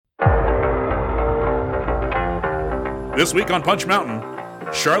This week on Punch Mountain,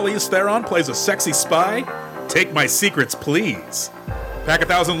 Charlize Theron plays a sexy spy. Take my secrets, please. Pack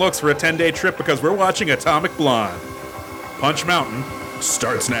 1,000 looks for a 10-day trip because we're watching Atomic Blonde. Punch Mountain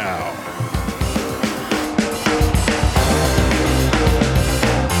starts now.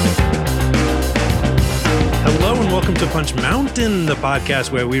 Hello and welcome to Punch Mountain, the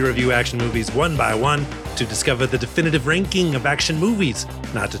podcast where we review action movies one by one to discover the definitive ranking of action movies,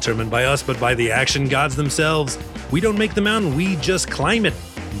 not determined by us, but by the action gods themselves. We don't make the mountain, we just climb it.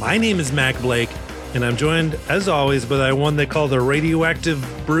 My name is Ximena Blake, and I'm joined, as always, by one they call the radioactive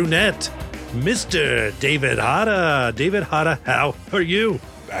brunette, Mr. David Hada. David Hada, how are you?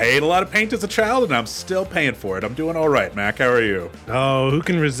 I ate a lot of paint as a child, and I'm still paying for it. I'm doing all right, Mac. How are you? Oh, who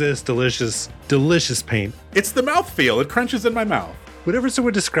can resist delicious paint? It's the mouthfeel. It crunches in my mouth. Whenever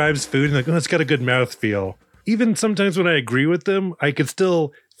someone describes food and like, oh, it's got a good mouthfeel, even sometimes when I agree with them, I could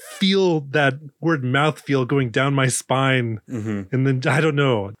still feel that word mouthfeel going down my spine. Mm-hmm. And then, I don't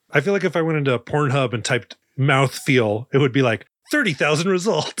know. I feel like if I went into Pornhub and typed mouthfeel, it would be like 30,000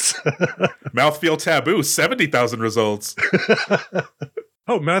 results. Mouthfeel taboo, 70,000 results.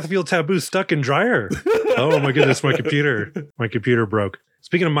 Oh, mouthfeel taboo stuck in dryer. Oh my goodness, my computer broke.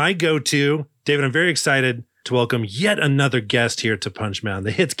 Speaking of my go-to, David, I'm very excited to welcome yet another guest here to Punch Mountain.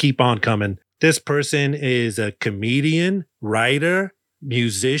 The hits keep on coming. This person is a comedian, writer,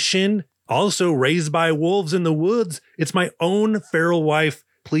 musician, also raised by wolves in the woods. It's my own feral wife.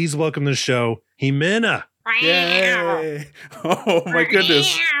 Please welcome to the show, Ximena. Yay! Oh my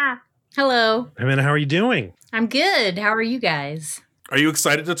goodness. Hello. Ximena, how are you doing? I'm good. How are you guys? Are you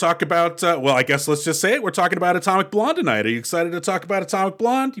excited to talk about, well, I guess let's just say it. We're talking about Atomic Blonde tonight. Are you excited to talk about Atomic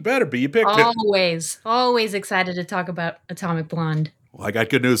Blonde? You better be. You picked it. Always excited to talk about Atomic Blonde. Well, I got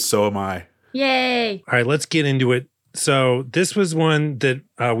good news. So am I. Yay. All right, let's get into it. So this was one that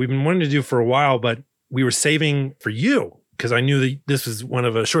we've been wanting to do for a while, but we were saving for you because I knew that this was one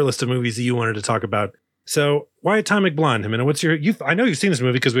of a short list of movies that you wanted to talk about. So why Atomic Blonde? Ximena, what's I know you've seen this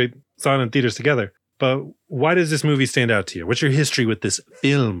movie because we saw it in theaters together, but why does this movie stand out to you? What's your history with this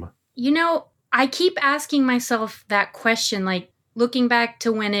film? You know, I keep asking myself that question, like looking back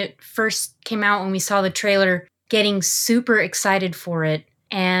to when it first came out, when we saw the trailer, getting super excited for it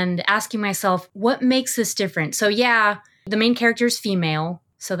and asking myself, what makes this different? So yeah, the main character is female,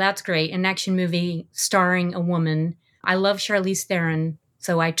 so that's great. An action movie starring a woman. I love Charlize Theron,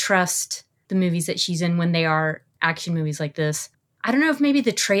 so I trust the movies that she's in when they are action movies like this. I don't know if maybe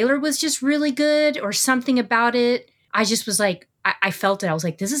the trailer was just really good or something about it. I just was like, I felt it. I was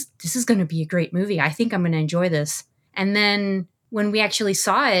like, this is going to be a great movie. I think I'm going to enjoy this. And then when we actually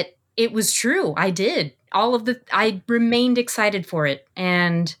saw it, it was true. I did. I remained excited for it.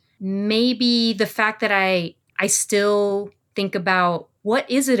 And maybe the fact that I still think about what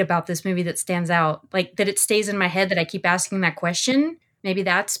is it about this movie that stands out? Like that it stays in my head, that I keep asking that question. Maybe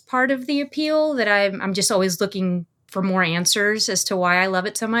that's part of the appeal, that I'm just always looking for more answers as to why I love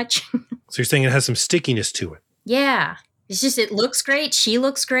it so much. So you're saying it has some stickiness to it? Yeah. It's just, it looks great. She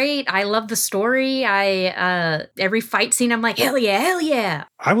looks great. I love the story. Every fight scene, I'm like, hell yeah.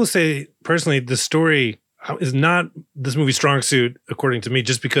 I will say, personally, the story is not this movie's strong suit, according to me,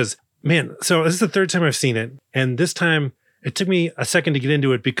 just because, man, so this is the third time I've seen it. And this time, it took me a second to get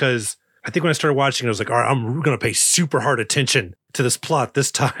into it because I think when I started watching it, I was like, all right, I'm going to pay super hard attention to this plot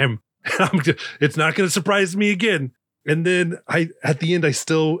this time. It's not going to surprise me again. And then at the end, I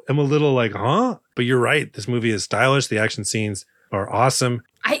still am a little like, huh? But you're right. This movie is stylish. The action scenes are awesome.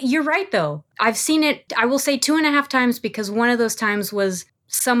 You're right, though. I've seen it, I will say 2.5 times, because one of those times was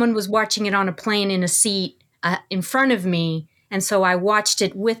someone was watching it on a plane in a seat in front of me. And so I watched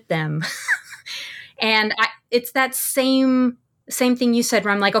it with them. And it's that same thing you said,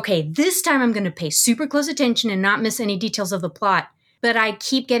 where I'm like, okay, this time I'm going to pay super close attention and not miss any details of the plot. But I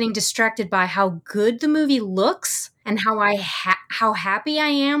keep getting distracted by how good the movie looks and how happy I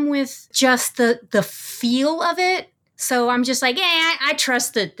am with just the feel of it. So I'm just like, I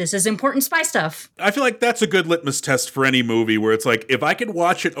trust that this is important spy stuff. I feel like that's a good litmus test for any movie, where it's like, if I could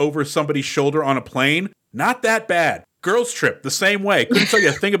watch it over somebody's shoulder on a plane, not that bad. Girls Trip, the same way. Couldn't tell you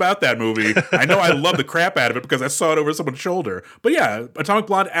a thing about that movie. I know I love the crap out of it because I saw it over someone's shoulder. But yeah, Atomic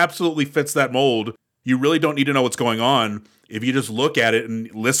Blonde absolutely fits that mold. You really don't need to know what's going on. If you just look at it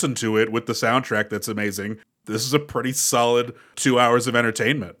and listen to it with the soundtrack that's amazing, this is a pretty solid 2 hours of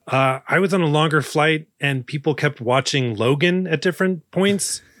entertainment. I was on a longer flight and people kept watching Logan at different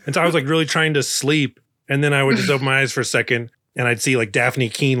points. And so I was like really trying to sleep. And then I would just open my eyes for a second and I'd see like Daphne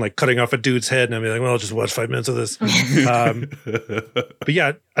Keane like cutting off a dude's head. And I'd be like, well, I'll just watch 5 minutes of this. But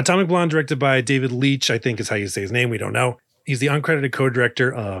yeah, Atomic Blonde, directed by David Leitch, I think is how you say his name. We don't know. He's the uncredited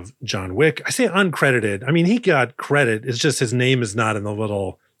co-director of John Wick. I say uncredited. I mean, he got credit. It's just his name is not in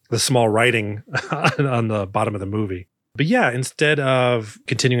the small writing on the bottom of the movie. But yeah, instead of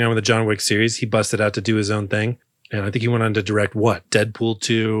continuing on with the John Wick series, he busted out to do his own thing. And I think he went on to direct what? Deadpool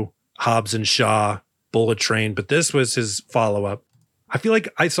 2, Hobbs and Shaw, Bullet Train. But this was his follow-up. I feel like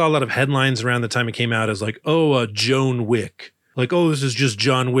I saw a lot of headlines around the time it came out as like, Joan Wick. Like, this is just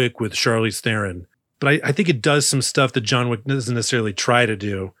John Wick with Charlize Theron. But I think it does some stuff that John Wick doesn't necessarily try to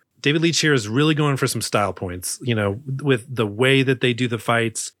do. David Leitch here is really going for some style points, with the way that they do the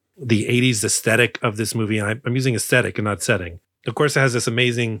fights, the 80s aesthetic of this movie. And I'm using aesthetic and not setting. Of course, it has this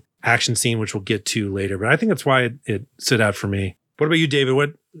amazing action scene, which we'll get to later. But I think that's why it stood out for me. What about you, David?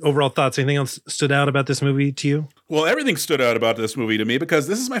 What overall thoughts? Anything else stood out about this movie to you? Well, everything stood out about this movie to me because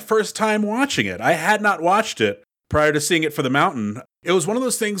this is my first time watching it. I had not watched it prior to seeing it for The Mountain. It was one of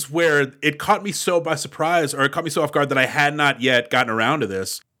those things where it caught me so by surprise, or it caught me so off guard that I had not yet gotten around to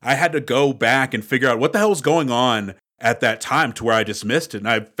this. I had to go back and figure out what the hell was going on at that time to where I just missed it. And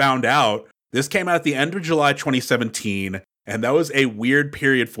I found out this came out at the end of July 2017. And that was a weird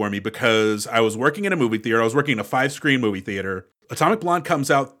period for me because I was working in a movie theater. I was working in a 5-screen movie theater. Atomic Blonde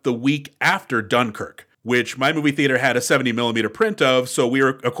comes out the week after Dunkirk, which my movie theater had a 70 millimeter print of. So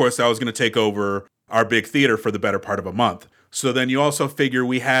of course, I was going to take over our big theater for the better part of a month. So then you also figure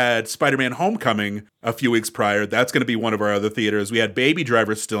we had Spider-Man Homecoming a few weeks prior. That's going to be one of our other theaters. We had Baby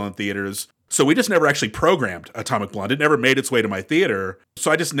Driver still in theaters. So we just never actually programmed Atomic Blonde. It never made its way to my theater.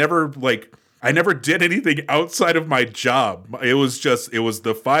 So I just never I never did anything outside of my job. It was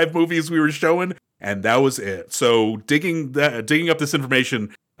the 5 movies we were showing, and that was it. So digging up this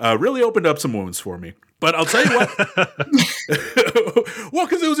information really opened up some wounds for me. But I'll tell you what. Well,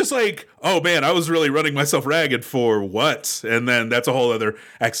 because it was just like, oh man, I was really running myself ragged for what? And then that's a whole other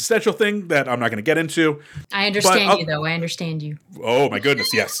existential thing that I'm not going to get into. I understand you, though. I understand you. Oh my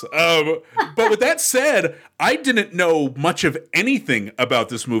goodness, yes. But with that said, I didn't know much of anything about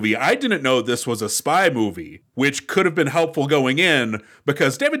this movie. I didn't know this was a spy movie, which could have been helpful going in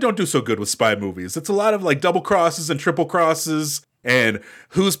because David don't do so good with spy movies. It's a lot of like double crosses and triple crosses. And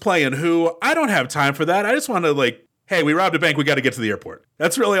who's playing who? I don't have time for that. I just want to hey, we robbed a bank. We got to get to the airport.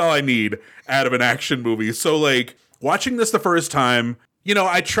 That's really all I need out of an action movie. So watching this the first time,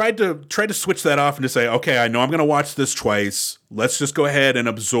 I tried to switch that off and to say, okay, I know I'm going to watch this twice. Let's just go ahead and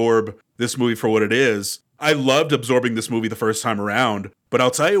absorb this movie for what it is. I loved absorbing this movie the first time around, but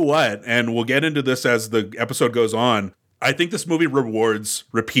I'll tell you what, and we'll get into this as the episode goes on. I think this movie rewards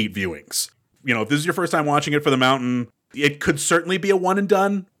repeat viewings. If this is your first time watching it for The Mountain, it could certainly be a one and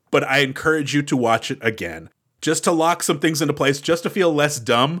done, but I encourage you to watch it again. Just to lock some things into place, just to feel less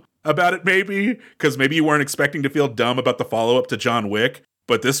dumb about it maybe, because maybe you weren't expecting to feel dumb about the follow-up to John Wick,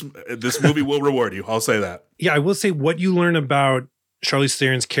 but this movie will reward you. I'll say that. Yeah, I will say what you learn about Charlize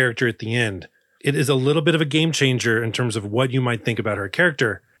Theron's character at the end, it is a little bit of a game changer in terms of what you might think about her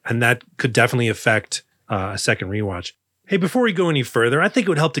character, and that could definitely affect a second rewatch. Hey, before we go any further, I think it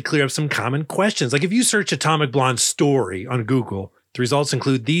would help to clear up some common questions. Like if you search Atomic Blonde story on Google, the results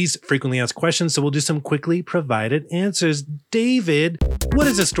include these frequently asked questions, so we'll do some quickly provided answers. David, what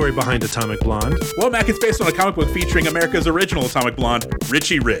is the story behind Atomic Blonde? Well, Mac, it's based on a comic book featuring America's original Atomic Blonde,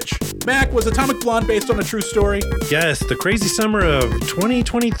 Richie Rich. Mac, was Atomic Blonde based on a true story? Yes, the crazy summer of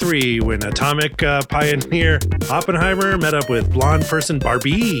 2023 when atomic pioneer Oppenheimer met up with blonde person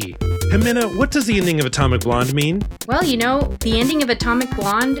Barbie. Ximena, what does the ending of Atomic Blonde mean? Well, the ending of Atomic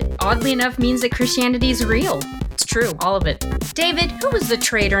Blonde, oddly enough, means that Christianity is real. It's true, all of it. David, who was the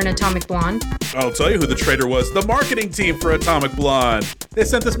traitor in Atomic Blonde? I'll tell you who the traitor was. The marketing team for Atomic Blonde. They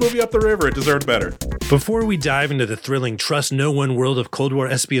sent this movie up the river. It deserved better. Before we dive into the thrilling Trust No One world of Cold War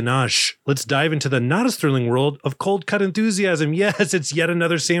espionage, let's dive into the not as thrilling world of cold cut enthusiasm. Yes, it's yet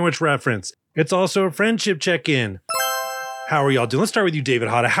another sandwich reference. It's also a friendship check-in. How are y'all doing? Let's start with you, David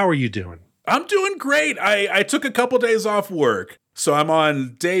Hotta. How are you doing? I'm doing great. I took a couple days off work. So I'm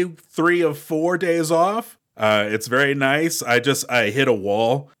on day 3 of 4 days off. It's very nice. I hit a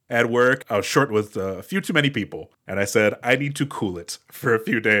wall at work. I was short with a few too many people. And I said, I need to cool it for a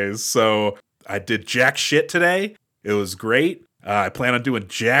few days. So I did jack shit today. It was great. I plan on doing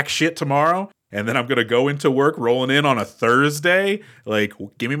jack shit tomorrow. And then I'm going to go into work rolling in on a Thursday.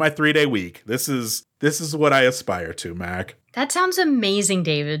 Give me my 3-day week. This is what I aspire to, Mac. That sounds amazing,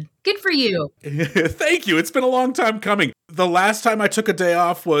 David. Good for you. Thank you. It's been a long time coming. The last time I took a day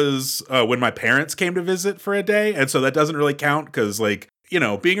off was when my parents came to visit for a day. And so that doesn't really count because,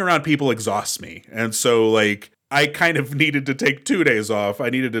 being around people exhausts me. And so, I kind of needed to take 2 days off. I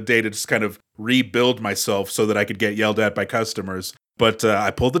needed a day to just kind of rebuild myself so that I could get yelled at by customers. But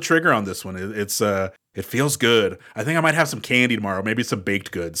I pulled the trigger on this one. It's It feels good. I think I might have some candy tomorrow. Maybe some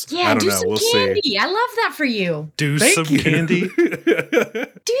baked goods. Yeah, I don't do know. some We'll candy. see. I love that for you. Do Thank some you. candy.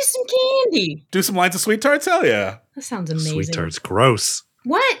 Do some candy. Do some lines of sweet tarts? Hell yeah. That sounds amazing. Sweet tarts, gross.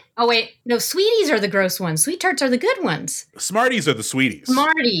 What? Oh, wait. No, sweeties are the gross ones. Sweet tarts are the good ones. Smarties are the sweeties.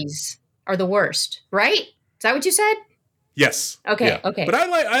 Smarties are the worst, right? Is that what you said? Yes. Okay, Yeah. okay. But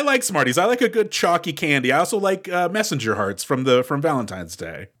I like Smarties. I like a good chalky candy. I also like messenger hearts from Valentine's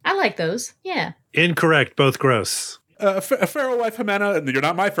Day. I like those. Yeah. Incorrect. Both gross. A feral wife, Ximena, and you're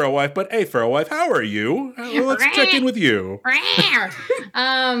not my feral wife, but a feral wife, how are you? Let's check in with you.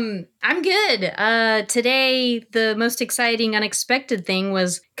 I'm good. Today, the most exciting, unexpected thing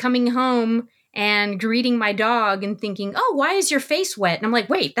was coming home and greeting my dog and thinking, oh, why is your face wet? And I'm like,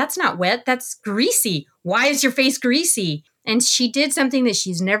 wait, that's not wet. That's greasy. Why is your face greasy? And she did something that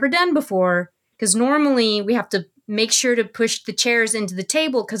she's never done before, because normally we have to make sure to push the chairs into the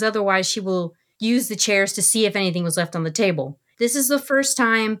table, because otherwise she will use the chairs to see if anything was left on the table. This is the first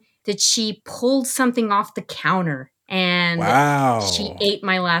time that she pulled something off the counter, and she ate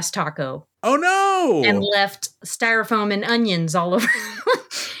my last taco. Oh no! And left styrofoam and onions all over.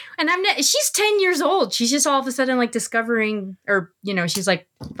 And she's 10 years old. She's just all of a sudden like discovering, or, she's like,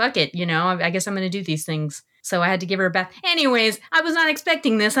 fuck it, I guess I'm going to do these things. So I had to give her a bath. Anyways, I was not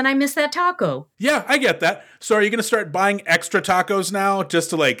expecting this, and I missed that taco. Yeah, I get that. So are you going to start buying extra tacos now, just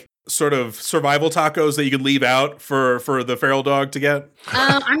to like sort of survival tacos that you can leave out for the feral dog to get?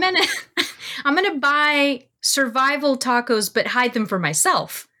 I'm gonna buy survival tacos, but hide them for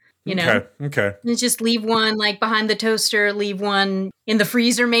myself. Okay. And just leave one like behind the toaster, leave one in the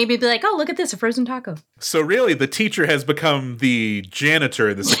freezer, maybe be like, oh, look at this, a frozen taco. So really, the teacher has become the janitor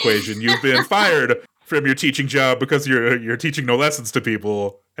in this equation. You've been fired from your teaching job because you're teaching no lessons to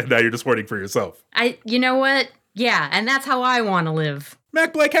people, and now you're just working for yourself. You know what? Yeah, and that's how I want to live.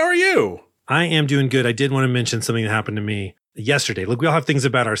 Mac Blake, how are you? I am doing good. I did want to mention something that happened to me yesterday. Look, we all have things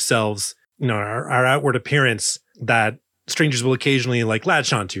about ourselves, our outward appearance that strangers will occasionally like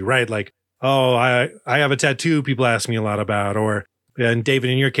latch onto, right? Like, oh, I have a tattoo people ask me a lot about, or and David,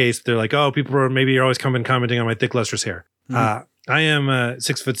 in your case, they're like, oh, people are maybe you're always commenting on my thick, lustrous hair. Mm-hmm. I am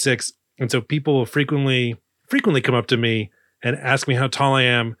 6'6", and so people will frequently come up to me and ask me how tall I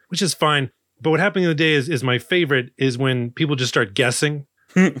am, which is fine. But what happened the other day is my favorite is when people just start guessing.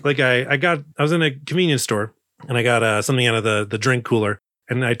 Like I was in a convenience store and I got something out of the drink cooler,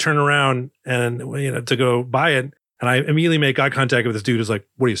 and I turn around and to go buy it. And I immediately make eye contact with this dude who's like,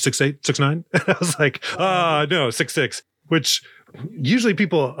 what are you, 6'8", 6'9"? And I was like, no, 6'6", which usually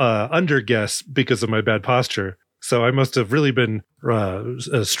people underguess because of my bad posture. So I must have really been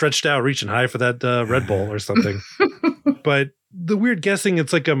stretched out, reaching high for that Red Bull or something. But the weird guessing,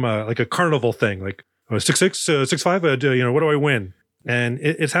 it's like I'm like a carnival thing, like 6'6", 6'5", what do I win? And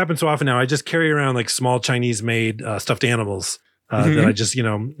it's happened so often now. I just carry around like small Chinese-made stuffed animals that I just,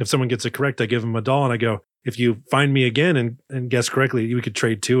 if someone gets it correct, I give them a doll and I go, if you find me again and guess correctly, we could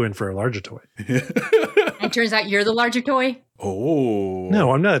trade two in for a larger toy. It turns out you're the larger toy? Oh.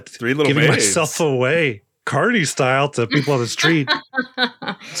 No, I'm not giving myself away Cardi style to people on the street.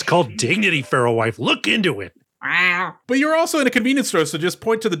 It's called dignity, feral wife. Look into it. But you're also in a convenience store, so just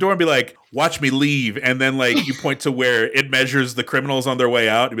point to the door and be like, watch me leave. And then like you point to where it measures the criminals on their way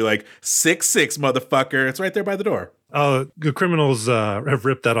out and be like, 6'6", motherfucker. It's right there by the door. Oh, the criminals have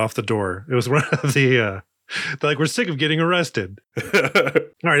ripped that off the door. It was one of the... They're like, we're sick of getting arrested. All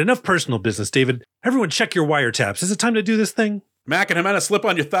right, enough personal business, David. Everyone check your wiretaps. Is it time to do this thing? Mac and Ximena, slip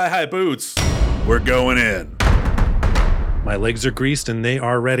on your thigh-high boots. We're going in. My legs are greased and they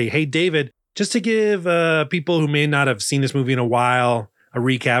are ready. Hey, David, just to give people who may not have seen this movie in a while a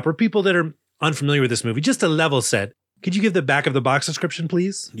recap, or people that are unfamiliar with this movie, just a level set, could you give the back of the box description,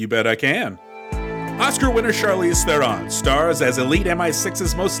 please? You bet I can. Oscar winner Charlize Theron stars as elite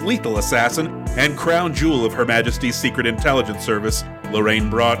MI6's most lethal assassin and crown jewel of Her Majesty's Secret Intelligence Service, Lorraine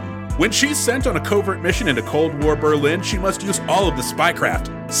Broughton. When she's sent on a covert mission into Cold War Berlin, she must use all of the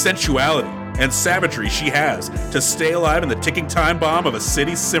spycraft, sensuality, and savagery she has to stay alive in the ticking time bomb of a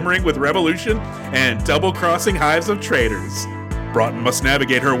city simmering with revolution and double-crossing hives of traitors. Broughton must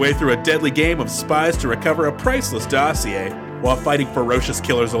navigate her way through a deadly game of spies to recover a priceless dossier while fighting ferocious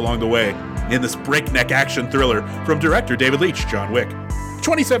killers along the way in this breakneck action thriller from director David Leitch, John Wick.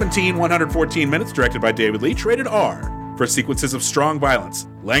 2017, 114 minutes, directed by David Leitch, rated R, for sequences of strong violence,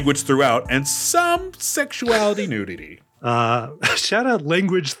 language throughout, and some sexuality nudity. Shout out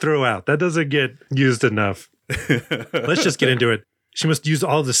language throughout. That doesn't get used enough. Let's just get into it. She must use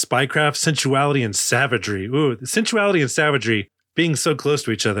all the spycraft, sensuality, and savagery. Ooh, the sensuality and savagery being so close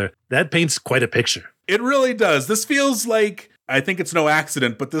to each other, that paints quite a picture. It really does. This feels like I think it's no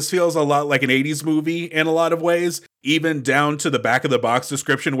accident, but this feels a lot like an 80s movie in a lot of ways, even down to the back of the box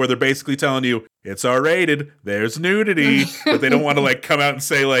description where they're basically telling you it's R-rated, there's nudity, but they don't want to like come out and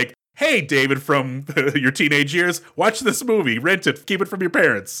say like, hey, David from your teenage years, watch this movie, rent it, keep it from your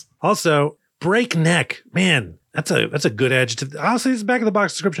parents. Also, breakneck. Man, that's a good adjective. Honestly, this back of the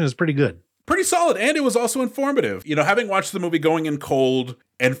box description is pretty good. Pretty solid, and it was also informative. You know, having watched the movie going in cold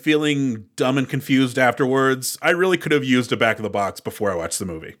and feeling dumb and confused afterwards, I really could have used a back of the box before I watched the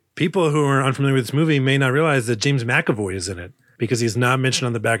movie. People who are unfamiliar with this movie may not realize that James McAvoy is in it because he's not mentioned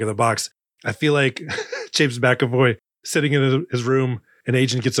on the back of the box. I feel like James McAvoy sitting in his room, an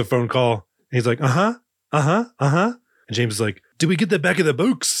agent gets a phone call, and he's like, and James is like, did we get the back of the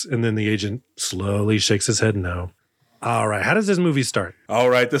box? And then the agent slowly shakes his head no. All right, how does this movie start? All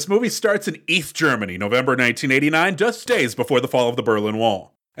right, this movie starts in East Germany, November 1989, just days before the fall of the Berlin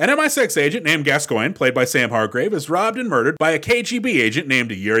Wall. An MI6 agent named Gascoigne, played by Sam Hargrave, is robbed and murdered by a KGB agent named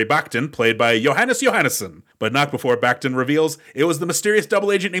Yuri Bakhtin, played by Johannes Johannesson. But not before Bakhtin reveals it was the mysterious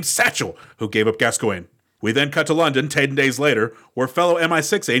double agent named Satchel who gave up Gascoigne. We then cut to London 10 days later, where fellow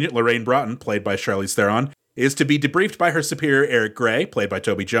MI6 agent Lorraine Broughton, played by Charlize Theron, is to be debriefed by her superior Eric Gray, played by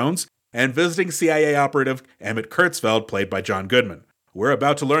Toby Jones, and visiting CIA operative Emmett Kurtzfeld, played by John Goodman. We're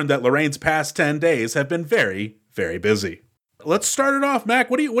about to learn that Lorraine's past 10 days have been very, very busy. Let's start it off,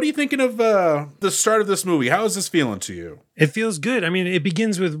 Mac. What are you thinking of the start of this movie? How is this feeling to you? It feels good. I mean, it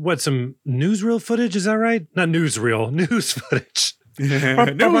begins with some newsreel footage. Is that right? Not newsreel, news footage. News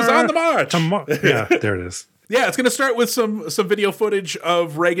on the march. Yeah, there it is. Yeah, it's going to start with some video footage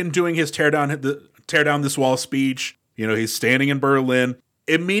of Reagan doing his tear down this wall speech. You know, he's standing in Berlin.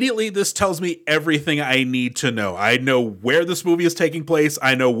 Immediately, this tells me everything I need to know. I know where this movie is taking place.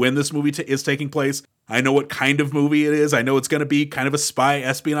 I know when this movie is taking place. I know what kind of movie it is. I know it's going to be kind of a spy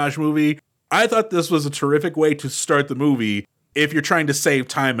espionage movie. I thought this was a terrific way to start the movie if you're trying to save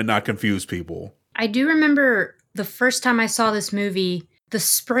time and not confuse people. I do remember the first time I saw this movie, the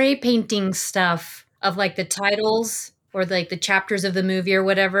spray painting stuff of like the titles or like the chapters of the movie or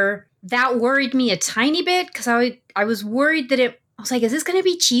whatever. That worried me a tiny bit because I was worried that I was like, is this going to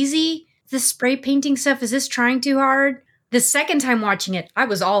be cheesy? This spray painting stuff, is this trying too hard? The second time watching it, I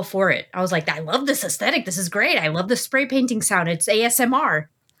was all for it. I was like, I love this aesthetic. This is great. I love the spray painting sound. It's ASMR.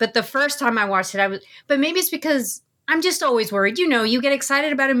 But the first time I watched it, but maybe it's because I'm just always worried. You know, you get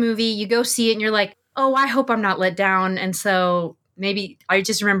excited about a movie, you go see it and you're like, oh, I hope I'm not let down. And so maybe I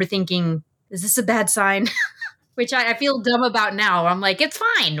just remember thinking, is this a bad sign? Which I feel dumb about now. I'm like, it's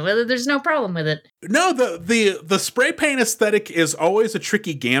fine. There's no problem with it. No, the spray paint aesthetic is always a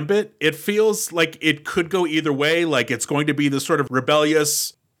tricky gambit. It feels like it could go either way. Like it's going to be this sort of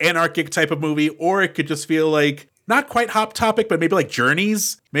rebellious, anarchic type of movie, or it could just feel like not quite Hot Topic, but maybe like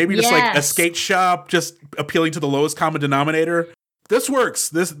Journeys. Maybe just like a skate shop, just appealing to the lowest common denominator. This works.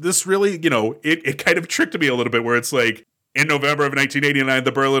 This really, you know, it kind of tricked me a little bit where it's like, in November of 1989,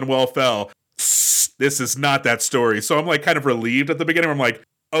 the Berlin Wall fell. This is not that story. So I'm like kind of relieved at the beginning. I'm like,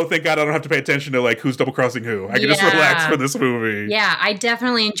 oh, thank God I don't have to pay attention to like who's double crossing who. I can just relax for this movie. Yeah, I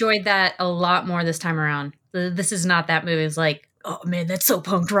definitely enjoyed that a lot more this time around. This is not that movie. It's like, oh man, that's so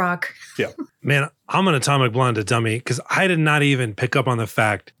punk rock. Yeah. Man, I'm an Atomic Blonde a dummy because I did not even pick up on the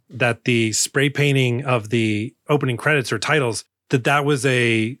fact that the spray painting of the opening credits or titles, that was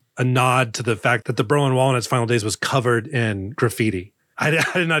a nod to the fact that the Berlin Wall in its final days was covered in graffiti. I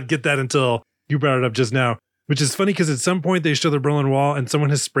did not get that until you brought it up just now, which is funny because at some point they show the Berlin Wall and someone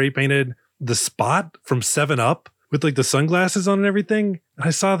has spray painted the spot from 7-Up with like the sunglasses on and everything. And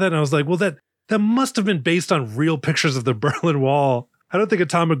I saw that and I was like, well, that must have been based on real pictures of the Berlin Wall. I don't think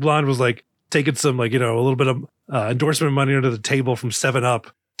Atomic Blonde was like taking some like, you know, a little bit of endorsement money under the table from 7-Up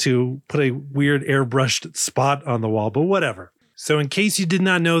to put a weird airbrushed spot on the wall, but whatever. So in case you did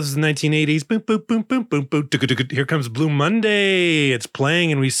not know, this is the 1980s. Boom, boom, boom, boom, boom, boom. Here comes Blue Monday. It's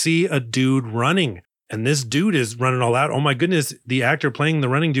playing and we see a dude running. And this dude is running all out. Oh my goodness. The actor playing the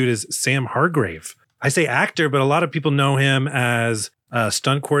running dude is Sam Hargrave. I say actor, but a lot of people know him as a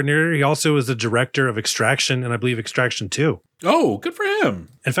stunt coordinator. He also is the director of Extraction and I believe Extraction 2. Oh, good for him.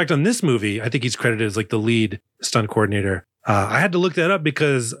 In fact, on this movie, I think he's credited as like the lead stunt coordinator. I had to look that up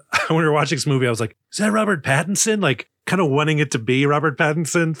because when we were watching this movie, I was like, is that Robert Pattinson? Like, kind of wanting it to be Robert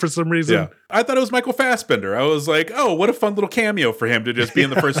Pattinson for some reason. Yeah. I thought it was Michael Fassbender. I was like, oh, what a fun little cameo for him to just be in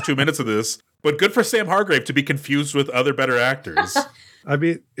the first 2 minutes of this. But good for Sam Hargrave to be confused with other better actors. I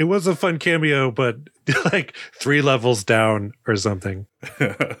mean, it was a fun cameo, but like 3 levels down or something.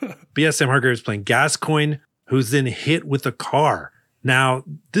 But yeah, Sam Hargrave is playing Gascoigne, who's then hit with a car. Now,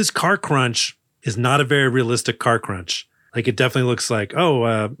 this car crunch is not a very realistic car crunch. Like, it definitely looks like,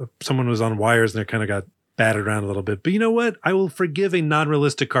 someone was on wires and they kind of got battered around a little bit. But you know what? I will forgive a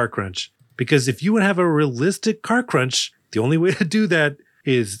non-realistic car crunch, because if you would have a realistic car crunch, the only way to do that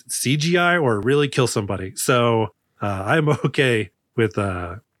is CGI or really kill somebody. So I'm okay with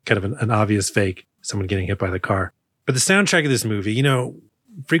kind of an obvious fake, someone getting hit by the car. But the soundtrack of this movie, you know,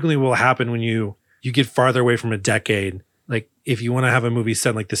 frequently will happen when you get farther away from a decade. Like if you want to have a movie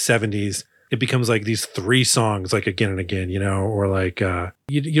set in like the 70s, it becomes like these 3 songs, like again and again, you know, or like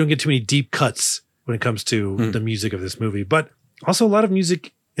you don't get too many deep cuts when it comes to the music of this movie. But also a lot of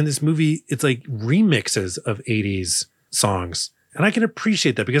music in this movie, it's like remixes of 80s songs. And I can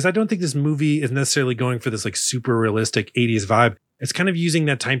appreciate that, because I don't think this movie is necessarily going for this like super realistic 80s vibe. It's kind of using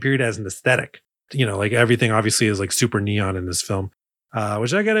that time period as an aesthetic. You know, like everything obviously is like super neon in this film,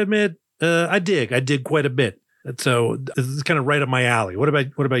 which I got to admit, I dig quite a bit. So this is kind of right up my alley. What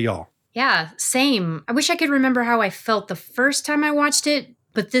about y'all? Yeah, same. I wish I could remember how I felt the first time I watched it,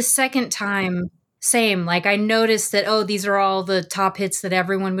 but this second time, same. Like I noticed that, oh, these are all the top hits that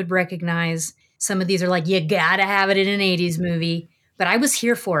everyone would recognize. Some of these are like, you gotta have it in an 80s movie. But I was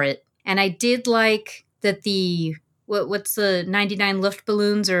here for it. And I did like that what's the 99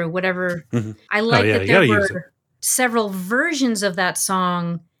 Luftballons or whatever. I like that there were several versions of that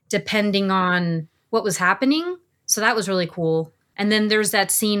song depending on what was happening. So that was really cool. And then there's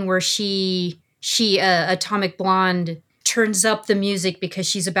that scene where she Atomic Blonde turns up the music because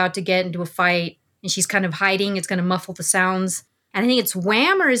she's about to get into a fight and she's kind of hiding. It's going to muffle the sounds. And I think it's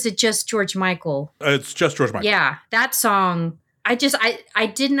Wham, or is it just George Michael? It's just George Michael. Yeah, that song. I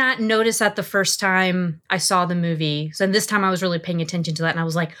did not notice that the first time I saw the movie. So this time I was really paying attention to that. And I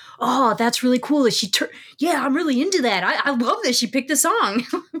was like, oh, that's really cool. Yeah, I'm really into that. I love that she picked the song.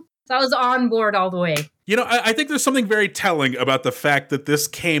 So I was on board all the way. You know, I think there's something very telling about the fact that this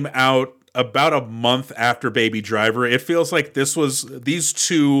came out about a month after Baby Driver. It feels like these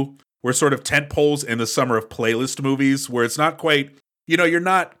two were sort of tent poles in the summer of playlist movies, where it's not quite, you know, you're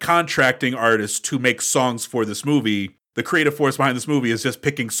not contracting artists to make songs for this movie. The creative force behind this movie is just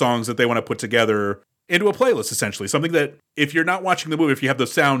picking songs that they want to put together into a playlist, essentially. Something that if you're not watching the movie, if you have the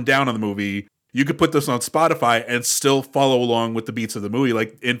sound down on the movie, you could put this on Spotify and still follow along with the beats of the movie.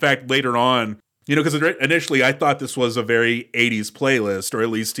 Like, in fact, later on, you know, because initially I thought this was a very 80s playlist, or at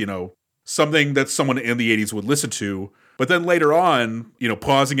least, you know, something that someone in the 80s would listen to. But then later on, you know,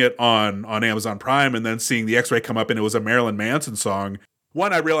 pausing it on Amazon Prime and then seeing the X-ray come up and it was a Marilyn Manson song.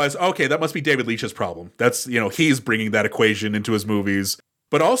 One, I realized, okay, that must be David Leitch's problem. That's, you know, he's bringing that equation into his movies.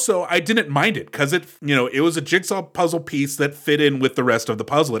 But also, I didn't mind it because it, you know, it was a jigsaw puzzle piece that fit in with the rest of the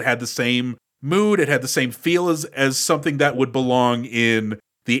puzzle. It had the same mood. It had the same feel as something that would belong in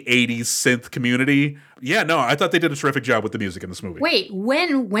the 80s synth community. Yeah, no, I thought they did a terrific job with the music in this movie. Wait,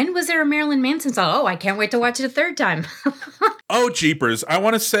 when was there a Marilyn Manson song? Oh, I can't wait to watch it a third time. Oh, jeepers. I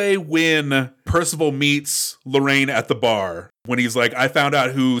want to say when Percival meets Lorraine at the bar, when he's like, I found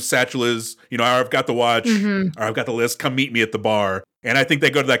out who Satchel is, you know, I've got the watch, or I've got the list, come meet me at the bar. And I think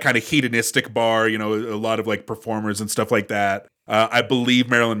they go to that kind of hedonistic bar, you know, a lot of like performers and stuff like that. I believe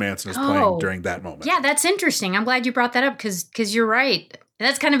Marilyn Manson is playing during that moment. Yeah, that's interesting. I'm glad you brought that up because you're right. And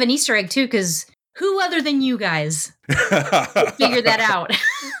that's kind of an Easter egg too, because who other than you guys figured that out?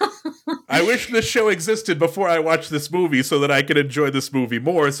 I wish this show existed before I watched this movie so that I could enjoy this movie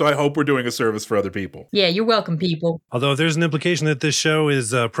more. So I hope we're doing a service for other people. Yeah, you're welcome, people. Although if there's an implication that this show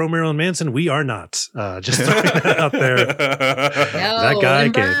is pro Marilyn Manson, we are not. Just throwing that out there. That guy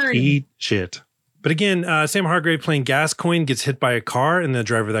can eat shit. But again, Sam Hargrave playing Gascoigne gets hit by a car, and the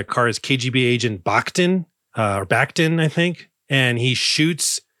driver of that car is KGB agent Bakhtin, I think. And he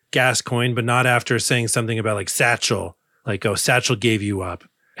shoots Gascoigne, but not after saying something about like Satchel, like, oh, Satchel gave you up.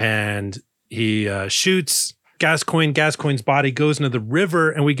 And he shoots Gascoigne. Gascoigne's body goes into the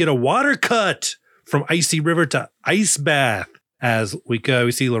river, and we get a water cut from icy river to ice bath as we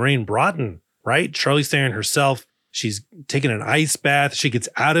see Lorraine Broughton, right? Charlize Theron herself. She's taking an ice bath. She gets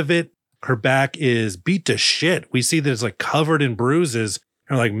out of it. Her back is beat to shit. We see that it's like covered in bruises.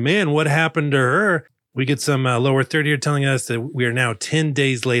 And we're like, man, what happened to her? We get some lower third here telling us that we are now 10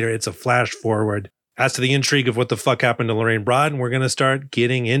 days later. It's a flash forward. As to the intrigue of what the fuck happened to Lorraine Broughton, we're going to start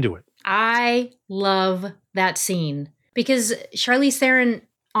getting into it. I love that scene because Charlize Theron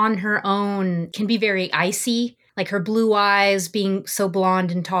on her own can be very icy, like her blue eyes being so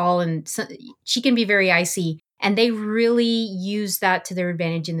blonde and tall, and so, she can be very icy. And they really use that to their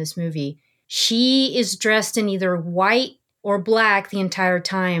advantage in this movie. She is dressed in either white or black the entire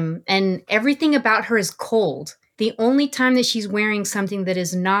time, and everything about her is cold. The only time that she's wearing something that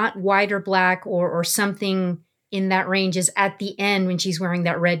is not white or black or something in that range is at the end when she's wearing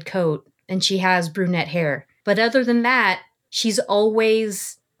that red coat and she has brunette hair. But other than that, she's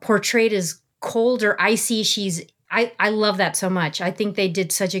always portrayed as cold or icy. I love that so much. I think they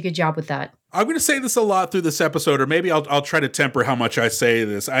did such a good job with that. I'm going to say this a lot through this episode, or maybe I'll try to temper how much I say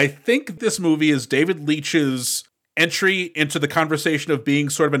this. I think this movie is David Leitch's entry into the conversation of being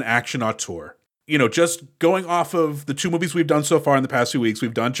sort of an action auteur. You know, just going off of the two movies we've done so far in the past few weeks,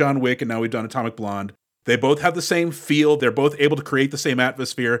 we've done John Wick and now we've done Atomic Blonde. They both have the same feel. They're both able to create the same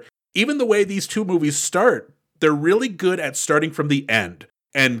atmosphere. Even the way these two movies start, they're really good at starting from the end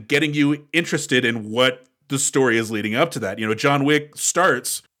and getting you interested in what the story is leading up to that. You know, John Wick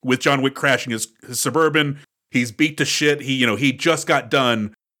starts with John Wick crashing his Suburban. He's beat to shit. He just got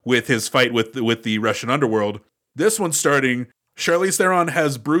done with his fight with the Russian underworld. This one's starting, Charlize Theron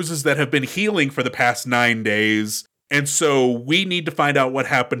has bruises that have been healing for the past 9 days. And so we need to find out what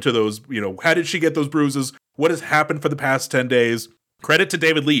happened to those, how did she get those bruises? What has happened for the past 10 days? Credit to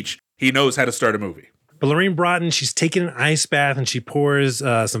David Leitch. He knows how to start a movie. But Lorraine Broughton, she's taking an ice bath and she pours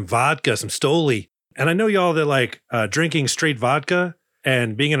some vodka, some Stoli. And I know y'all that like drinking straight vodka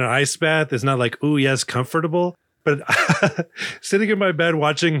and being in an ice bath is not like, ooh, yes, comfortable. But sitting in my bed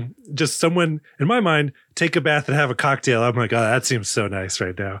watching just someone, in my mind, take a bath and have a cocktail, I'm like, oh, that seems so nice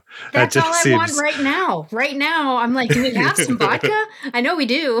right now. That's all I want right now. Right now, I'm like, do we have some vodka? I know we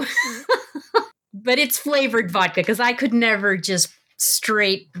do. But it's flavored vodka because I could never just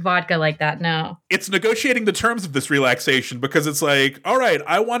straight vodka like that. No. It's negotiating the terms of this relaxation because it's like, all right,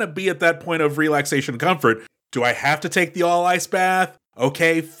 I want to be at that point of relaxation and comfort. Do I have to take the all ice bath?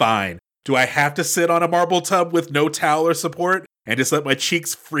 Okay, fine. Do I have to sit on a marble tub with no towel or support and just let my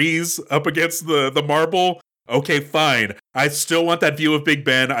cheeks freeze up against the marble? Okay, fine. I still want that view of Big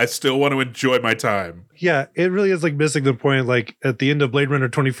Ben. I still want to enjoy my time. Yeah, it really is like missing the point. Like at the end of Blade Runner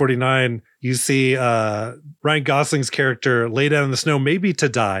 2049, you see Ryan Gosling's character lay down in the snow, maybe to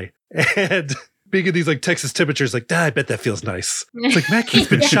die. And being in these like Texas temperatures, like, I bet that feels nice. It's like, Mac, you've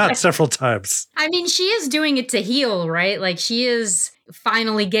been shot several times. I mean, she is doing it to heal, right? Like she is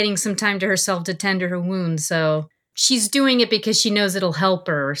finally getting some time to herself to tend to her wounds. So she's doing it because she knows it'll help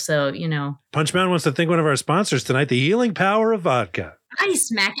her. So, Punch Mountain wants to thank one of our sponsors tonight, the healing power of vodka.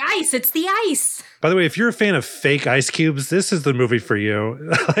 Ice, Mac, ice. It's the ice. By the way, if you're a fan of fake ice cubes, this is the movie for you.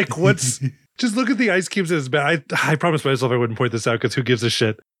 Like just look at the ice cubes in his bath. I promised myself I wouldn't point this out because who gives a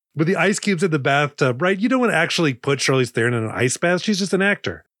shit. But the ice cubes in the bathtub, right? You don't want to actually put Charlize Theron in an ice bath. She's just an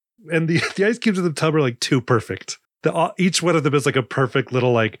actor. And the ice cubes in the tub are like too perfect. Each one of them is like a perfect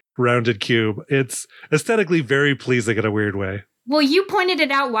little like rounded cube. It's aesthetically very pleasing in a weird way. Well, you pointed it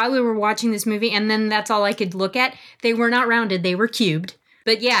out while we were watching this movie, and then that's all I could look at. They were not rounded; they were cubed.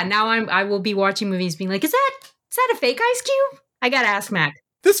 But yeah, now I will be watching movies, being like, is that a fake ice cube? I gotta ask Mac.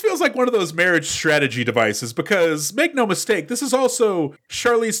 This feels like one of those marriage strategy devices because, make no mistake, this is also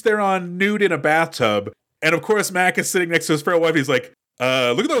Charlize Theron nude in a bathtub. And of course, Mac is sitting next to his frail wife. He's like,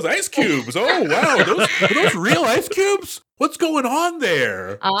 look at those ice cubes. Oh, wow. Are those real ice cubes? What's going on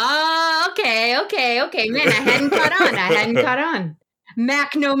there? Okay. Man, I hadn't caught on.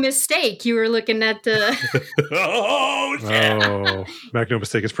 Mac, no mistake. You were looking at the... Oh, shit. Oh, Mac, no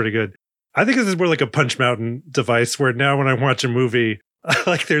mistake is pretty good. I think this is more like a Punch Mountain device where now when I watch a movie,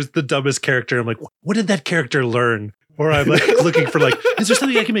 like there's the dumbest character. I'm like, what did that character learn? Or I'm like looking for like, is there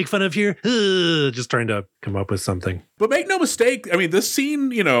something I can make fun of here? Just trying to come up with something. But make no mistake, I mean, this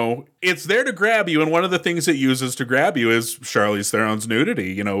scene, it's there to grab you. And one of the things it uses to grab you is Charlize Theron's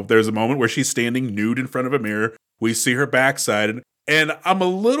nudity. There's a moment where she's standing nude in front of a mirror. We see her backside. And I'm a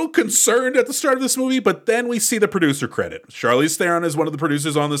little concerned at the start of this movie, but then we see the producer credit. Charlize Theron is one of the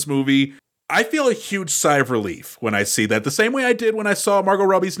producers on this movie. I feel a huge sigh of relief when I see that, the same way I did when I saw Margot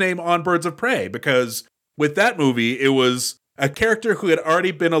Robbie's name on Birds of Prey, because with that movie, it was a character who had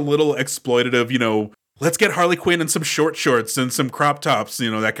already been a little exploitative, let's get Harley Quinn in some short shorts and some crop tops,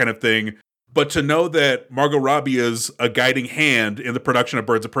 that kind of thing. But to know that Margot Robbie is a guiding hand in the production of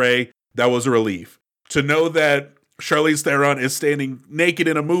Birds of Prey, that was a relief. To know that Charlize Theron is standing naked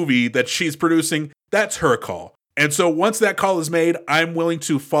in a movie that she's producing, that's her call. And so once that call is made, I'm willing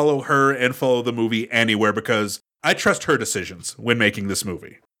to follow her and follow the movie anywhere because I trust her decisions when making this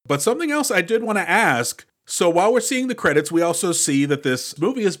movie. But something else I did want to ask, so while we're seeing the credits, we also see that this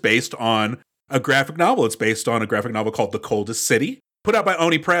movie is based on a graphic novel. It's based on a graphic novel called The Coldest City, put out by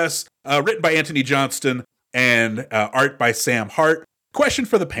Oni Press, written by Anthony Johnston, and art by Sam Hart. Question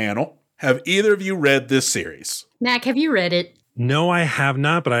for the panel. Have either of you read this series? Mac, have you read it? No, I have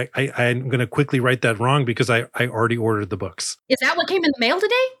not, but I'm going to quickly write that wrong because I already ordered the books. Is that what came in the mail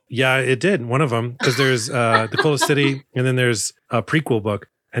today? Yeah, it did. One of them, because there's The Coldest City, and then there's a prequel book.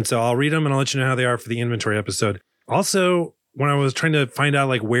 And so I'll read them and I'll let you know how they are for the inventory episode. Also, when I was trying to find out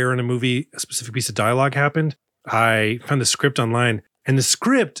like where in a movie a specific piece of dialogue happened, I found the script online. And the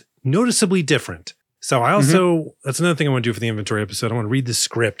script noticeably different. So I also, that's another thing I want to do for the inventory episode. I want to read the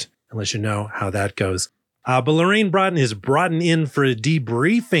script and let you know how that goes. But Lorraine Broughton is brought in for a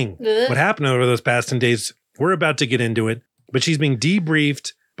debriefing. What happened over those past 10 days, we're about to get into it, but she's being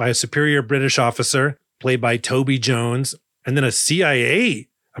debriefed by a superior British officer played by Toby Jones, and then a CIA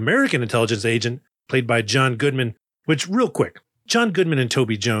American intelligence agent played by John Goodman, which real quick, John Goodman and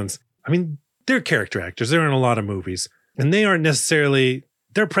Toby Jones, I mean, they're character actors. They're in a lot of movies, and they aren't necessarily,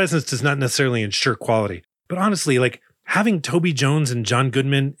 their presence does not necessarily ensure quality. But honestly, like having Toby Jones and John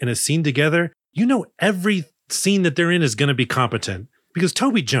Goodman in a scene together, you know every scene that they're in is going to be competent. Because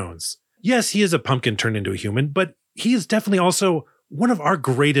Toby Jones, yes, he is a pumpkin turned into a human, but he is definitely also one of our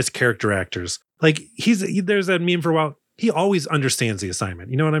greatest character actors. Like there's that meme for a while. He always understands the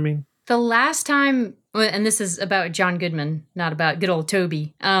assignment. You know what I mean? The last time, and this is about John Goodman, not about good old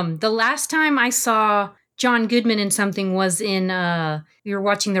Toby. The last time I saw John Goodman in something was in, we were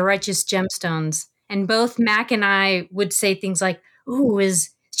watching The Righteous Gemstones. And both Mac and I would say things like, ooh,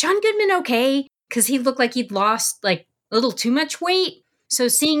 is John Goodman okay? Because he looked like he'd lost like a little too much weight. So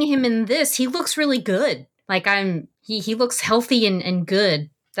seeing him in this, he looks really good. Like he looks healthy and good.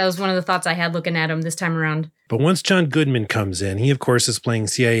 That was one of the thoughts I had looking at him this time around. But once John Goodman comes in, he of course is playing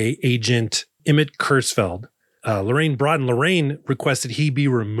CIA agent Emmett Kurzfeld. Lorraine Broughton requested he be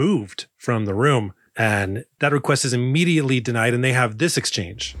removed from the room. And that request is immediately denied, and they have this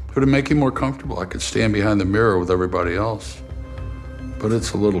exchange. Would it make you more comfortable? I could stand behind the mirror with everybody else. But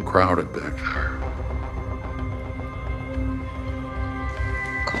it's a little crowded back there.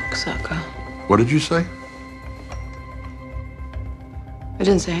 Cocksucker. What did you say? I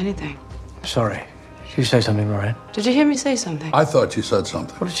didn't say anything. Sorry. Did you say something, Lorraine? Did you hear me say something? I thought you said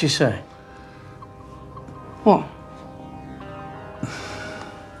something. What did she say? What?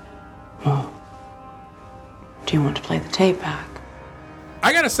 What? Do you want to play the tape back?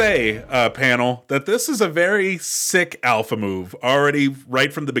 I gotta say, panel, that this is a very sick alpha move. Already,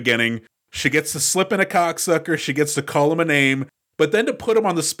 right from the beginning, she gets to slip in a cocksucker, she gets to call him a name, but then to put him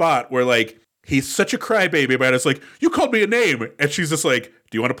on the spot where, like, he's such a crybaby about it. It's like, you called me a name. And she's just like,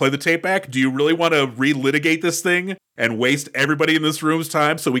 do you want to play the tape back? Do you really want to relitigate this thing and waste everybody in this room's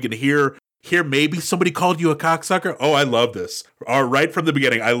time so we can hear maybe somebody called you a cocksucker? Oh, I love this. Right from the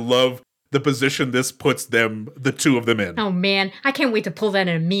beginning, I love the position this puts them, the two of them in. Oh, man. I can't wait to pull that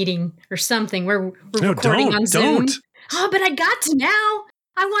in a meeting or something. We're recording on Zoom. Don't. Oh, but I got to now.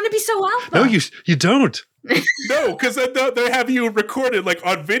 I want to be so alpha. No, you don't. No, because they have you recorded like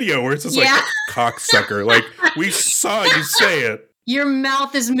on video where it's just like, cocksucker. Like, we saw you say it. Your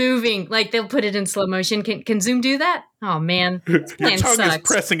mouth is moving. Like, they'll put it in slow motion. Can Zoom do that? Oh, man. Your tongue is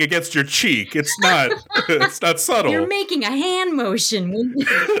pressing against your cheek. It's not subtle. You're making a hand motion.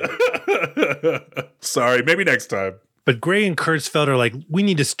 Sorry, maybe next time. But Gray and Kurzfeld are like, we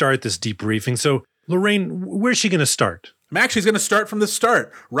need to start this debriefing. So, Lorraine, where's she going to start? Max, she's going to start from the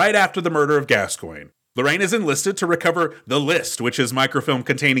start, right after the murder of Gascoigne. Lorraine is enlisted to recover the List, which is microfilm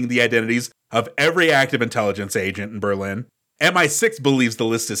containing the identities of every active intelligence agent in Berlin. MI6 believes the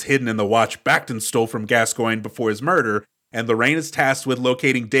List is hidden in the watch Backton stole from Gascoigne before his murder, and Lorraine is tasked with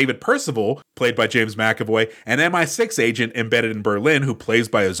locating David Percival, played by James McAvoy, an MI6 agent embedded in Berlin who plays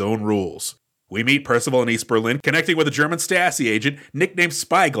by his own rules. We meet Percival in East Berlin, connecting with a German Stasi agent nicknamed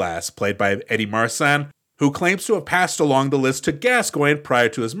Spyglass, played by Eddie Marsan, who claims to have passed along the List to Gascoigne prior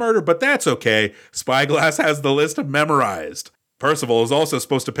to his murder, but that's okay. Spyglass has the List memorized. Percival is also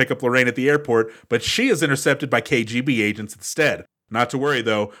supposed to pick up Lorraine at the airport, but she is intercepted by KGB agents instead. Not to worry,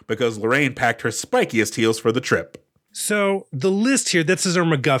 though, because Lorraine packed her spikiest heels for the trip. So the List here, this is our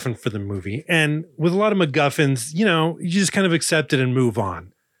MacGuffin for the movie. And with a lot of MacGuffins, you just kind of accept it and move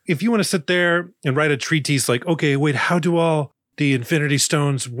on. If you want to sit there and write a treatise like, okay, wait, how do all the Infinity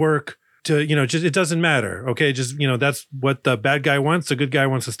Stones work? Just it doesn't matter. Okay, just, that's what the bad guy wants. The good guy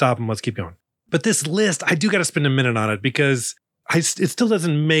wants to stop him. Let's keep going. But this List, I do got to spend a minute on it because it still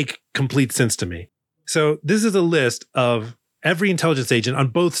doesn't make complete sense to me. So this is a list of every intelligence agent on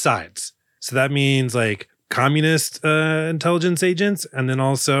both sides. So that means like communist intelligence agents, and then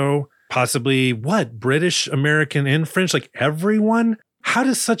also possibly British, American, and French, like everyone. How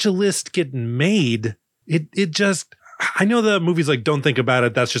does such a list get made? It just, I know the movie's like, don't think about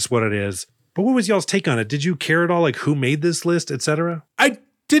it. That's just what it is. But what was y'all's take on it? Did you care at all? Like who made this list, etc.? I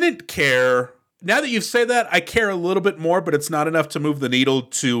didn't care. Now that you've said that, I care a little bit more, but it's not enough to move the needle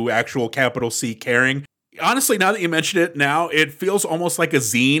to actual capital C caring. Honestly, now that you mention it now, it feels almost like a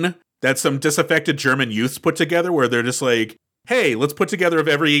zine that some disaffected German youths put together where they're just like, hey, let's put together of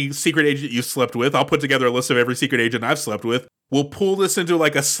every secret agent you've slept with. I'll put together a list of every secret agent I've slept with. We'll pull this into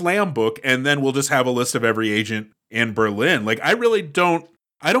like a slam book, and then we'll just have a list of every agent in Berlin. Like, I really don't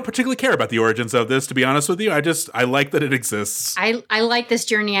I don't particularly care about the origins of this, to be honest with you. I like that it exists. I like this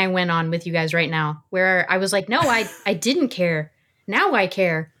journey I went on with you guys right now, where I was like, no, I didn't care. Now I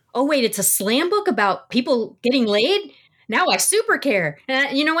care. Oh, wait, it's a slam book about people getting laid? Now I super care.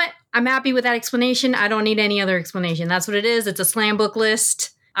 And you know what? I'm happy with that explanation. I don't need any other explanation. That's what it is. It's a slam book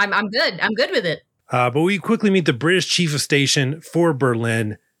list. I'm good. I'm good with it. But we quickly meet the British chief of station for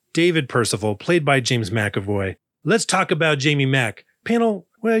Berlin, David Percival, played by James McAvoy. Let's talk about Jamie Mack. Panel,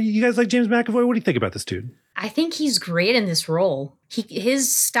 well, you guys like James McAvoy? What do you think about this dude? I think he's great in this role.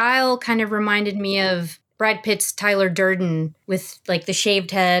 His style kind of reminded me of Brad Pitt's Tyler Durden with like the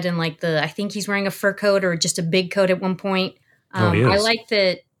shaved head and like I think he's wearing a fur coat or just a big coat at one point. I like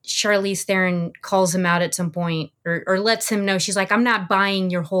that Charlize Theron calls him out at some point or lets him know. She's like, I'm not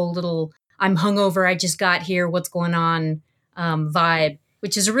buying your whole little, I'm hungover, I just got here, what's going on vibe,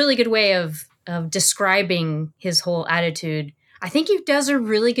 which is a really good way of describing his whole attitude. I think he does a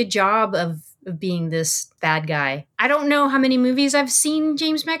really good job of being this bad guy. I don't know how many movies I've seen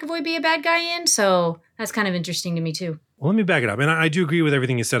James McAvoy be a bad guy in, so that's kind of interesting to me too. Well, let me back it up. And I do agree with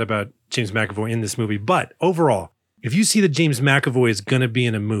everything you said about James McAvoy in this movie. But overall, if you see that James McAvoy is going to be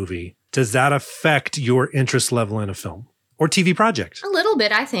in a movie, does that affect your interest level in a film or TV project? A little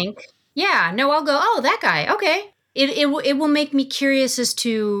bit, I think. Yeah, no, I'll go, oh, that guy. Okay. It will make me curious as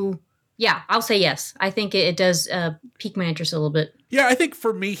to, yeah, I'll say yes. I think it does pique my interest a little bit. Yeah, I think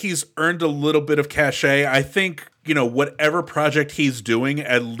for me, he's earned a little bit of cachet. I think, whatever project he's doing,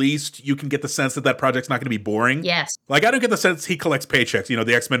 at least you can get the sense that project's not going to be boring. Yes. Like, I don't get the sense he collects paychecks,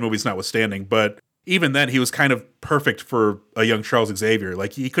 the X-Men movies notwithstanding, but even then, he was kind of perfect for a young Charles Xavier.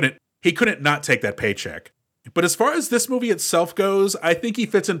 Like, he couldn't not take that paycheck. But as far as this movie itself goes, I think he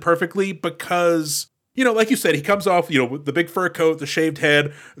fits in perfectly because, like you said, he comes off, with the big fur coat, the shaved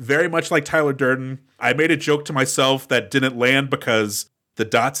head, very much like Tyler Durden. I made a joke to myself that didn't land because the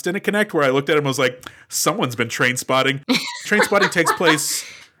dots didn't connect, where I looked at him and was like, someone's been train spotting. Train spotting takes place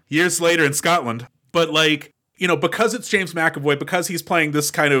years later in Scotland. But because it's James McAvoy, because he's playing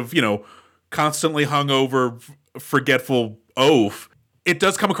this kind of, constantly hungover, forgetful oaf, it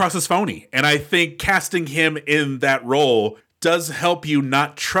does come across as phony. And I think casting him in that role does help you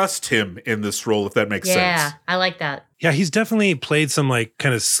not trust him in this role, if that makes sense. Yeah, I like that. Yeah, he's definitely played some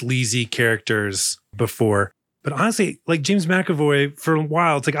kind of sleazy characters before. But honestly, James McAvoy, for a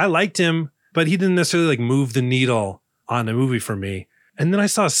while, it's I liked him, but he didn't necessarily move the needle on the movie for me. And then I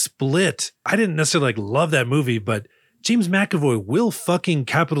saw Split. I didn't necessarily love that movie, but James McAvoy will fucking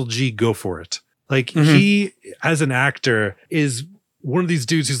capital G go for it. He, as an actor, is one of these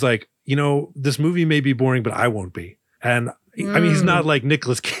dudes who's this movie may be boring, but I won't be. And I mean, he's not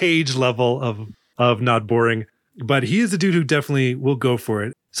Nicolas Cage level of not boring, but he is a dude who definitely will go for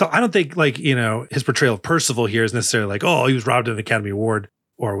it. So I don't think his portrayal of Percival here is necessarily he was robbed of an Academy Award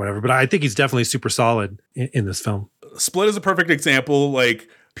or whatever, but I think he's definitely super solid in this film. Split is a perfect example.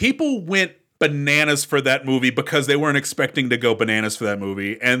 People went bananas for that movie because they weren't expecting to go bananas for that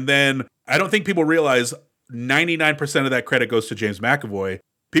movie. And then I don't think people realize 99% of that credit goes to James McAvoy.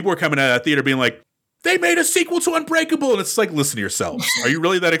 People were coming out of that theater being like, they made a sequel to Unbreakable. And it's listen to yourselves. Are you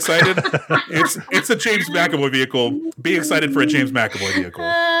really that excited? It's a James McAvoy vehicle. Be excited for a James McAvoy vehicle.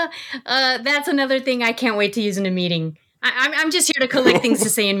 That's another thing I can't wait to use in a meeting. I'm just here to collect things to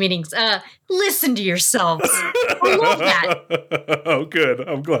say in meetings. Listen to yourselves. I love that. Oh, good.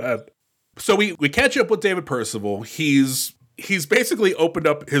 I'm glad. So we catch up with David Percival. He's basically opened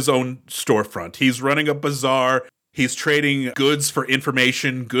up his own storefront. He's running a bazaar. He's trading goods for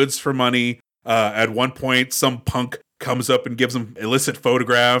information, goods for money. At one point, some punk comes up and gives him illicit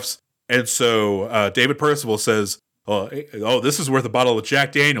photographs. And so David Percival says, this is worth a bottle of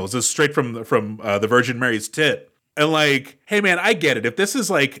Jack Daniels. This is straight from the Virgin Mary's tit. And hey, man, I get it. If this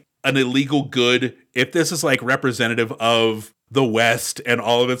is an illegal good, if this is representative of the West and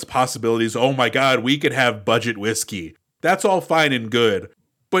all of its possibilities, oh my God, we could have budget whiskey. That's all fine and good.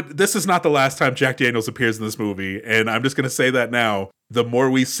 But this is not the last time Jack Daniels appears in this movie. And I'm just going to say that now. The more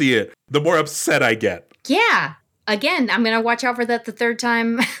we see it, the more upset I get. Yeah. Again, I'm going to watch out for that the third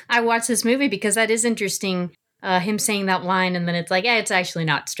time I watch this movie because that is interesting. Him saying that line and then it's it's actually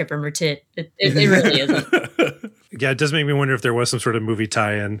not strip or tit. It really isn't. Yeah, it does make me wonder if there was some sort of movie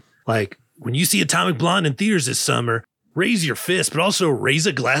tie-in. When you see Atomic Blonde in theaters this summer, raise your fist, but also raise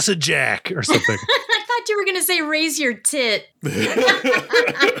a glass of Jack or something. I thought you were going to say raise your tit.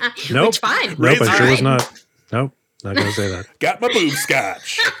 Nope. Which, fine. Nope, I sure was not. Nope, not going to say that. Got my boob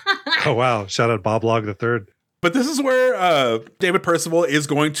scotch. Oh, wow. Shout out Bob Log III. But this is where David Percival is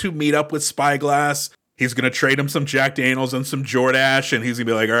going to meet up with Spyglass. He's going to trade him some Jack Daniels and some Jordache, and he's going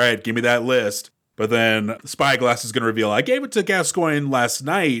to be like, all right, give me that list. But then Spyglass is going to reveal, I gave it to Gascoigne last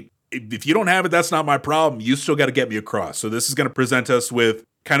night. If you don't have it, that's not my problem. You still got to get me across. So this is going to present us with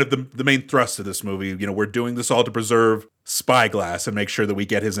kind of the main thrust of this movie. You know, we're doing this all to preserve Spyglass and make sure that we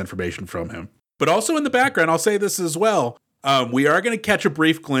get his information from him. But also in the background, I'll say this as well. We are going to catch a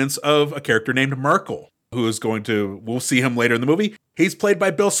brief glimpse of a character named Merkel, who is we'll see him later in the movie. He's played by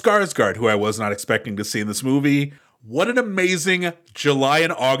Bill Skarsgård, who I was not expecting to see in this movie. What an amazing July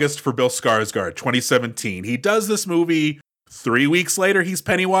and August for Bill Skarsgård, 2017. He does this movie. 3 weeks later, he's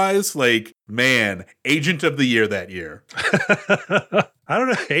Pennywise. Like, man, Agent of the Year that year. I don't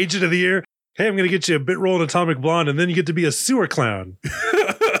know, Agent of the Year. Hey, I'm going to get you a bit roll in Atomic Blonde, and then you get to be a sewer clown.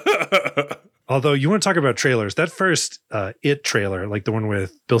 Although, you want to talk about trailers. That first It trailer, like the one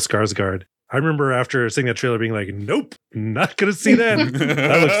with Bill Skarsgård, I remember after seeing that trailer being like, nope, not going to see that.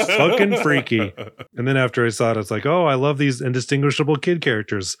 That looks fucking freaky. And then after I saw it, it's like, oh, I love these indistinguishable kid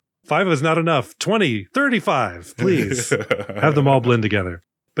characters. 5 is not enough. 20, 35, please. Have them all blend together.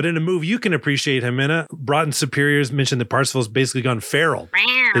 But in a movie you can appreciate, Ximena, Broughton Superiors mentioned that Parsifal's basically gone feral.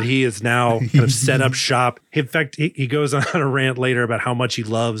 That he is now kind of set up shop. In fact, he goes on a rant later about how much he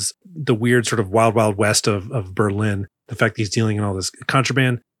loves the weird sort of wild, wild west of Berlin. The fact that he's dealing in all this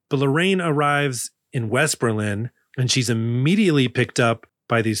contraband. But Lorraine arrives in West Berlin, and she's immediately picked up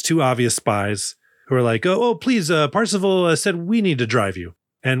by these two obvious spies who are like, oh please, Parsifal said we need to drive you.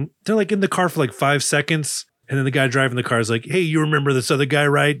 And they're like in the car for like 5 seconds. And then the guy driving the car is like, hey, you remember this other guy,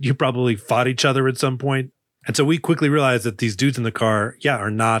 right? You probably fought each other at some point. And so we quickly realize that these dudes in the car,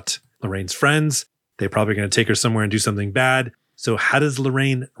 are not Lorraine's friends. They're probably going to take her somewhere and do something bad. So how does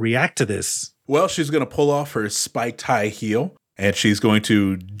Lorraine react to this? Well, she's going to pull off her spiked high heel, and she's going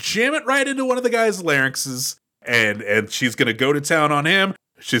to jam it right into one of the guy's larynxes. And she's going to go to town on him.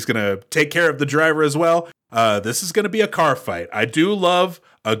 She's going to take care of the driver as well. This is going to be a car fight. I do love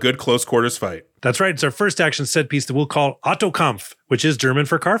a good close quarters fight. That's right. It's our first action set piece that we'll call Autokampf, which is German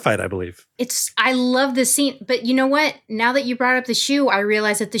for car fight, I believe. I love this scene. But you know what? Now that you brought up the shoe, I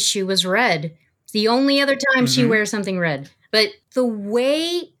realized that the shoe was red. It's the only other time she wears something red. But the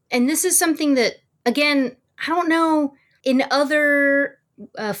way, and this is something that, again, I don't know, in other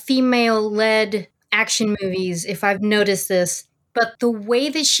female-led action movies, if I've noticed this, but the way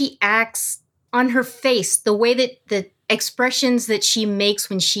that she acts on her face, the way that the expressions that she makes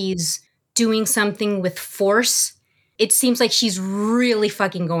when she's doing something with force, it seems like she's really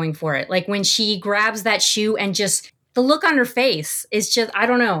fucking going for it. Like when she grabs that shoe and just the look on her face is just, I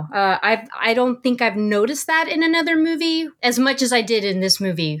don't know. I don't think I've noticed that in another movie as much as I did in this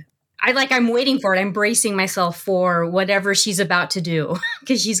movie. I'm waiting for it. I'm bracing myself for whatever she's about to do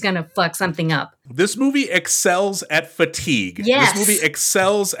because she's going to fuck something up. This movie excels at fatigue. Yes. This movie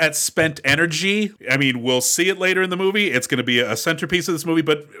excels at spent energy. I mean, we'll see it later in the movie. It's going to be a centerpiece of this movie.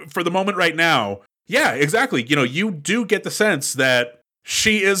 But for the moment right now, yeah, exactly. You know, you do get the sense that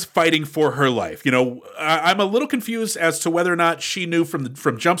she is fighting for her life. You know, I'm a little confused as to whether or not she knew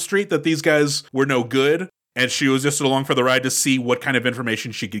from Jump Street that these guys were no good. And she was just along for the ride to see what kind of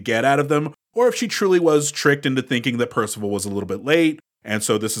information she could get out of them, or if she truly was tricked into thinking that Percival was a little bit late, and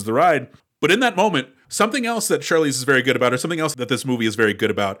so this is the ride. But in that moment, something else that Charlize is very good about, or something else that this movie is very good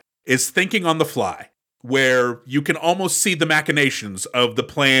about, is thinking on the fly, where you can almost see the machinations of the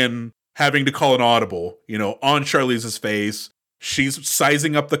plan having to call an audible, you know, on Charlize's face. She's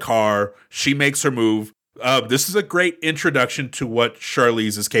sizing up the car. She makes her move. This is a great introduction to what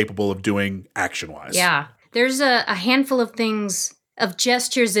Charlize is capable of doing action-wise. Yeah. There's a handful of things, of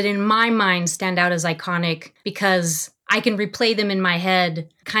gestures that in my mind stand out as iconic because I can replay them in my head.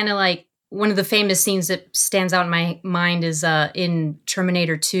 Kind of like one of the famous scenes that stands out in my mind is in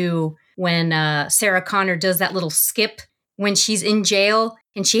Terminator 2 when Sarah Connor does that little skip when she's in jail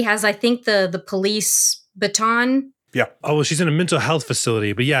and she has, I think, the police baton. Yeah. Oh, well, she's in a mental health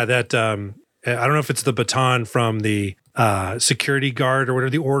facility. But yeah, that I don't know if it's the baton from the security guard or whatever,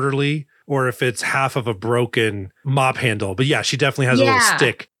 the orderly, or if it's half of a broken mop handle. But yeah, she definitely has a little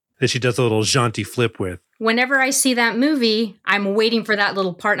stick that she does a little jaunty flip with. Whenever I see that movie, I'm waiting for that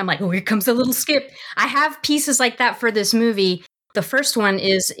little part. And I'm like, oh, here comes a little skip. I have pieces like that for this movie. The first one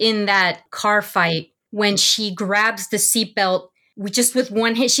is in that car fight when she grabs the seatbelt with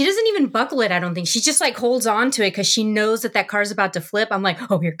one hit. She doesn't even buckle it, I don't think. She just like holds on to it because she knows that car's about to flip. I'm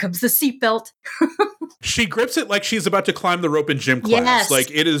like, oh, here comes the seatbelt. She grips it like she's about to climb the rope in gym class. Yes.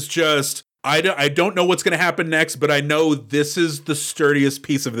 Like it is just, I don't know what's going to happen next, but I know this is the sturdiest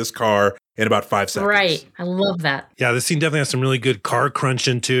piece of this car in about 5 seconds. Right. I love that. Yeah, this scene definitely has some really good car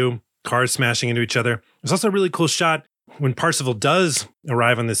crunching too. Cars smashing into each other. There's also a really cool shot when Parsifal does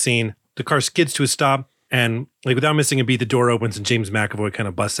arrive on the scene. The car skids to a stop and like without missing a beat, the door opens and James McAvoy kind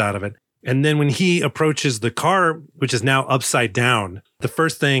of busts out of it. And then when he approaches the car, which is now upside down, the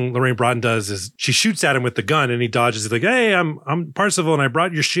first thing Lorraine Broughton does is she shoots at him with the gun and he dodges. He's like, hey, I'm Parzival and I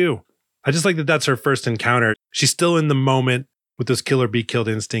brought your shoe. I just like that that's her first encounter. She's still in the moment with those kill or be killed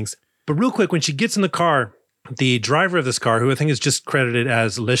instincts. But real quick, when she gets in the car, the driver of this car, who I think is just credited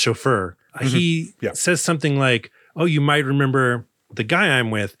as Le Chauffeur, he says something like, oh, you might remember the guy I'm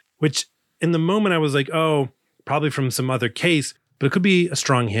with, which in the moment I was like, oh, probably from some other case, but it could be a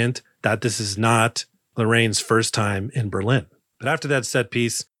strong hint that this is not Lorraine's first time in Berlin. But after that set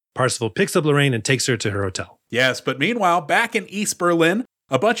piece, Parzival picks up Lorraine and takes her to her hotel. Yes, but meanwhile, back in East Berlin,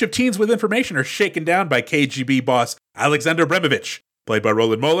 a bunch of teens with information are shaken down by KGB boss Alexander Bremovich, played by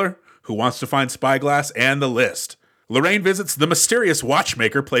Roland Moeller, who wants to find Spyglass and the list. Lorraine visits the mysterious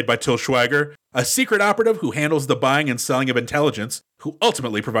watchmaker, played by Til Schweiger, a secret operative who handles the buying and selling of intelligence, who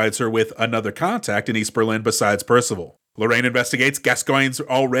ultimately provides her with another contact in East Berlin besides Percival. Lorraine investigates Gascoigne's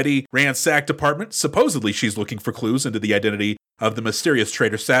already ransacked apartment. Supposedly she's looking for clues into the identity of the mysterious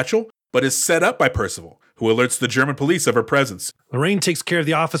traitor Satchel, but is set up by Percival, who alerts the German police of her presence. Lorraine takes care of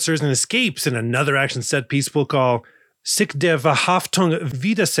the officers and escapes in another action set piece we'll call Sich der Verhaftung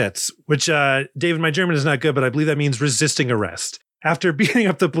widersetzt, which, David, my German is not good, but I believe that means resisting arrest. After beating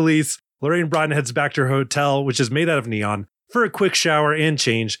up the police, Lorraine Broughton heads back to her hotel, which is made out of neon, for a quick shower and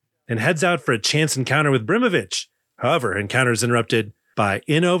change, and heads out for a chance encounter with Bremovich. However, encounter is interrupted by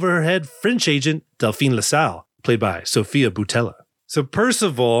in-over-her-head French agent Delphine Lassalle, played by Sophia Boutella. So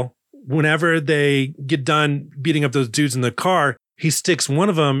Percival, whenever they get done beating up those dudes in the car, he sticks one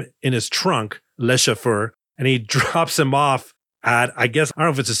of them in his trunk, Le Chauffeur, and he drops him off at, I guess, I don't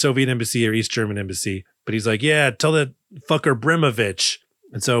know if it's a Soviet embassy or East German embassy, but he's like, yeah, tell that fucker Bremovich.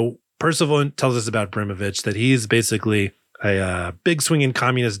 And so Percival tells us about Bremovich, that he's basically a big swinging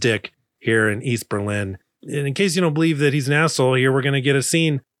communist dick here in East Berlin. And in case you don't believe that he's an asshole, here we're going to get a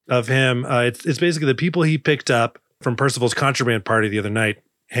scene of him. It's basically the people he picked up from Percival's contraband party the other night.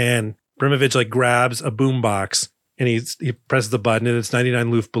 And Bremovich like grabs a boombox and he presses the button and it's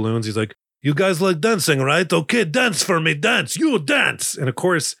 99 Luft balloons. He's like, you guys like dancing, right? Okay, dance for me, dance. You dance. And of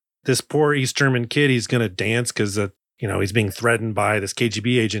course, this poor East German kid, he's going to dance because, he's being threatened by this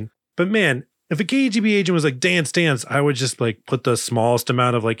KGB agent. But man, if a KGB agent was like, dance, dance, I would just like put the smallest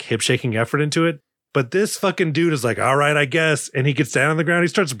amount of like hip shaking effort into it. But this fucking dude is like, all right, I guess. And he gets down on the ground. He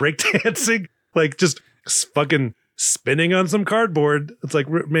starts breakdancing, like just fucking spinning on some cardboard. It's like,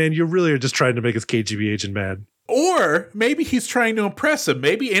 man, you really are just trying to make his KGB agent mad. Or maybe he's trying to impress him.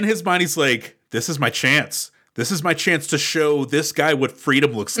 Maybe in his mind, he's like, this is my chance. This is my chance to show this guy what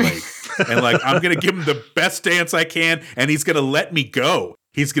freedom looks like. And like, I'm going to give him the best dance I can. And he's going to let me go.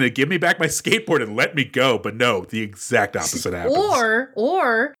 He's going to give me back my skateboard and let me go. But no, the exact opposite happens.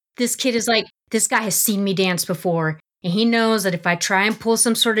 Or this kid is like, this guy has seen me dance before. And he knows that if I try and pull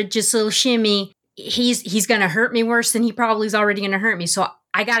some sort of just little shimmy, he's going to hurt me worse than he probably is already going to hurt me. So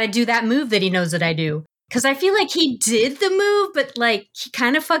I got to do that move that he knows that I do. Because I feel like he did the move, but like he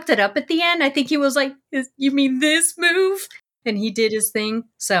kind of fucked it up at the end. I think he was like, you mean this move? And he did his thing.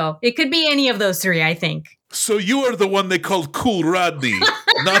 So it could be any of those three, I think. So you are the one they called Cool Rodney.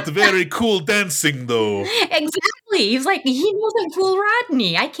 Not very cool dancing, though. Exactly. He's like, he wasn't Cool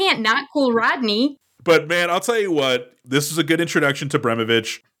Rodney. I can't not Cool Rodney. But man, I'll tell you what, this is a good introduction to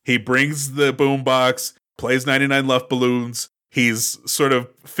Bremovich. He brings the boombox, plays 99 Luft balloons. He's sort of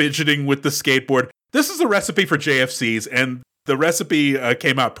fidgeting with the skateboard. This is a recipe for JFCs, and the recipe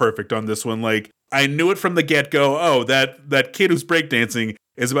came out perfect on this one. Like, I knew it from the get-go. Oh, that kid who's breakdancing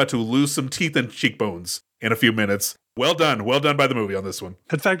is about to lose some teeth and cheekbones in a few minutes. Well done by the movie on this one.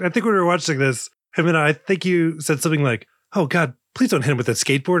 In fact, I think when we were watching this, Ximena, I think you said something like, oh God, please don't hit him with that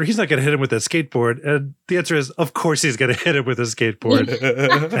skateboard. He's not going to hit him with that skateboard. And the answer is, of course he's going to hit him with a skateboard.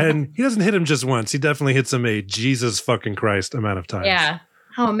 And he doesn't hit him just once. He definitely hits him a Jesus fucking Christ amount of times. Yeah.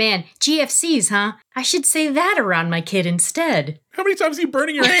 Oh man, GFCs, huh? I should say that around my kid instead. How many times are you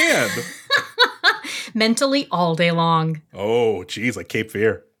burning your hand? Mentally all day long. Oh, geez, like Cape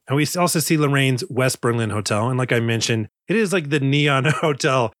Fear. And we also see Lorraine's West Berlin hotel. And like I mentioned, it is like the neon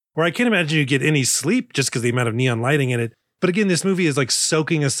hotel where I can't imagine you get any sleep just because the amount of neon lighting in it. But again, this movie is like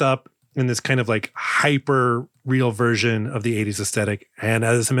soaking us up in this kind of like hyper real version of the 80s aesthetic. And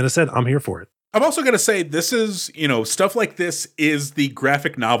as Ximena said, I'm here for it. I'm also going to say this is, stuff like this is the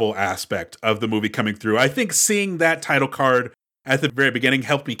graphic novel aspect of the movie coming through. I think seeing that title card at the very beginning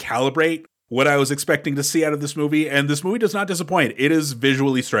helped me calibrate what I was expecting to see out of this movie. And this movie does not disappoint. It is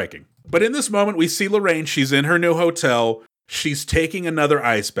visually striking. But in this moment, we see Lorraine. She's in her new hotel. She's taking another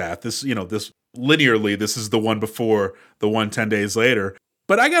ice bath. This linearly, this is the one before the one 10 days later.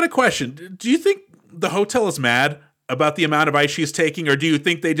 But I got a question. Do you think the hotel is mad about the amount of ice she's taking? Or do you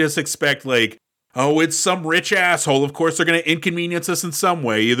think they just expect, like, oh, it's some rich asshole. Of course, they're going to inconvenience us in some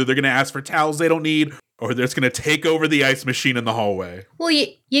way. Either they're going to ask for towels they don't need, or they're just going to take over the ice machine in the hallway. Well,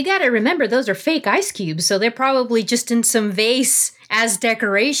 you got to remember, those are fake ice cubes, so they're probably just in some vase as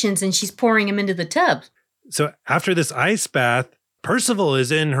decorations, and she's pouring them into the tub. So after this ice bath, Percival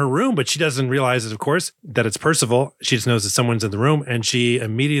is in her room, but she doesn't realize, of course, that it's Percival. She just knows that someone's in the room, and she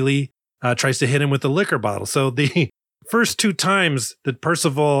immediately tries to hit him with the liquor bottle. So the first 2 times that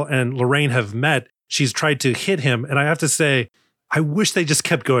Percival and Lorraine have met, she's tried to hit him. And I have to say, I wish they just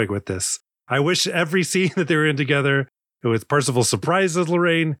kept going with this. I wish every scene that they were in together, with Percival surprises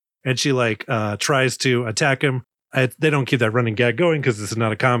Lorraine, and she tries to attack him. They don't keep that running gag going because this is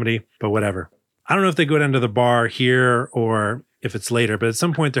not a comedy, but whatever. I don't know if they go down to the bar here or if it's later, but at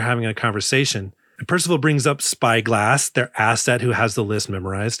some point they're having a conversation. And Percival brings up Spyglass, their asset who has the list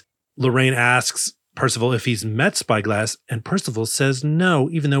memorized. Lorraine asks Percival if he's met Spyglass, and Percival says no,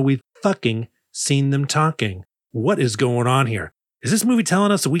 even though we've fucking seen them talking. What is going on here? Is this movie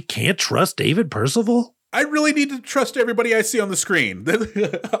telling us that we can't trust David Percival? I really need to trust everybody I see on the screen.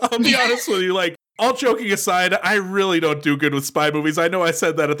 I'll be honest with you, like, all joking aside, I really don't do good with spy movies. I know I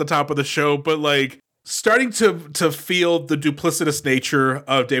said that at the top of the show, but like, starting to feel the duplicitous nature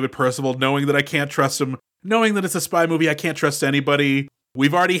of David Percival, knowing that I can't trust him, knowing that it's a spy movie, I can't trust anybody.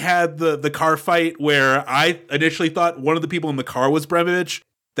 We've already had the car fight where I initially thought one of the people in the car was Bremovich.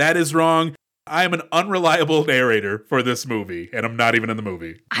 That is wrong. I am an unreliable narrator for this movie, and I'm not even in the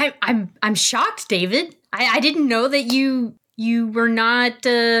movie. I'm shocked, David. I didn't know that you were not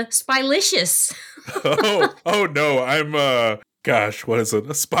spylicious. oh no, I'm gosh, what is it?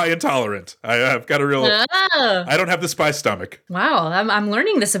 A spy intolerant. I've got a real I don't have the spy stomach. Wow, I'm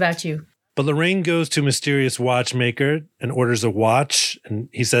learning this about you. But Lorraine goes to Mysterious Watchmaker and orders a watch, and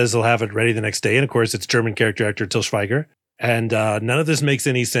he says he'll have it ready the next day. And of course, it's German character actor Til Schweiger. And none of this makes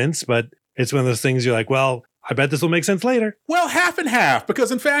any sense, but it's one of those things you're like, well, I bet this will make sense later. Well, half and half,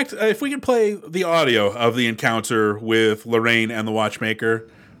 because in fact, if we can play the audio of the encounter with Lorraine and the watchmaker.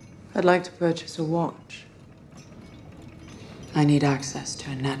 I'd like to purchase a watch. I need access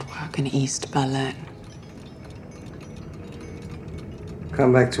to a network in East Berlin.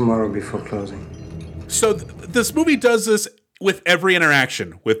 Come back tomorrow before closing. So this movie does this with every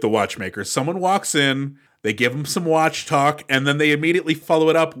interaction with the watchmaker. Someone walks in, they give them some watch talk, and then they immediately follow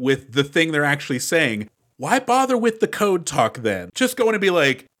it up with the thing they're actually saying. Why bother with the code talk then? Just go in and be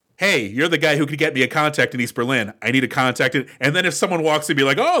like, hey, you're the guy who could get me a contact in East Berlin. I need to contact it. And then if someone walks in, be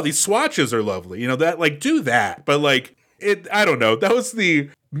like, oh, these swatches are lovely. You know, that, like, do that. But like, I don't know. That was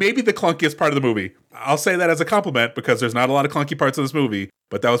maybe the clunkiest part of the movie. I'll say that as a compliment because there's not a lot of clunky parts of this movie,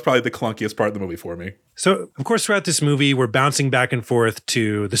 but that was probably the clunkiest part of the movie for me. So, of course, throughout this movie, we're bouncing back and forth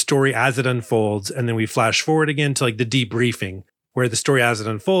to the story as it unfolds, and then we flash forward again to like the debriefing, where the story as it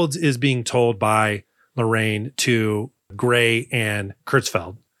unfolds is being told by Lorraine to Gray and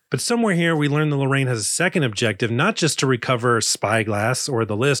Kurtzfeld. But somewhere here, we learn that Lorraine has a second objective, not just to recover Spyglass or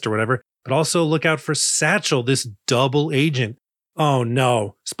the list or whatever, but also look out for Satchel, this double agent. Oh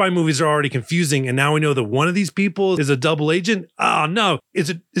no, spy movies are already confusing, and now we know that one of these people is a double agent? Oh no, is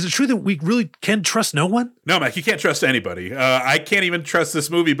it true that we really can trust no one? No, Mac, you can't trust anybody. I can't even trust this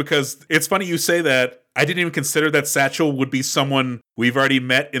movie because it's funny you say that. I didn't even consider that Satchel would be someone we've already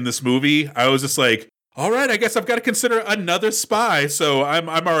met in this movie. I was just like, all right, I guess I've got to consider another spy, so I'm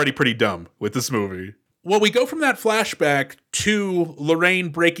already pretty dumb with this movie. Well, we go from that flashback to Lorraine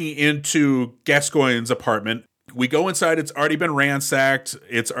breaking into Gascoigne's apartment. We go inside, it's already been ransacked,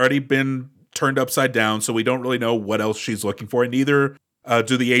 it's already been turned upside down, so we don't really know what else she's looking for, and neither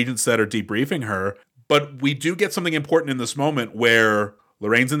do the agents that are debriefing her. But we do get something important in this moment where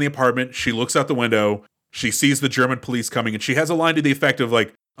Lorraine's in the apartment, she looks out the window, she sees the German police coming, and she has a line to the effect of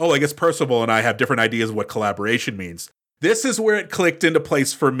like, oh, I guess Percival and I have different ideas of what collaboration means. This is where it clicked into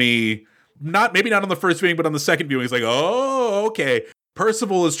place for me. Maybe not on the first viewing, but on the second viewing, it's like, oh, okay.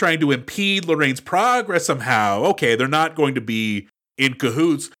 Percival is trying to impede Lorraine's progress somehow. Okay, they're not going to be in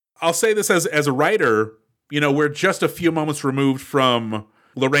cahoots. I'll say this as a writer, we're just a few moments removed from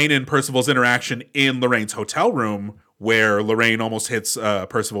Lorraine and Percival's interaction in Lorraine's hotel room, where Lorraine almost hits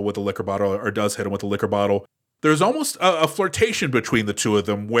Percival with a liquor bottle, or does hit him with a liquor bottle. There's almost a flirtation between the two of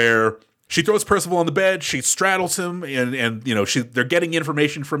them where she throws Percival on the bed, she straddles him, and they're getting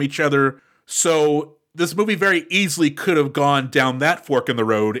information from each other. So this movie very easily could have gone down that fork in the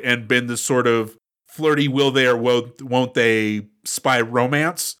road and been this sort of flirty will they or won't they spy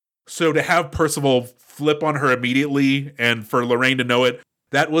romance. So to have Percival flip on her immediately and for Lorraine to know it,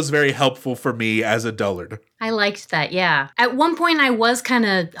 That was very helpful for me as a dullard. I liked that, yeah. At one point, I was kind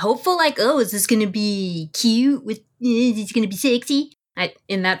of hopeful, like, oh, is this going to be cute? Is it going to be sexy?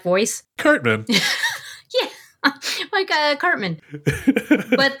 In that voice. Cartman. Yeah, like Cartman.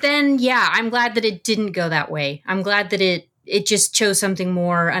 But then, yeah, I'm glad that it didn't go that way. I'm glad that it just chose something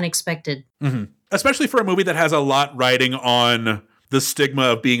more unexpected. Mm-hmm. Especially for a movie that has a lot riding on the stigma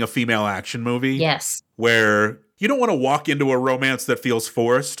of being a female action movie. Yes. Where you don't want to walk into a romance that feels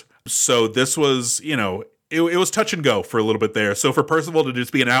forced. So this was, it was touch and go for a little bit there. So for Percival to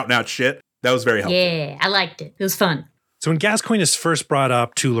just be an out-and-out shit, that was very helpful. Yeah, I liked it. It was fun. So when Gascoigne is first brought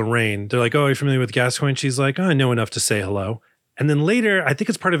up to Lorraine, they're like, oh, are you familiar with Gascoigne? She's like, oh, I know enough to say hello. And then later, I think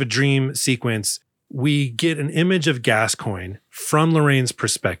it's part of a dream sequence, we get an image of Gascoigne from Lorraine's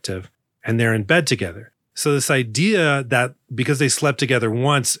perspective, and they're in bed together. So this idea that because they slept together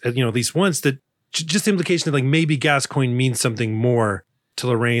once, at least once, that just the implication that like maybe Gascoigne means something more to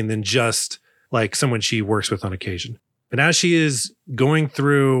Lorraine than just like someone she works with on occasion. And as she is going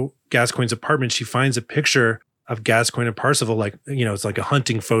through Gascoigne's apartment, she finds a picture of Gascoigne and Parsifal, like, it's like a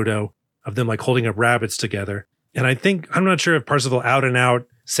hunting photo of them like holding up rabbits together. And I'm not sure if Parsifal out and out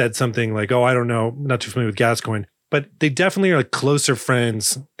said something like, oh, I don't know, not too familiar with Gascoigne, but they definitely are like closer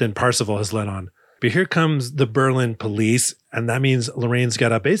friends than Parsifal has let on. But here comes the Berlin police, and that means Lorraine's got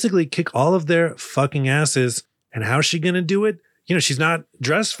to basically kick all of their fucking asses. And how's she going to do it? She's not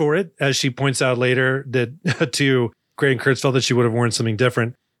dressed for it, as she points out later that to Gray and Kurtzfeld that she would have worn something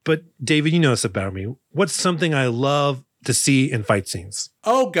different. But David, you know this about me. What's something I love to see in fight scenes?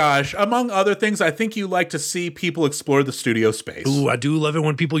 Oh gosh, among other things, I think you like to see people explore the studio space. Ooh, I do love it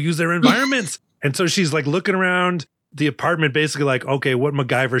when people use their environments. And so she's like looking around the apartment, basically like, okay, what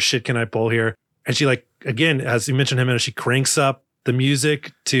MacGyver shit can I pull here? And she like, again, as you mentioned him, she cranks up the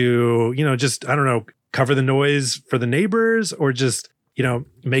music to, just, I don't know, cover the noise for the neighbors or just,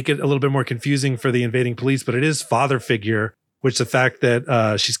 make it a little bit more confusing for the invading police. But it is father figure, which the fact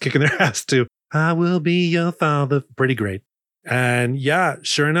that she's kicking their ass to, I will be your father, pretty great. And yeah,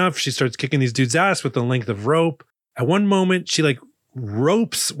 sure enough, she starts kicking these dudes' ass with the length of rope. At one moment, she like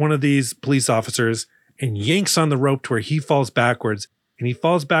ropes one of these police officers and yanks on the rope to where he falls backwards. And he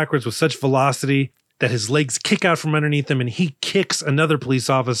falls backwards with such velocity that his legs kick out from underneath him and he kicks another police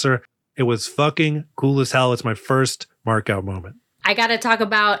officer. It was fucking cool as hell. It's my first mark out moment. I got to talk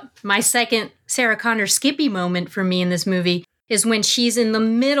about my second Sarah Connor Skippy moment for me in this movie is when she's in the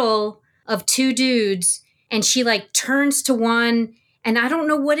middle of two dudes and she like turns to one, and I don't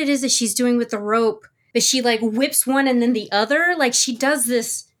know what it is that she's doing with the rope, but she like whips one and then the other. Like she does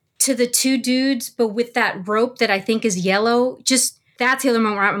this to the two dudes, but with that rope that I think is yellow. Just that's the other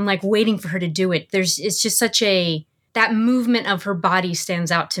moment where I'm like waiting for her to do it. It's just such that movement of her body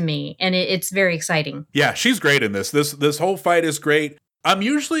stands out to me, and it's very exciting. Yeah, she's great in this. This whole fight is great. I'm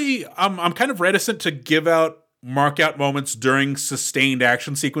kind of reticent to give out mark out moments during sustained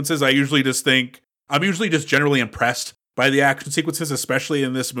action sequences. I'm usually just generally impressed by the action sequences, especially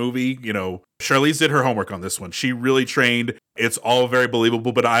in this movie. Charlize did her homework on this one. She really trained. It's all very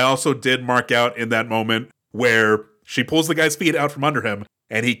believable, but I also did mark out in that moment where she pulls the guy's feet out from under him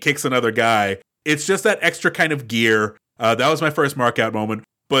and he kicks another guy. It's just that extra kind of gear. That was my first mark out moment.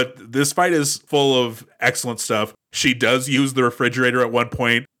 But this fight is full of excellent stuff. She does use the refrigerator at one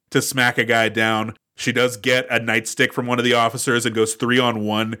point to smack a guy down. She does get a nightstick from one of the officers and goes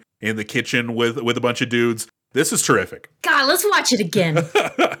 3-on-1 in the kitchen with a bunch of dudes. This is terrific. God, let's watch it again.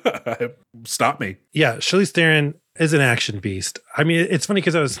 Stop me. Yeah, Charlize Theron is an action beast. I mean, it's funny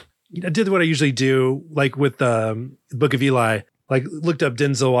because I did what I usually do, like with Book of Eli, like looked up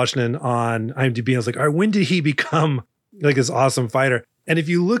Denzel Washington on IMDb and I was like, all right, when did he become like this awesome fighter? And if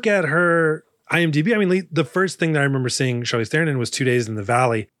you look at her IMDb, I mean, the first thing that I remember seeing Charlize Theron in was 2 Days in the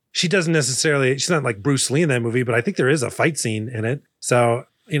Valley. She's not like Bruce Lee in that movie, but I think there is a fight scene in it. So,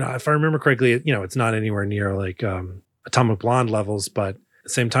 if I remember correctly, it's not anywhere near like Atomic Blonde levels, but at the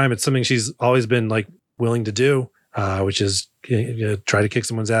same time, it's something she's always been like willing to do, which is try to kick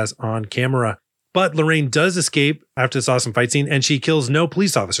someone's ass on camera. But Lorraine does escape after this awesome fight scene, and she kills no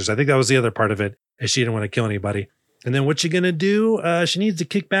police officers. I think that was the other part of it, is she didn't want to kill anybody. And then what's she going to do? She needs to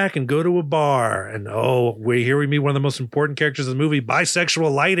kick back and go to a bar. And here we meet one of the most important characters of the movie,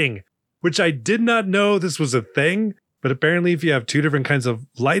 bisexual lighting, which I did not know this was a thing. But apparently if you have two different kinds of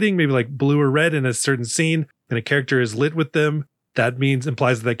lighting, maybe like blue or red in a certain scene, and a character is lit with them, that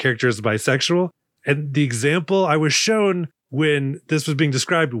implies that character is bisexual. And the example I was shown when this was being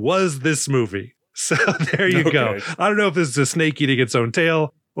described was this movie. So there you go. I don't know if this is a snake eating its own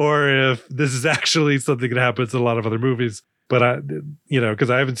tail, or if this is actually something that happens in a lot of other movies. But because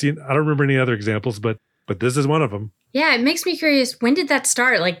I don't remember any other examples, but this is one of them. Yeah, it makes me curious. When did that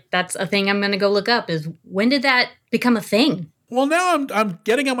start? Like, that's a thing I'm going to go look up is when did that become a thing? Well, now I'm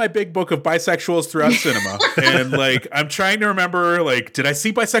getting on my big book of bisexuals throughout cinema. And like, I'm trying to remember, like, did I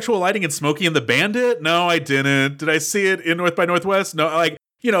see bisexual lighting in Smokey and the Bandit? No, I didn't. Did I see it in North by Northwest? No, like,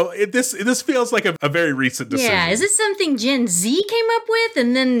 you know, this feels like a very recent decision. Yeah, is this something Gen Z came up with?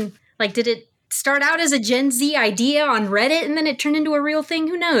 And then, like, did it start out as a Gen Z idea on Reddit and then it turned into a real thing?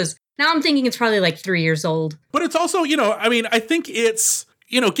 Who knows? Now I'm thinking it's probably like 3 years old. But it's also, you know, I mean, I think it's,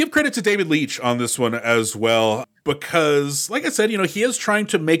 you know, give credit to David Leitch on this one as well, because, like I said, you know, he is trying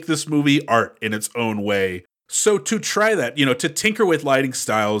to make this movie art in its own way. So to try that, you know, to tinker with lighting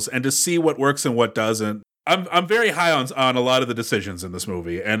styles and to see what works and what doesn't, I'm very high on a lot of the decisions in this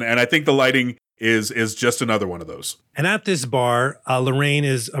movie, and I think the lighting is just another one of those. And at this bar, Lorraine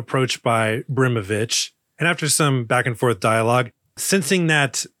is approached by Brimovich, and after some back and forth dialogue, sensing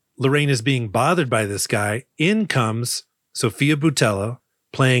that Lorraine is being bothered by this guy, in comes Sofia Boutella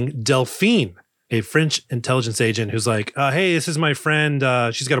playing Delphine, a French intelligence agent who's like, hey, this is my friend.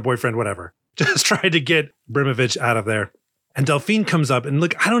 She's got a boyfriend, whatever. Just trying to get Brimovich out of there. And Delphine comes up, and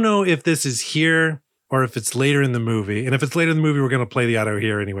look, I don't know if this is here or if it's later in the movie. And if it's later in the movie, we're going to play the audio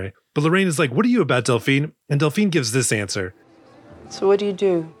here anyway. But Lorraine is like, what are you about, Delphine? And Delphine gives this answer. So what do you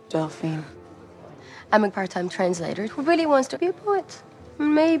do, Delphine? I'm a part-time translator who really wants to be a poet.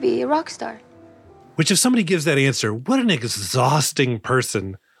 Maybe a rock star. Which if somebody gives that answer, what an exhausting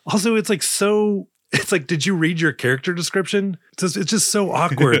person. Also, it's like, did you read your character description? It's just so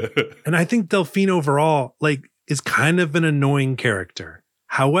awkward. And I think Delphine overall, like, is kind of an annoying character.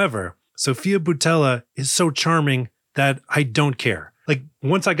 However, Sofia Boutella is so charming that I don't care. Like,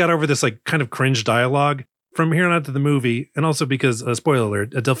 once I got over this, like, kind of cringe dialogue from here on out to the movie, and also because, spoiler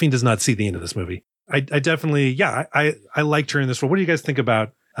alert, Delphine does not see the end of this movie. I definitely, I liked her in this role. What do you guys think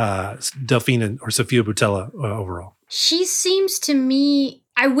about Delphine or Sofia Boutella overall? She seems to me,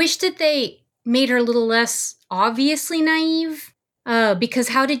 I wish that they made her a little less obviously naive, because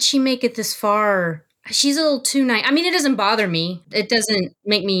how did she make it this far? She's a little too naive. I mean, it doesn't bother me. It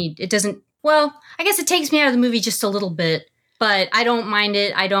doesn't, well, I guess it takes me out of the movie just a little bit, but I don't mind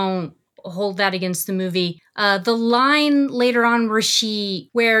it. I don't hold that against the movie. The line later on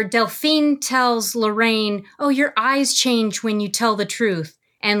where Delphine tells Lorraine, oh, your eyes change when you tell the truth.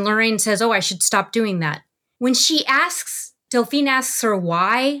 And Lorraine says, oh, I should stop doing that. When Delphine asks her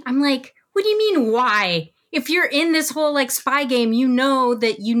why, I'm like, what do you mean why? If you're in this whole like spy game, you know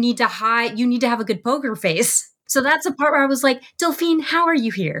that you need to have a good poker face. So that's the part where I was like, Delphine, how are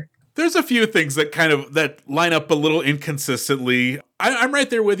you here? There's a few things that line up a little inconsistently. I'm right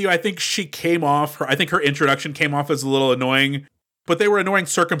there with you. I think her introduction came off as a little annoying, but they were annoying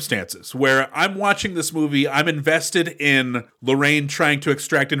circumstances where I'm watching this movie. I'm invested in Lorraine trying to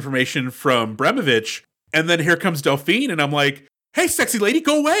extract information from Brimovich. And then here comes Delphine. And I'm like, hey, sexy lady,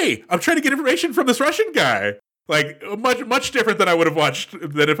 go away. I'm trying to get information from this Russian guy. Like, much different than if I would have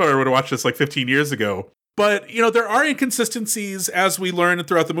watched this like 15 years ago. But, you know, there are inconsistencies as we learn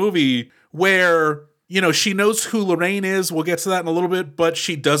throughout the movie where, you know, she knows who Lorraine is. We'll get to that in a little bit, but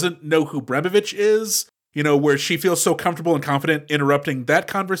she doesn't know who Brimovich is, you know, where she feels so comfortable and confident interrupting that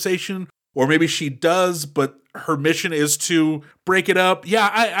conversation. Or maybe she does, but her mission is to break it up. Yeah,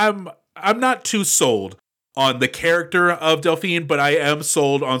 I'm not too sold on the character of Delphine, but I am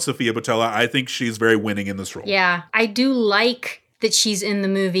sold on Sofia Boutella. I think she's very winning in this role. Yeah, I do like that she's in the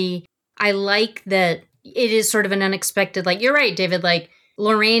movie. I like that it is sort of an unexpected, like, you're right, David, like,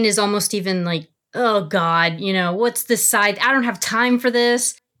 Lorraine is almost even like, oh God, you know, what's this side? I don't have time for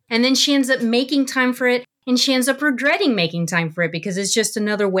this. And then she ends up making time for it, and she ends up regretting making time for it because it's just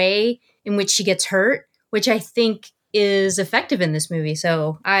another way in which she gets hurt, which I think is effective in this movie.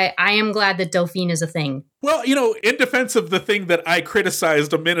 So I am glad that Delphine is a thing. Well, you know, in defense of the thing that I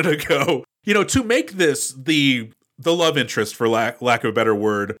criticized a minute ago, you know, to make this the love interest, for lack of a better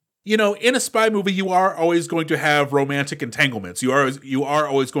word, you know, in a spy movie, you are always going to have romantic entanglements. You are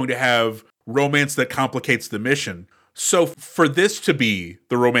always going to have romance that complicates the mission. So for this to be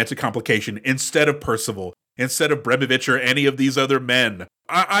the romantic complication instead of Percival, instead of Brimovich or any of these other men,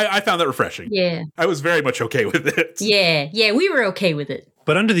 I found that refreshing. Yeah. I was very much okay with it. Yeah, we were okay with it.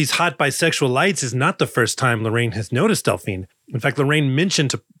 But Under These Hot Bisexual Lights is not the first time Lorraine has noticed Delphine. In fact, Lorraine mentioned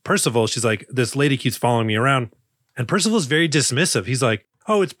to Percival, she's like, this lady keeps following me around. And Percival's very dismissive. He's like,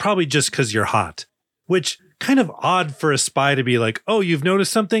 oh, it's probably just because you're hot. Which, kind of odd for a spy to be like, oh, you've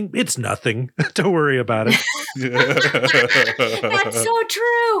noticed something? It's nothing. Don't worry about it. That's so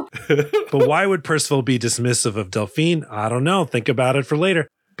true. But why would Percival be dismissive of Delphine? I don't know. Think about it for later.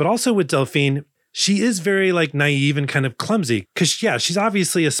 But also with Delphine, she is very like naive and kind of clumsy because, yeah, she's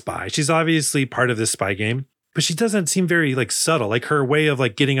obviously a spy. She's obviously part of this spy game. but she doesn't seem very like subtle. Like her way of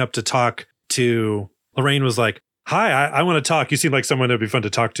like getting up to talk to Lorraine was like, hi, I want to talk. You seem like someone that'd be fun to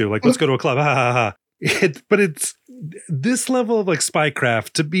talk to. Like, let's go to a club. Ha ha ha. But it's this level of like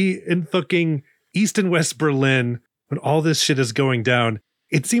spycraft to be in fucking East and West Berlin when all this shit is going down.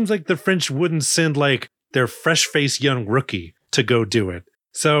 It seems like the French wouldn't send like their fresh-faced young rookie to go do it.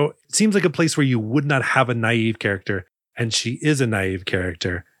 So it seems like a place where you would not have a naive character, and she is a naive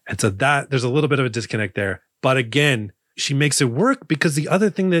character. And so that there's a little bit of a disconnect there. But again, she makes it work because the other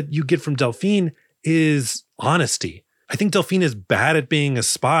thing that you get from Delphine is honesty. I think Delphine is bad at being a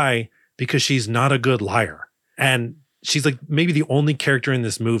spy because she's not a good liar. And she's like maybe the only character in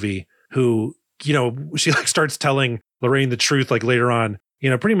this movie who, you know, she like starts telling Lorraine the truth like later on, you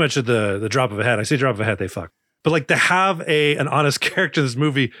know, pretty much at the drop of a hat. I say drop of a hat, they fuck. But like to have an honest character in this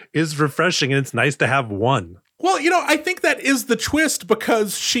movie is refreshing, and it's nice to have one. Well, you know, I think that is the twist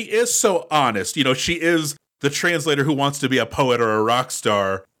because she is so honest. You know, she is the translator who wants to be a poet or a rock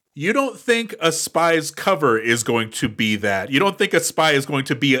star. You don't think a spy's cover is going to be that. You don't think a spy is going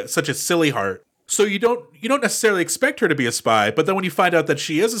to be such a silly heart. So you don't necessarily expect her to be a spy. But then when you find out that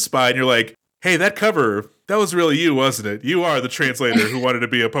she is a spy and you're like, hey, that cover, that was really you, wasn't it? You are the translator who wanted to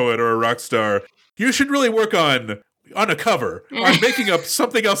be a poet or a rock star. You should really work on a cover, on making up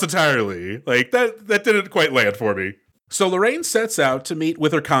something else entirely. Like, that didn't quite land for me. So Lorraine sets out to meet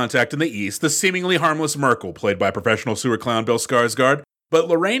with her contact in the East, the seemingly harmless Merkel, played by professional sewer clown Bill Skarsgård. But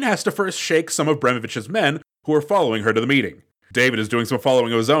Lorraine has to first shake some of Bremovich's men who are following her to the meeting. David is doing some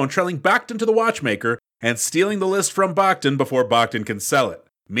following of his own, trailing Bogdan to the watchmaker and stealing the list from Bogdan before Bogdan can sell it.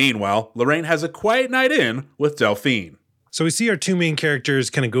 Meanwhile, Lorraine has a quiet night in with Delphine. So we see our two main characters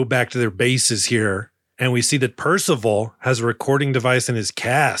kind of go back to their bases here, and we see that Percival has a recording device in his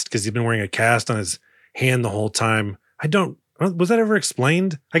cast because he's been wearing a cast on his hand the whole time. Was that ever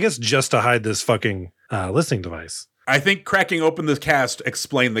explained? I guess just to hide this fucking listening device. I think cracking open the cast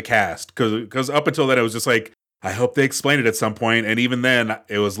explained the cast, because up until then it was just like, I hope they explain it at some point, and even then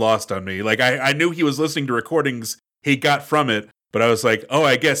it was lost on me. Like, I knew he was listening to recordings he got from it, but I was like, oh,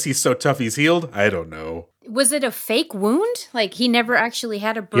 I guess he's so tough he's healed? I don't know. Was it a fake wound? Like, he never actually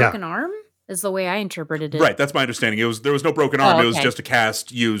had a broken arm? Is the way I interpreted it. Right, that's my understanding. There was no broken arm. Okay. It was just a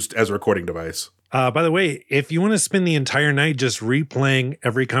cast used as a recording device. By the way, if you want to spend the entire night just replaying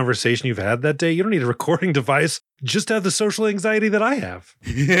every conversation you've had that day, you don't need a recording device. Just have the social anxiety that I have.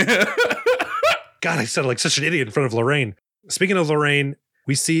 Yeah. God, I sounded like such an idiot in front of Lorraine. Speaking of Lorraine,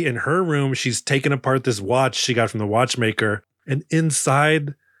 we see in her room, she's taken apart this watch she got from the watchmaker. And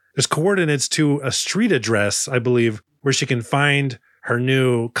inside, there's coordinates to a street address, I believe, where she can find her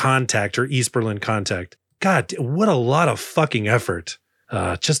new contact, her East Berlin contact. God, what a lot of fucking effort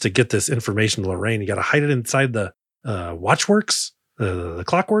just to get this information to Lorraine. You got to hide it inside the watchworks, the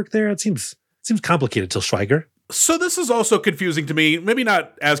clockwork there. It seems complicated, Til Schweiger. So this is also confusing to me. Maybe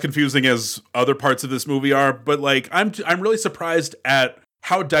not as confusing as other parts of this movie are, but like I'm really surprised at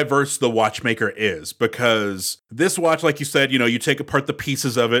how diverse the watchmaker is, because this watch, like you said, you know, you take apart the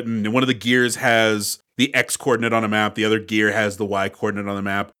pieces of it, and one of the gears has the X coordinate on a map, the other gear has the Y coordinate on the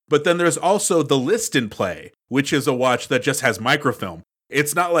map. But then there's also the list in play, which is a watch that just has microfilm.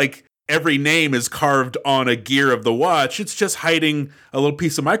 It's not like every name is carved on a gear of the watch. It's just hiding a little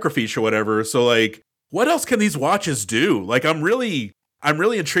piece of microfiche or whatever. So like, what else can these watches do? Like, I'm really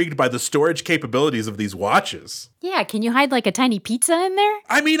intrigued by the storage capabilities of these watches. Yeah, can you hide like a tiny pizza in there?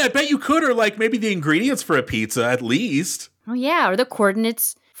 I mean, I bet you could, or like maybe the ingredients for a pizza at least. Oh yeah, or the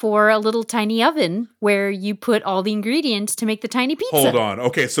coordinates for a little tiny oven where you put all the ingredients to make the tiny pizza. Hold on.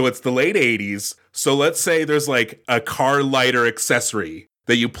 Okay, so it's the late 80s. So let's say there's like a car lighter accessory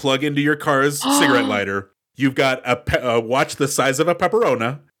that you plug into your car's cigarette lighter. You've got a watch the size of a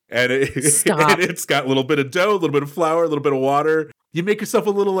pepperona, and it's got a little bit of dough, a little bit of flour, a little bit of water. You make yourself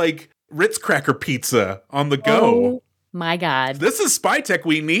a little like Ritz cracker pizza on the go. Oh my God. This is spy tech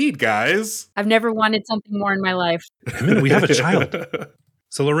we need, guys. I've never wanted something more in my life. I mean, we have a child.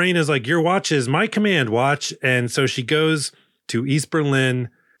 So Lorraine is like, your watch is my command watch. And so she goes to East Berlin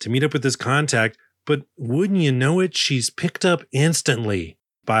to meet up with this contact. But wouldn't you know it, she's picked up instantly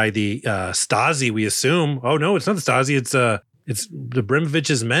by the Stasi, we assume. Oh, no, it's not the Stasi. It's the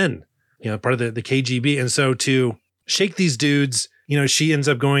Bremovich's men, you know, part of the KGB. And so to shake these dudes, you know, she ends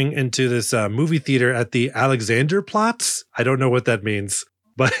up going into this movie theater at the Alexanderplatz. I don't know what that means,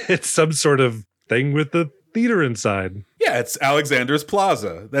 but it's some sort of thing with the theater inside. Yeah, it's Alexander's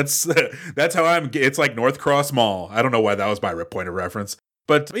Plaza. That's how it's like North Cross Mall. I don't know why that was my point of reference.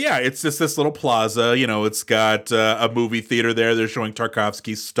 But yeah, it's just this little plaza. You know, it's got a movie theater there. They're showing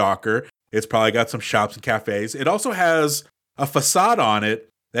Tarkovsky's Stalker. It's probably got some shops and cafes. It also has a facade on it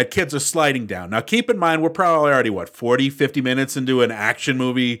that kids are sliding down. Now, keep in mind, we're probably already, 40, 50 minutes into an action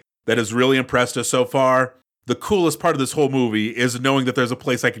movie that has really impressed us so far. The coolest part of this whole movie is knowing that there's a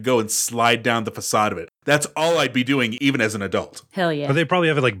place I could go and slide down the facade of it. That's all I'd be doing, even as an adult. Hell yeah. But they probably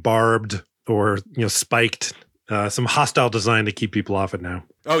have it like barbed or, spiked, some hostile design to keep people off it now.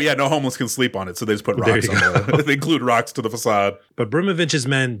 Oh, yeah, no homeless can sleep on it, so they just put rocks on it. They glued rocks to the facade. But Brimovich's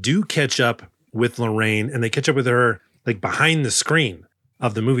men do catch up with Lorraine, and they catch up with her like behind the screen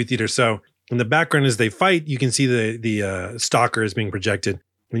of the movie theater. So in the background as they fight, you can see the stalker is being projected.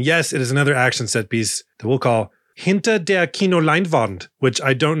 And yes, it is another action set piece that we'll call Hinter der Kinoleinwand, which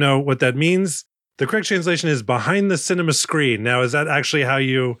I don't know what that means. The correct translation is behind the cinema screen. Now, is that actually how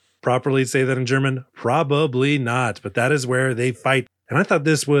you properly say that in German? Probably not, but that is where they fight. And I thought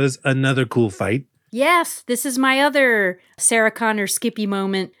this was another cool fight. Yes, this is my other Sarah Connor Skippy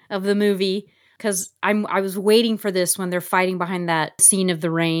moment of the movie, because I was waiting for this when they're fighting behind that scene of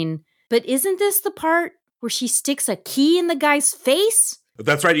the rain. But isn't this the part where she sticks a key in the guy's face?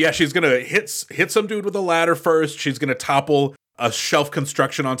 That's right. Yeah, she's going to hit some dude with a ladder first. She's going to topple a shelf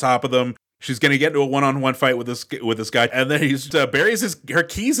construction on top of them. She's going to get into a one-on-one fight with this guy. And then he buries her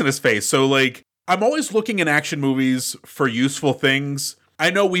keys in his face. So, like, I'm always looking in action movies for useful things.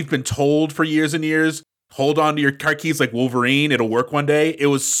 I know we've been told for years and years, hold on to your car keys like Wolverine. It'll work one day. It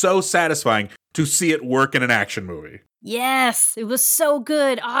was so satisfying to see it work in an action movie. Yes, it was so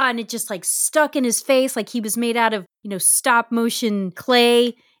good. And it just like stuck in his face like he was made out of, stop motion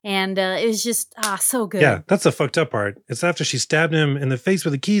clay. And it was just, so good. Yeah, that's the fucked up part. It's after she stabbed him in the face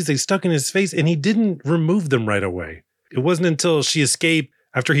with the keys, they stuck in his face and he didn't remove them right away. It wasn't until she escaped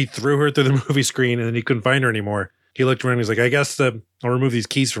after he threw her through the movie screen and then he couldn't find her anymore. He looked around and he's like, I guess I'll remove these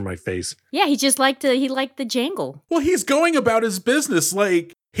keys from my face. Yeah, he just liked the jangle. Well, he's going about his business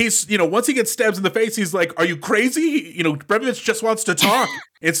like, he's, once he gets stabbed in the face, he's like, are you crazy? Brevovich just wants to talk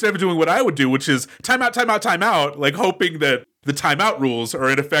instead of doing what I would do, which is time out, like hoping that the timeout rules are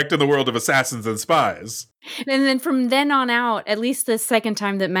in effect in the world of assassins and spies. And then from then on out, at least the second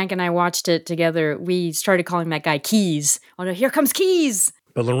time that Mac and I watched it together, we started calling that guy Keys. Oh no, here comes Keys.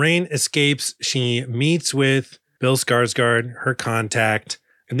 But Lorraine escapes. She meets with Bill Skarsgård, her contact,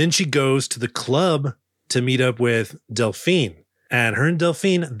 and then she goes to the club to meet up with Delphine. And her and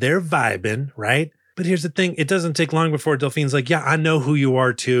Delphine, they're vibing, right? But here's the thing. It doesn't take long before Delphine's like, yeah, I know who you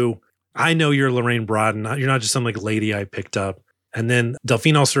are too. I know you're Lorraine Brodden. You're not just some like lady I picked up. And then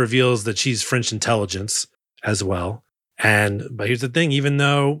Delphine also reveals that she's French intelligence as well. But here's the thing. Even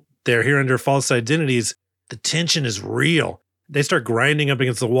though they're here under false identities, the tension is real. They start grinding up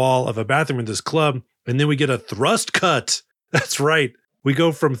against the wall of a bathroom in this club. And then we get a thrust cut. That's right. We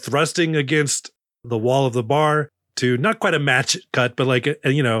go from thrusting against the wall of the bar to not quite a match cut, but like,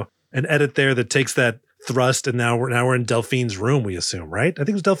 an edit there that takes that thrust. And now we're in Delphine's room, we assume, right? I think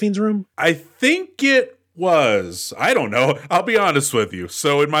it was Delphine's room. I think it was. I don't know. I'll be honest with you.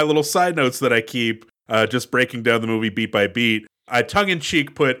 So in my little side notes that I keep, just breaking down the movie beat by beat, I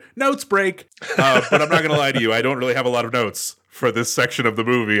tongue-in-cheek put notes break, but I'm not going to lie to you. I don't really have a lot of notes for this section of the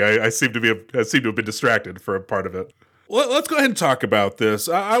movie. I seem to have been distracted for a part of it. Let's go ahead and talk about this.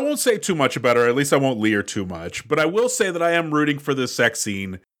 I won't say too much about her, or at least I won't leer too much, but I will say that I am rooting for this sex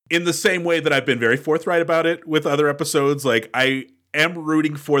scene in the same way that I've been very forthright about it with other episodes. Like, I am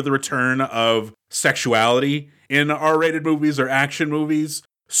rooting for the return of sexuality in R-rated movies or action movies.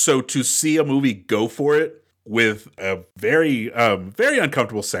 So to see a movie go for it with a very, very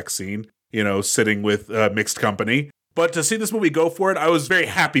uncomfortable sex scene, sitting with mixed company, but to see this movie go for it, I was very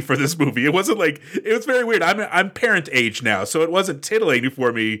happy for this movie. It wasn't like, it was very weird. I'm parent age now, so it wasn't titillating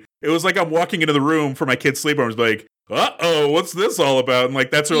for me. It was like I'm walking into the room for my kid's sleepover. I was like, uh-oh, what's this all about? And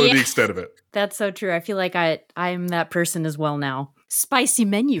like, that's really the extent of it. That's so true. I feel like I am that person as well now. Spicy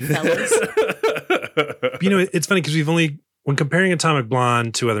menu, fellas. It's funny because when comparing Atomic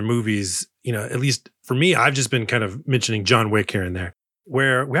Blonde to other movies, at least for me, I've just been kind of mentioning John Wick here and there,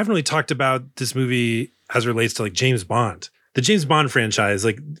 where we haven't really talked about this movie as it relates to like James Bond. The James Bond franchise,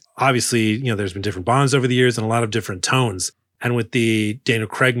 like obviously, there's been different Bonds over the years and a lot of different tones. And with the Daniel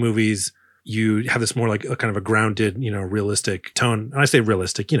Craig movies, you have this more like a kind of a grounded, realistic tone. And I say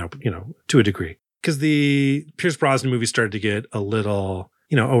realistic, to a degree. Because the Pierce Brosnan movie started to get a little,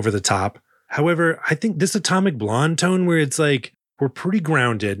 over the top. However, I think this Atomic Blonde tone where it's like, we're pretty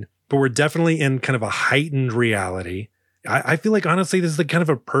grounded, but we're definitely in kind of a heightened reality. I feel like, honestly, this is like kind of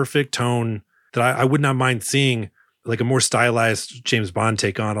a perfect tone that I would not mind seeing like a more stylized James Bond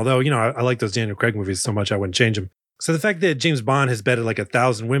take on. Although, I like those Daniel Craig movies so much, I wouldn't change them. So the fact that James Bond has bedded like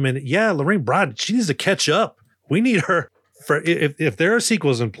 1,000 women, yeah, Lorraine Brodden, she needs to catch up. We need her for if there are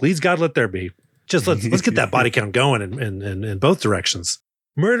sequels, and please God let there be. Just let's get that body count going in both directions.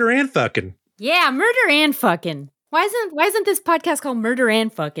 Murder and fucking. Yeah, murder and fucking. Why isn't this podcast called Murder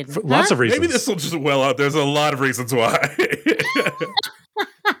and Fucking? For lots of reasons. Maybe this will just well out. There's a lot of reasons why.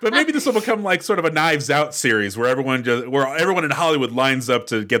 But maybe this will become like sort of a Knives Out series where everyone in Hollywood lines up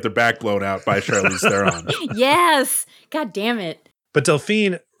to get their back blown out by Charlize Theron. Yes. God damn it. But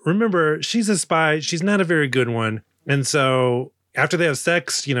Delphine, remember, she's a spy. She's not a very good one. And so after they have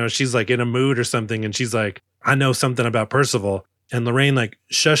sex, she's like in a mood or something. And she's like, I know something about Percival. And Lorraine like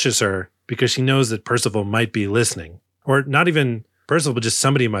shushes her because she knows that Percival might be listening. Or not even Percival, but just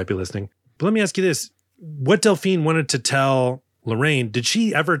somebody might be listening. But let me ask you this. What Delphine wanted to tell Lorraine, did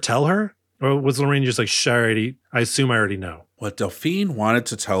she ever tell her? Or was Lorraine just like, I assume I already know? What Delphine wanted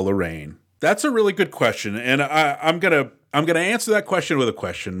to tell Lorraine. That's a really good question. And I'm gonna answer that question with a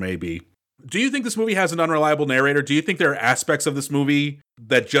question, maybe. Do you think this movie has an unreliable narrator? Do you think there are aspects of this movie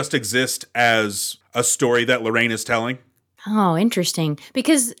that just exist as a story that Lorraine is telling? Oh, interesting.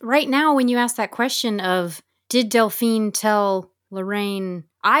 Because right now, when you ask that question of, did Delphine tell Lorraine,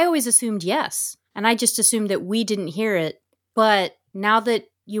 I always assumed yes. And I just assumed that we didn't hear it. But now that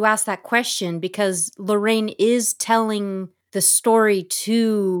you ask that question, because Lorraine is telling the story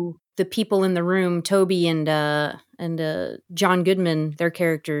to the people in the room, Toby and John Goodman, their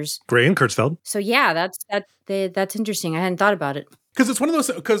characters. Gray and Kurtzfeld. So yeah, that's interesting. I hadn't thought about it. Because it's one of those,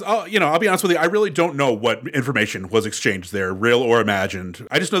 because I'll be honest with you, I really don't know what information was exchanged there, real or imagined.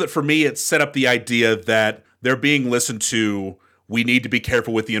 I just know that for me, it set up the idea that they're being listened to. We need to be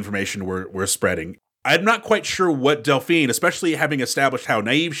careful with the information we're spreading. I'm not quite sure what Delphine, especially having established how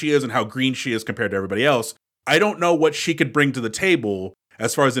naive she is and how green she is compared to everybody else, I don't know what she could bring to the table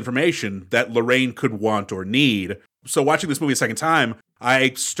as far as information that Lorraine could want or need. So watching this movie a second time,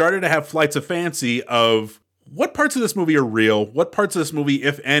 I started to have flights of fancy of what parts of this movie are real, what parts of this movie,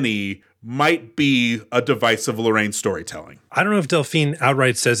 if any, might be a device of Lorraine's storytelling. I don't know if Delphine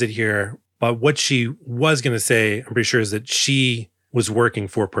outright says it here, but what she was going to say, I'm pretty sure, is that she was working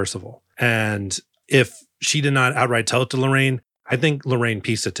for Percival. And if she did not outright tell it to Lorraine, I think Lorraine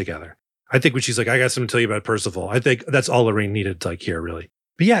pieced it together. I think when she's like, I got something to tell you about Percival, I think that's all Lorraine needed to like hear, really.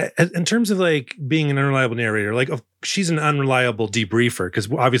 But yeah, in terms of like being an unreliable narrator, like she's an unreliable debriefer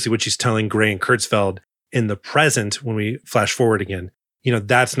because obviously what she's telling Gray and Kurtzfeld in the present, when we flash forward again,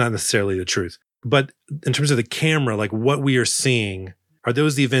 that's not necessarily the truth. But in terms of the camera, like what we are seeing, are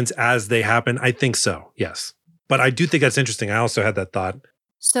those the events as they happen? I think so, yes. But I do think that's interesting. I also had that thought.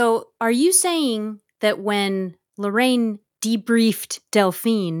 So are you saying that when Lorraine debriefed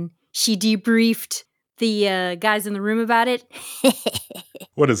Delphine, she debriefed the guys in the room about it?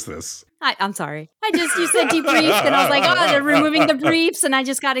 What is this? I'm sorry. You said debriefed, and I was like, oh, they're removing the briefs, and I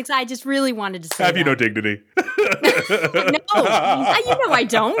just got excited. I just really wanted to say Have you no dignity? No, I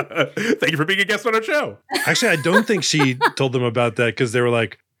don't. Thank you for being a guest on our show. Actually, I don't think she told them about that because they were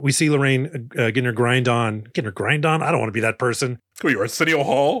like, we see Lorraine getting her grind on. Getting her grind on? I don't want to be that person. Who, you Arsenio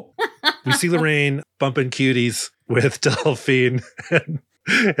Hall? We see Lorraine bumping cuties with Delphine.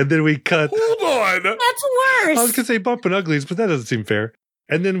 And then we cut. Hold on. That's worse. I was going to say bumping uglies, but that doesn't seem fair.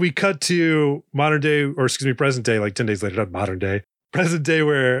 And then we cut to present day, like 10 days later, not modern day. Present day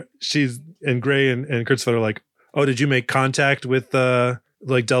where she's, and Gray and Kurtzfeld are like, oh, did you make contact with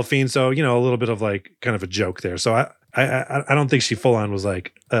like Delphine? So, a little bit of like kind of a joke there. So I don't think she full on was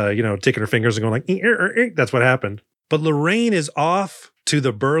like, taking her fingers and going like, that's what happened. But Lorraine is off to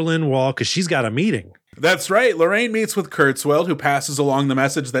the Berlin Wall because she's got a meeting. That's right. Lorraine meets with Kurtzfeld, who passes along the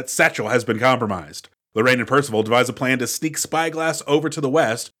message that Satchel has been compromised. Lorraine and Percival devise a plan to sneak Spyglass over to the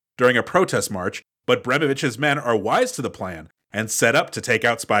west during a protest march, but Bremovich's men are wise to the plan and set up to take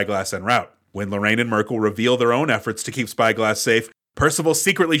out Spyglass en route. When Lorraine and Merkel reveal their own efforts to keep Spyglass safe, Percival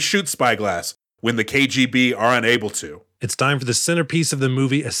secretly shoots Spyglass when the KGB are unable to. It's time for the centerpiece of the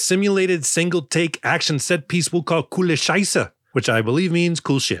movie, a simulated single-take action set piece we'll call Coole Scheisse, which I believe means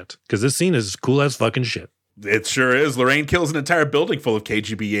cool shit, because this scene is cool as fucking shit. It sure is. Lorraine kills an entire building full of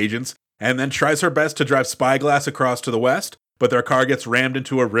KGB agents and then tries her best to drive Spyglass across to the west, but their car gets rammed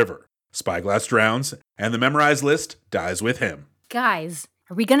into a river. Spyglass drowns, and the memorized list dies with him. Guys,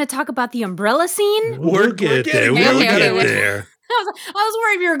 are we going to talk about the umbrella scene? We'll get there. We'll get there. I was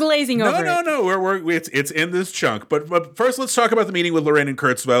worried we were glazing over it. No. It's in this chunk. But first, let's talk about the meeting with Lorraine and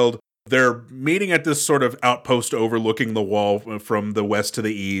Kurtzfeld. They're meeting at this sort of outpost overlooking the wall from the west to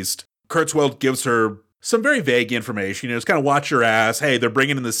the east. Kurtzfeld gives her some very vague information. It's kind of watch your ass. Hey, they're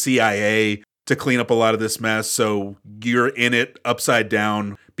bringing in the CIA to clean up a lot of this mess, so you're in it upside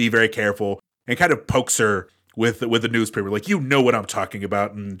down. Be very careful. And kind of pokes her with the newspaper. Like, you know what I'm talking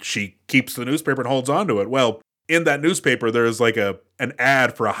about. And she keeps the newspaper and holds on to it. Well, in that newspaper, there's like an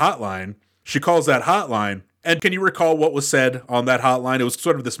ad for a hotline. She calls that hotline, And can you recall what was said on that hotline? It was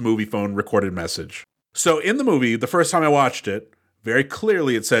sort of this movie phone recorded message. So in the movie, the first time I watched it, very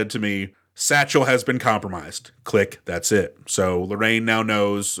clearly it said to me, Satchel has been compromised. Click, that's it. So Lorraine now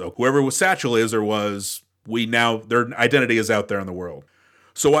knows whoever Satchel is or was, their identity is out there in the world.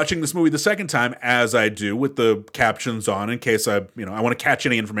 So watching this movie the second time, as I do with the captions on, in case I want to catch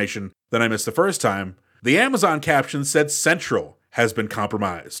any information that I missed the first time, the Amazon caption said Central has been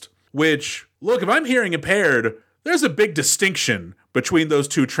compromised. Which, look, if I'm hearing impaired, there's a big distinction between those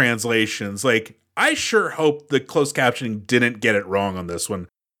two translations. Like, I sure hope the closed captioning didn't get it wrong on this one.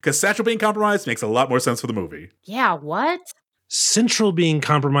 Because Satchel being compromised makes a lot more sense for the movie. Yeah, what? Central being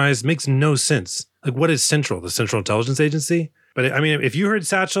compromised makes no sense. Like, what is Central? The Central Intelligence Agency? But I mean, if you heard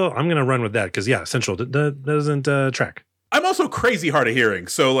Satchel, I'm going to run with that because, yeah, Central doesn't track. I'm also crazy hard of hearing,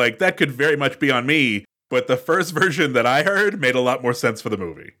 so like that could very much be on me. But the first version that I heard made a lot more sense for the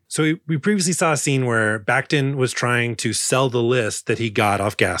movie. So we previously saw a scene where Backton was trying to sell the list that he got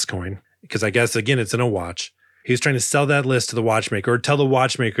off Gascoigne. Because I guess, again, it's in a watch. He was trying to sell that list to the watchmaker or tell the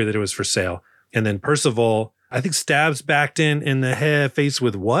watchmaker that it was for sale. And then Percival, I think, stabs Backton in the face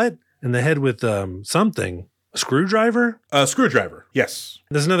with what? In the head with something. A screwdriver? A screwdriver, yes.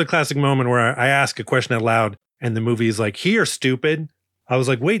 There's another classic moment where I ask a question out loud and the movie is like, here, stupid. I was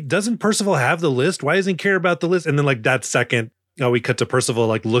like, wait, doesn't Percival have the list? Why doesn't he care about the list? And then like that second, we cut to Percival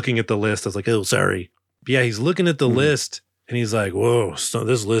like looking at the list. I was like, oh, sorry. But yeah, he's looking at the list and he's like, whoa, so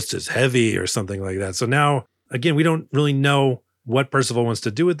this list is heavy or something like that. So now, again, we don't really know what Percival wants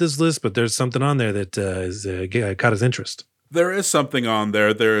to do with this list, but there's something on there that caught his interest. There is something on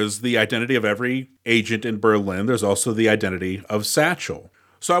there. There is the identity of every agent in Berlin. There's also the identity of Satchel.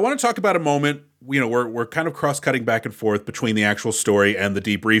 So I want to talk about a moment, we're kind of cross-cutting back and forth between the actual story and the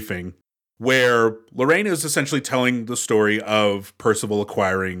debriefing, where Lorraine is essentially telling the story of Percival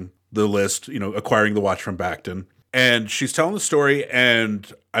acquiring the list, acquiring the watch from Backton. And she's telling the story,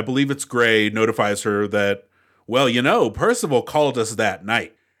 and I believe it's Gray notifies her that, well, Percival called us that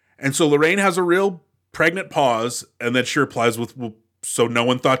night. And so Lorraine has a real pregnant pause, and then she replies with, well, so no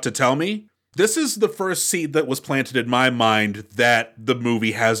one thought to tell me? This is the first seed that was planted in my mind that the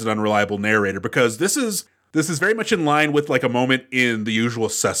movie has an unreliable narrator, because this is very much in line with like a moment in The Usual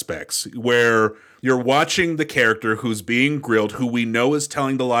Suspects, where you're watching the character who's being grilled, who we know is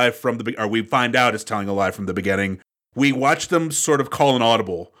telling the lie or we find out is telling a lie from the beginning. We watch them sort of call an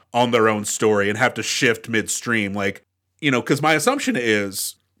audible on their own story and have to shift midstream. Like, because my assumption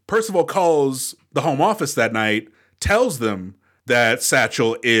is Percival calls the home office that night, tells them that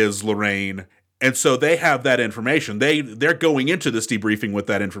Satchel is Lorraine, and so they have that information. They're going into this debriefing with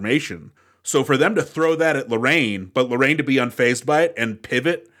that information. So for them to throw that at Lorraine, but Lorraine to be unfazed by it and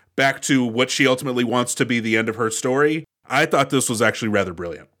pivot back to what she ultimately wants to be the end of her story, I thought this was actually rather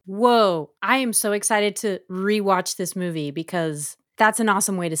brilliant. Whoa, I am so excited to rewatch this movie because that's an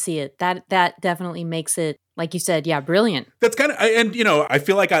awesome way to see it. That definitely makes it, like you said, yeah, brilliant. That's kind of, and I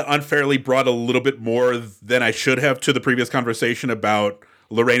feel like I unfairly brought a little bit more than I should have to the previous conversation about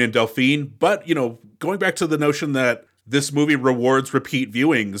Lorraine and Delphine. But, going back to the notion that this movie rewards repeat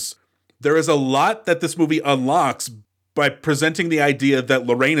viewings, there is a lot that this movie unlocks by presenting the idea that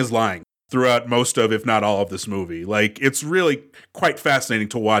Lorraine is lying throughout most of, if not all of this movie. Like, it's really quite fascinating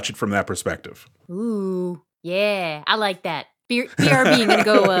to watch it from that perspective. Ooh, yeah, I like that. BRB, gonna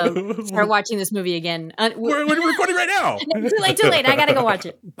go start watching this movie again. We're recording right now. Too late. I gotta go watch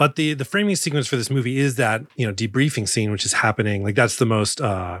it. But the framing sequence for this movie is that, debriefing scene, which is happening. Like that's the most,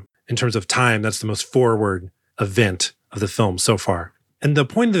 in terms of time, that's the most forward event of the film so far. And the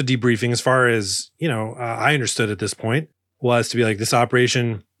point of the debriefing, as far as, I understood at this point, was to be like, this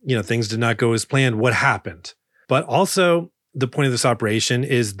operation, things did not go as planned. What happened? But also the point of this operation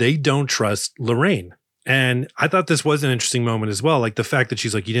is they don't trust Lorraine. And I thought this was an interesting moment as well. Like the fact that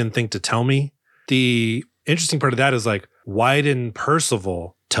she's like, you didn't think to tell me. The interesting part of that is like, why didn't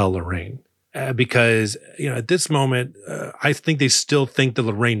Percival tell Lorraine? Because, at this moment, I think they still think that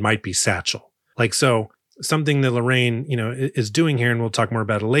Lorraine might be Satchel. Like, so something that Lorraine, is doing here, and we'll talk more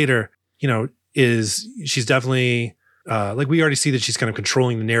about it later, is she's definitely, like we already see that she's kind of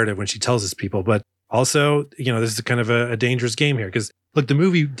controlling the narrative when she tells us people. But also, this is kind of a dangerous game here. Because, look, the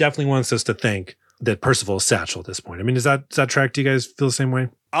movie definitely wants us to think that Percival is Satchel at this point. I mean, does that track? Do you guys feel the same way?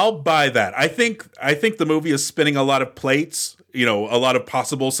 I'll buy that. I think the movie is spinning a lot of plates, a lot of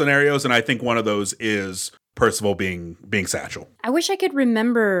possible scenarios, and I think one of those is Percival being Satchel. I wish I could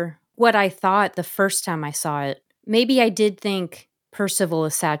remember what I thought the first time I saw it. Maybe I did think Percival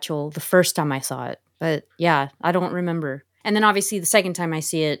is Satchel the first time I saw it, but yeah, I don't remember. And then obviously the second time I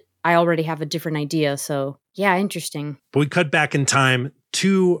see it, I already have a different idea. So yeah, interesting. But we cut back in time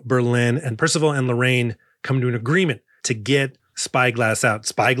to Berlin, and Percival and Lorraine come to an agreement to get Spyglass out.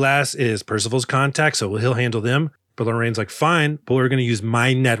 Spyglass is Percival's contact, so he'll handle them. But Lorraine's like, fine, but we're going to use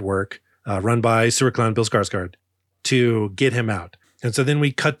my network, run by sewer clown Bill Skarsgård, to get him out. And so then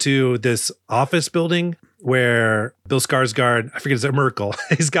we cut to this office building where Bill Skarsgård, I forget his name, Merkel,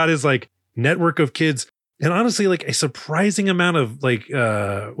 he's got his like network of kids. And honestly, like a surprising amount of like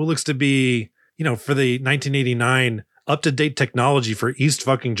what looks to be, for the 1989 up-to-date technology for East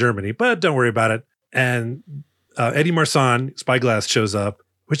fucking Germany. But don't worry about it. And Eddie Marsan, Spyglass, shows up,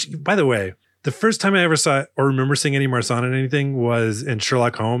 which, by the way, the first time I ever saw or remember seeing Eddie Marsan in anything was in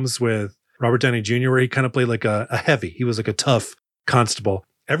Sherlock Holmes with Robert Downey Jr., where he kind of played like a heavy. He was like a tough constable.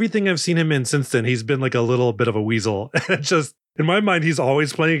 Everything I've seen him in since then, he's been like a little bit of a weasel. And just in my mind, he's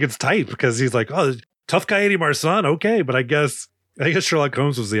always playing against type because he's like, oh, tough guy Eddie Marsan, okay. But I guess Sherlock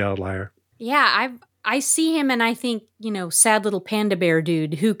Holmes was the outlier. Yeah, I see him and I think, sad little panda bear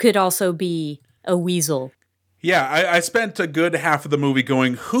dude who could also be a weasel. Yeah, I spent a good half of the movie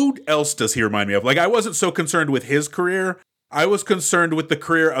going, who else does he remind me of? Like, I wasn't so concerned with his career. I was concerned with the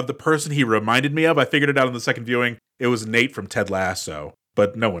career of the person he reminded me of. I figured it out in the second viewing. It was Nate from Ted Lasso,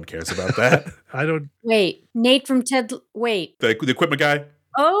 but no one cares about that. Wait, Nate from wait. The equipment guy?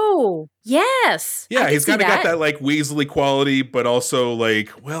 Oh, yes. Yeah, he's kind of got that like Weasley quality, but also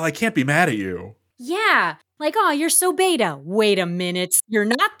like, well, I can't be mad at you. Yeah, like, oh, you're so beta. Wait a minute. You're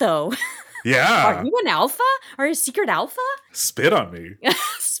not, though. Yeah. Are you an alpha? Are you a secret alpha? Spit on me.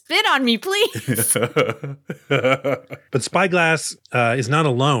 Spit on me, please. But Spyglass is not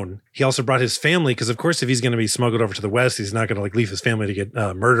alone. He also brought his family because, of course, if he's going to be smuggled over to the West, he's not going to like leave his family to get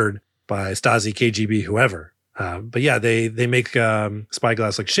murdered by Stasi, KGB, whoever. But yeah, they make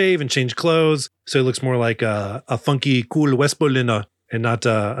Spyglass like shave and change clothes, so he looks more like a funky, cool West Berliner and not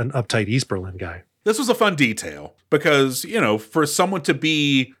an uptight East Berlin guy. This was a fun detail because, for someone to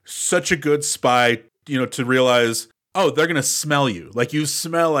be such a good spy, to realize, oh, they're going to smell you. Like, you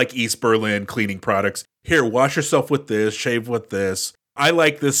smell like East Berlin cleaning products. Here, wash yourself with this, shave with this. I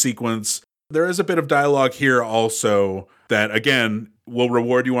like this sequence. There is a bit of dialogue here also that, again, will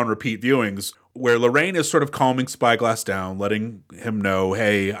reward you on repeat viewings, where Lorraine is sort of calming Spyglass down, letting him know,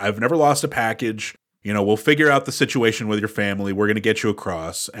 hey, I've never lost a package. We'll figure out the situation with your family. We're going to get you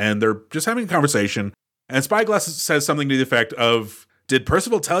across. And they're just having a conversation. And Spyglass says something to the effect of, did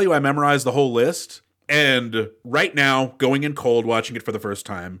Percival tell you I memorized the whole list? And right now, going in cold, watching it for the first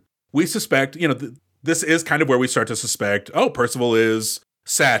time, we suspect, this is kind of where we start to suspect, oh, Percival is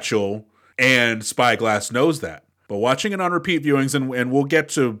Satchel, and Spyglass knows that. But watching it on repeat viewings, and we'll get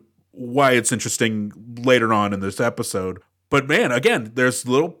to why it's interesting later on in this episode. But man, again, there's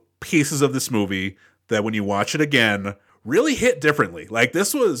little pieces of this movie that when you watch it again, really hit differently. Like,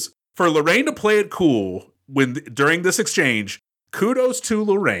 this was, for Lorraine to play it cool during this exchange, kudos to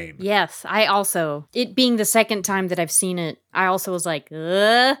Lorraine. Yes, I also, it being the second time that I've seen it, I also was like,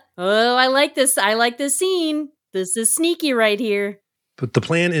 I like this. I like this scene. This is sneaky right here. But the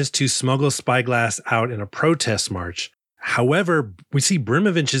plan is to smuggle Spyglass out in a protest march. However, we see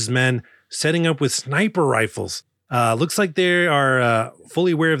Brimovich's men setting up with sniper rifles. Looks like they are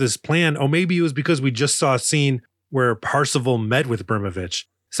fully aware of this plan. Oh, maybe it was because we just saw a scene where Percival met with Brimovich.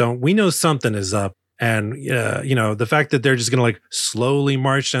 So we know something is up. And, the fact that they're just going to like slowly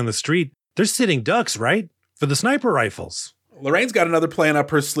march down the street, they're sitting ducks, right? For the sniper rifles. Lorraine's got another plan up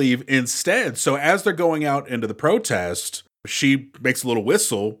her sleeve instead. So as they're going out into the protest, she makes a little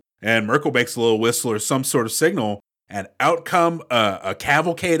whistle and Merkel makes a little whistle or some sort of signal. And out come a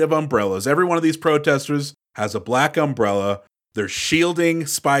cavalcade of umbrellas. Every one of these protesters has a black umbrella. They're shielding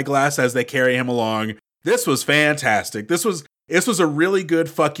Spyglass as they carry him along. This was fantastic. This was a really good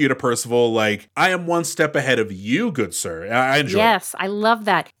fuck you to Percival. Like, I am one step ahead of you, good sir. I enjoy it. Yes, I love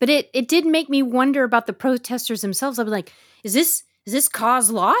that. But it did make me wonder about the protesters themselves. I was like, is this cause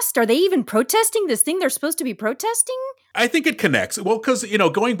lost? Are they even protesting this thing they're supposed to be protesting? I think it connects. Well, because,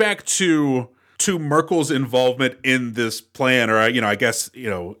 going back to Merkel's involvement in this plan, or, I guess,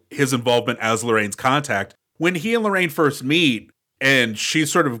 his involvement as Lorraine's contact, when he and Lorraine first meet and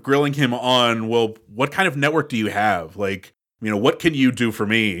she's sort of grilling him on, well, what kind of network do you have? Like, what can you do for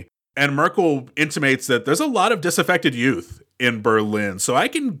me? And Merkel intimates that there's a lot of disaffected youth in Berlin, so I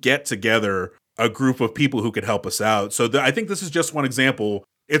can get together a group of people who could help us out. So I think this is just one example.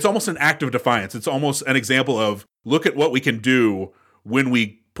 It's almost an act of defiance. It's almost an example of, look at what we can do when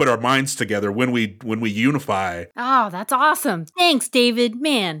we put our minds together, when we unify. Oh, that's awesome. Thanks, David.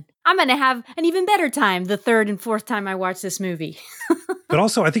 Man, I'm going to have an even better time the third and fourth time I watch this movie. But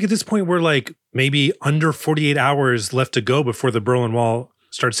also, I think at this point, we're like maybe under 48 hours left to go before the Berlin Wall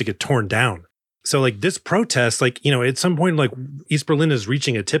starts to get torn down. So like this protest, like, at some point, like East Berlin is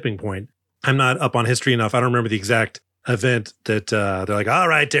reaching a tipping point. I'm not up on history enough. I don't remember the exact event that they're like, all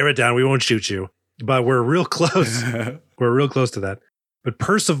right, tear it down. We won't shoot you. But we're real close. We're real close to that. But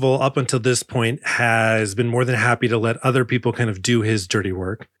Percival, up until this point, has been more than happy to let other people kind of do his dirty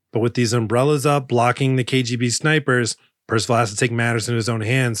work. But with these umbrellas up blocking the KGB snipers, Percival has to take matters into his own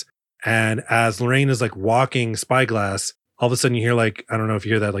hands. And as Lorraine is like walking Spyglass, all of a sudden you hear like, I don't know if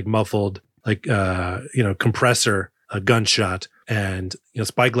you hear that like muffled, like, compressor, a gunshot. And,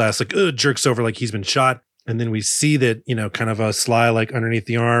 Spyglass like jerks over like he's been shot. And then we see that, kind of a sly, like underneath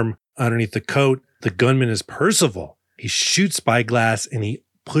the arm, underneath the coat, the gunman is Percival. He shoots Spyglass and he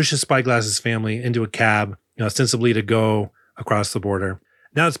pushes Spyglass's family into a cab, ostensibly to go across the border.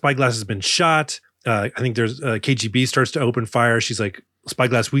 Now that Spyglass has been shot, I think there's KGB starts to open fire. She's like,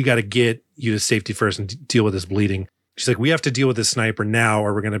 Spyglass, we got to get you to safety first and deal with this bleeding. She's like, we have to deal with this sniper now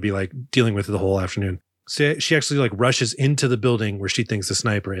or we're going to be like dealing with it the whole afternoon. So she actually like rushes into the building where she thinks the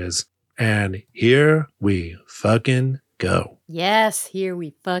sniper is. And here we fucking go. Yes, here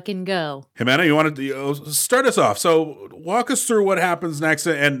we fucking go. Ximena, you want to start us off. So walk us through what happens next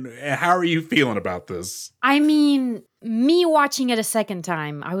and how are you feeling about this? I mean, me watching it a second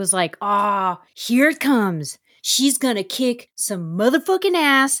time, I was like, here it comes. She's going to kick some motherfucking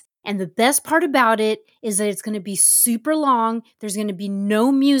ass. And the best part about it is that it's going to be super long. There's going to be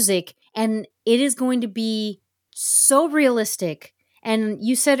no music. And it is going to be so realistic. And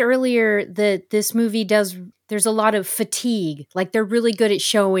you said earlier that this movie there's a lot of fatigue. Like they're really good at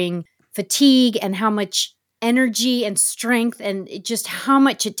showing fatigue and how much energy and strength and just how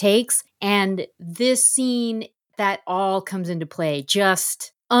much it takes. And this scene, that all comes into play.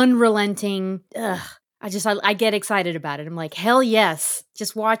 Just unrelenting. I get excited about it. I'm like, hell yes.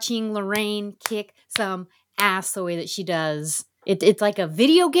 Just watching Lorraine kick some ass the way that she does. It's like a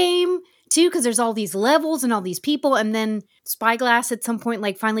video game too, because there's all these levels and all these people. And then Spyglass at some point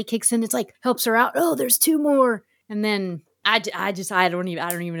like finally kicks in. It's like helps her out. Oh, there's two more. And then I don't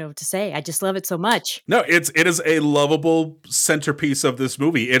even know what to say. I just love it so much. No, it is a lovable centerpiece of this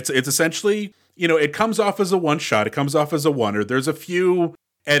movie. It's essentially, it comes off as a one shot. It comes off as a oneer. There's a few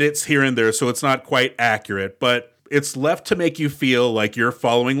edits here and there, so it's not quite accurate, but it's left to make you feel like you're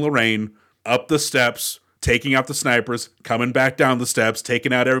following Lorraine up the steps, taking out the snipers, coming back down the steps,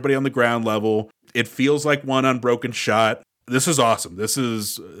 taking out everybody on the ground level. It feels like one unbroken shot. This is awesome. This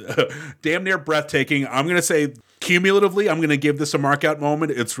is damn near breathtaking. I'm going to say cumulatively, I'm going to give this a mark out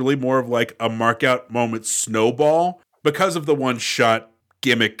moment. It's really more of like a mark out moment snowball because of the one shot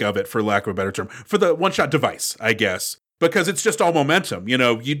gimmick of it, for lack of a better term, for the one shot device, I guess. Because it's just all momentum.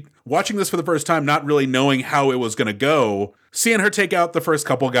 You watching this for the first time, not really knowing how it was going to go, seeing her take out the first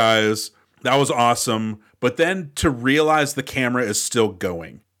couple guys, that was awesome. But then to realize the camera is still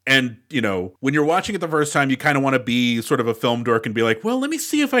going. And, when you're watching it the first time, you kind of want to be sort of a film dork and be like, well, let me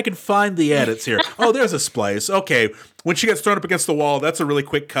see if I can find the edits here. Oh, there's a splice. Okay. When she gets thrown up against the wall, that's a really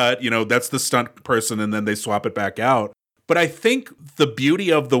quick cut. That's the stunt person, and then they swap it back out. But I think the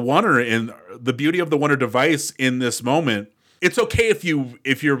beauty of the oneer device in this moment, it's okay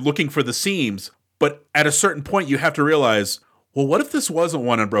if you're looking for the seams, but at a certain point you have to realize, well, what if this wasn't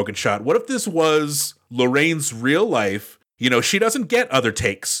one unbroken shot? What if this was Lorraine's real life? She doesn't get other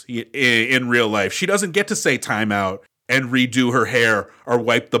takes in real life. She doesn't get to say timeout and redo her hair or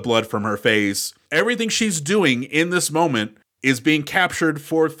wipe the blood from her face. Everything she's doing in this moment is being captured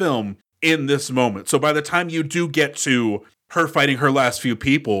for film in this moment. So by the time you do get to her fighting her last few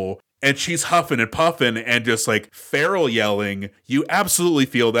people and she's huffing and puffing and just like feral yelling, you absolutely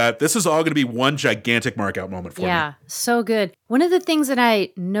feel that. This is all going to be one gigantic mark out moment for me. Yeah, so good. One of the things that I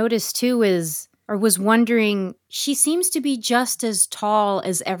noticed too was wondering, she seems to be just as tall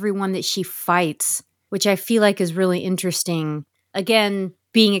as everyone that she fights, which I feel like is really interesting. Again,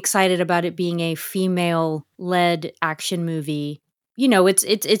 being excited about it being a female-led action movie.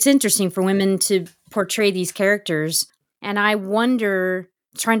 It's interesting for women to portray these characters. And I wonder,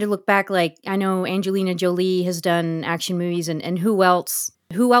 trying to look back, like I know Angelina Jolie has done action movies and who else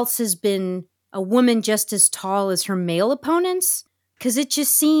has been a woman just as tall as her male opponents? Because it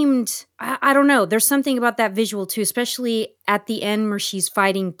just seemed, I don't know, there's something about that visual too, especially at the end where she's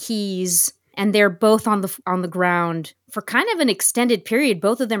fighting Keys and they're both on the ground for kind of an extended period.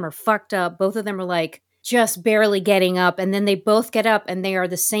 Both of them are fucked up. Both of them are like just barely getting up, and then they both get up and they are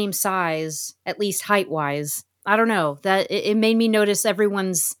the same size, at least height-wise. I don't know. That it made me notice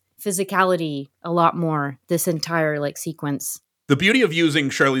everyone's physicality a lot more, this entire like sequence. The beauty of using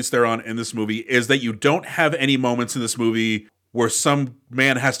Charlize Theron in this movie is that you don't have any moments in this movie where some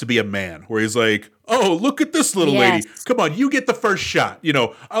man has to be a man, where he's like, oh, look at this little lady. Come on, you get the first shot.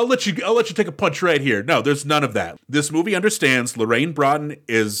 I'll let you take a punch right here. No, there's none of that. This movie understands Lorraine Broughton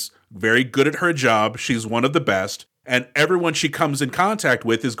is very good at her job. She's one of the best. And everyone she comes in contact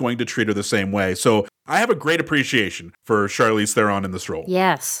with is going to treat her the same way. So I have a great appreciation for Charlize Theron in this role.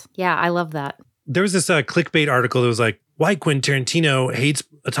 Yes. Yeah, I love that. There was this clickbait article that was like, why Quentin Tarantino hates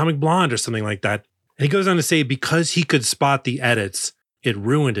Atomic Blonde or something like that. And he goes on to say, because he could spot the edits, it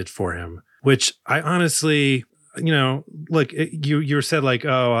ruined it for him, which I honestly, look, you said like,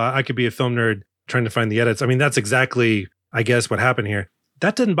 oh, I could be a film nerd trying to find the edits. I mean, that's exactly, I guess, what happened here.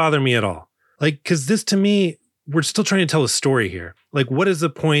 That didn't bother me at all. Like, because this to me, we're still trying to tell a story here. Like, what is the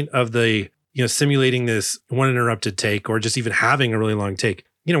point of the, simulating this one uninterrupted take or just even having a really long take?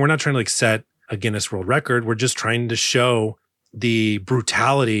 We're not trying to like set a Guinness World Record. We're just trying to show the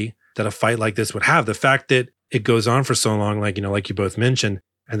brutality that a fight like this would have. The fact that it goes on for so long, like you both mentioned,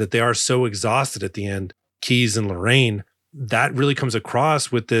 and that they are so exhausted at the end, Keyes and Lorraine, that really comes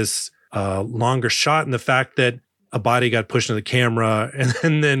across with this longer shot, and the fact that a body got pushed into the camera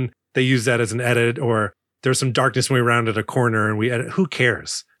and then they use that as an edit, or there's some darkness when we rounded a corner and we edit. Who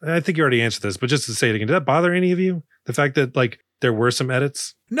cares? I think you already answered this, but just to say it again, did that bother any of you? The fact that like there were some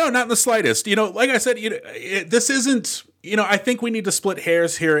edits? No, not in the slightest. Like I said, this isn't, I think we need to split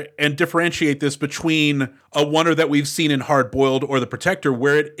hairs here and differentiate this between a wonder that we've seen in Hard Boiled or The Protector,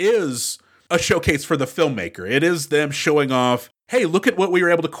 where it is a showcase for the filmmaker. It is them showing off, hey, look at what we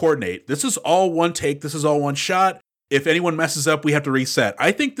were able to coordinate. This is all one take. This is all one shot. If anyone messes up, we have to reset.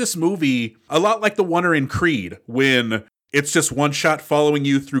 I think this movie, a lot like the wonder in Creed, when it's just one shot following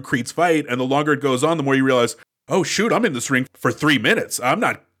you through Creed's fight, and the longer it goes on, the more you realize, oh shoot, I'm in this ring for 3 minutes. I'm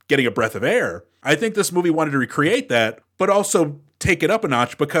not getting a breath of air. I think this movie wanted to recreate that, but also take it up a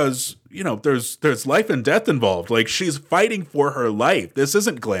notch because, there's life and death involved. Like, she's fighting for her life. This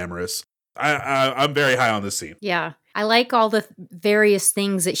isn't glamorous. I'm very high on this scene. Yeah. I like all the various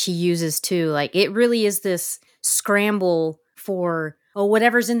things that she uses too. Like, it really is this scramble for, oh,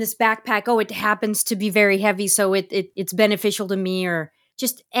 whatever's in this backpack. Oh, it happens to be very heavy, so it's beneficial to me, or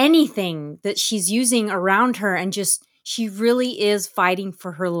just anything that she's using around her. And just, she really is fighting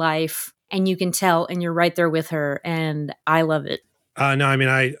for her life. And you can tell, and you're right there with her. And I love it. No, I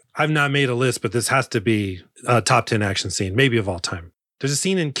mean, I've not made a list, but this has to be a top 10 action scene, maybe of all time. There's a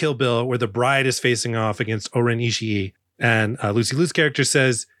scene in Kill Bill where the bride is facing off against Oren Ishii. And Lucy Liu's character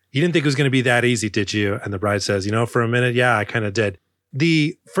says, you didn't think it was going to be that easy, did you? And the bride says, for a minute, yeah, I kind of did.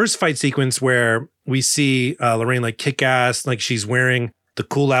 The first fight sequence where we see Lorraine like kick ass, like she's wearing the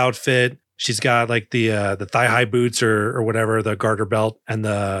cool outfit. She's got like the thigh high boots or whatever, the garter belt, and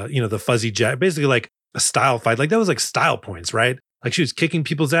the fuzzy jacket, basically like a style fight. Like that was like style points, right? Like she was kicking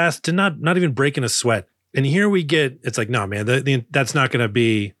people's ass to not even breaking a sweat. And here we get, it's like, no, man, that's not going to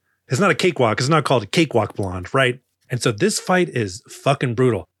be, it's not a cakewalk. It's not called a Cakewalk Blonde, right? And so this fight is fucking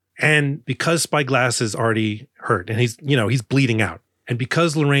brutal. And because Spyglass is already hurt and he's bleeding out. And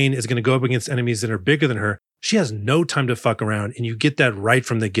because Lorraine is going to go up against enemies that are bigger than her, she has no time to fuck around. And you get that right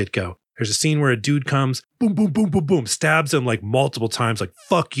from the get-go. There's a scene where a dude comes, boom, boom, boom, boom, boom, stabs him like multiple times, like,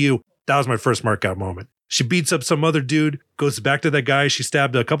 fuck you. That was my first mark out moment. She beats up some other dude, goes back to that guy she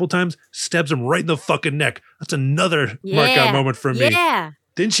stabbed a couple times, stabs him right in the fucking neck. That's another mark out moment for me. Yeah.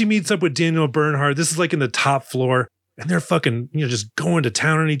 Then she meets up with Daniel Bernhardt. This is like in the top floor. And they're fucking, just going to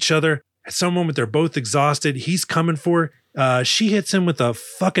town on each other. At some moment, they're both exhausted. He's coming for her. She hits him with a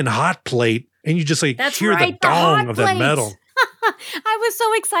fucking hot plate. And you just like hear the dong of that metal. I was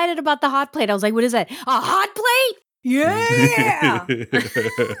so excited about the hot plate. I was like, what is that? A hot plate? Yeah.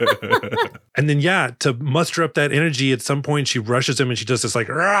 And then, to muster up that energy, at some point, she rushes him and she does this like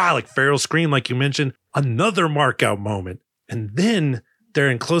feral scream, like you mentioned. Another mark out moment. And then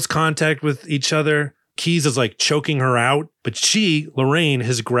they're in close contact with each other. Keyes is like choking her out, but Lorraine,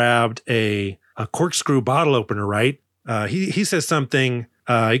 has grabbed a corkscrew bottle opener, right? He says something,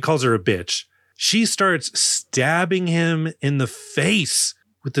 he calls her a bitch. She starts stabbing him in the face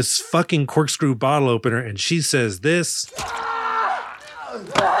with this fucking corkscrew bottle opener, and she says this.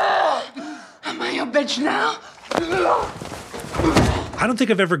 Am I a bitch now? I don't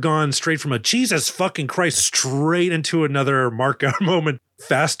think I've ever gone straight from a Jesus fucking Christ straight into another mark out moment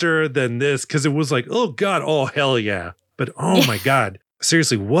faster than this, because it was like, oh God, oh hell yeah. But oh my God,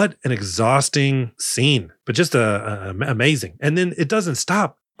 seriously, what an exhausting scene, but just amazing. And then it doesn't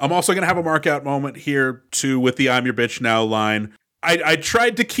stop. I'm also going to have a mark out moment here too with the I'm your bitch now line. I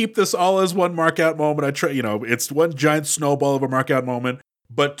tried to keep this all as one mark out moment. It's one giant snowball of a mark out moment,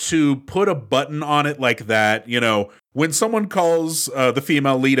 but to put a button on it like that, when someone calls the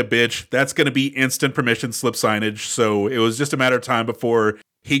female lead a bitch, that's going to be instant permission slip signage. So it was just a matter of time before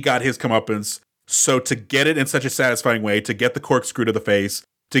he got his comeuppance. So to get it in such a satisfying way, to get the corkscrew to the face,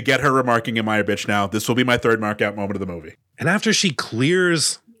 to get her remarking, am I a bitch now? This will be my third mark out moment of the movie. And after she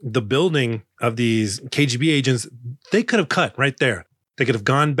clears the building of these KGB agents, they could have cut right there. They could have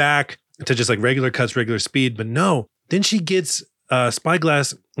gone back to just like regular cuts, regular speed, but no. Then she gets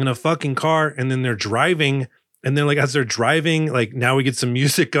Spyglass in a fucking car, and then they're driving, and then like as they're driving, like now we get some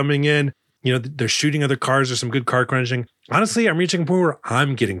music coming in. You know, they're shooting other cars. There's some good car crunching. Honestly, I'm reaching a point where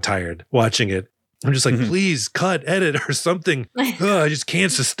I'm getting tired watching it. I'm just like, please cut, edit, or something. Ugh, I just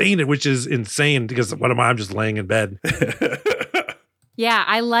can't sustain it, which is insane because what am I? I'm just laying in bed. Yeah,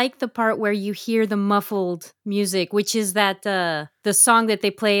 I like the part where you hear the muffled music, which is that the song that they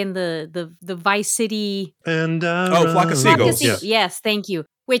play in the Vice City. And Flock of Seagulls. Yeah. Yes, thank you.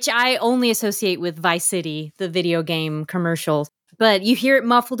 Which I only associate with Vice City, the video game commercial. But you hear it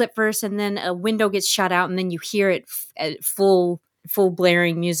muffled at first, and then a window gets shot out, and then you hear it at full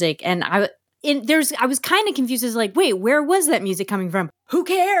blaring music. And I was kind of confused as like, wait, where was that music coming from? Who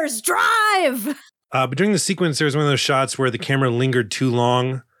cares? Drive! But during the sequence, there was one of those shots where the camera lingered too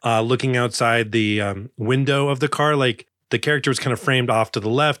long, looking outside the window of the car. Like the character was kind of framed off to the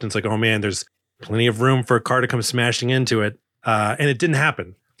left. And it's like, oh man, there's plenty of room for a car to come smashing into it. And it didn't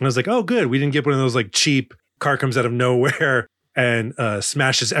happen. And I was like, oh, good. We didn't get one of those like cheap car comes out of nowhere and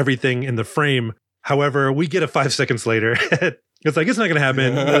smashes everything in the frame. However, we get it 5 seconds later. It's like, it's not going to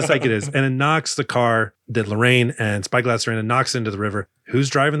happen. It's like it is. And it knocks the car that Lorraine and Spyglass are in and knocks into the river.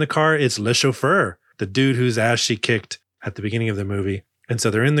 Who's driving the car? It's Le Chauffeur, the dude whose ass she kicked at the beginning of the movie. And so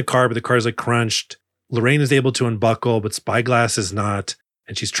they're in the car, but the car's like crunched. Lorraine is able to unbuckle, but Spyglass is not.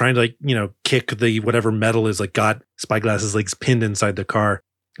 And she's trying to like, you know, kick the whatever metal is like got Spyglass's legs pinned inside the car.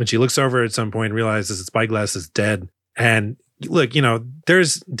 And she looks over at some point and realizes that Spyglass is dead. And look, you know,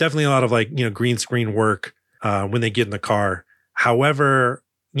 there's definitely a lot of like, you know, green screen work when they get in the car. However,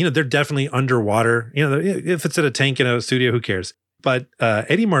 you know, they're definitely underwater. You know, if it's at a tank in a studio, who cares? But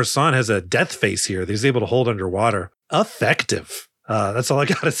Eddie Marsan has a death face here that he's able to hold underwater. Effective. That's all I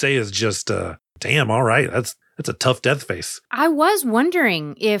got to say is just, damn, all right. That's a tough death face. I was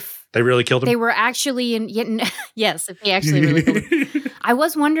wondering if they really killed him. They were actually yes, if they actually really killed him. I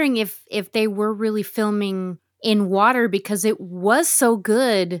was wondering if they were really filming in water because it was so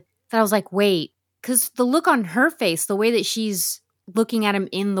good that I was like, wait, because the look on her face, the way that she's looking at him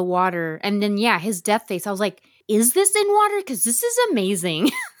in the water, and then, yeah, his death face, I was like, is this in water? Because this is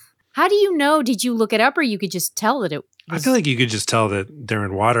amazing. How do you know? Did you look it up or you could just tell that it was? I feel like you could just tell that they're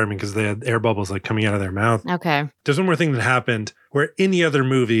in water. I mean, because they had air bubbles like coming out of their mouth. Okay. There's one more thing that happened where any other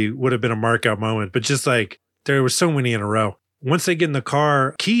movie would have been a mark out moment, but just like there were so many in a row. Once they get in the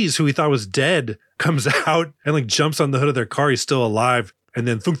car, Keys, who we thought was dead, comes out and like jumps on the hood of their car. He's still alive. And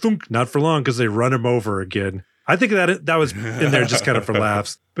then thunk, thunk, not for long because they run him over again. I think that was in there just kind of for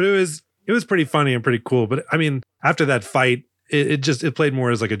laughs. But it was pretty funny and pretty cool. But I mean, after that fight, it played more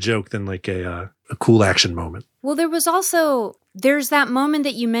as like a joke than like a cool action moment. Well, there's that moment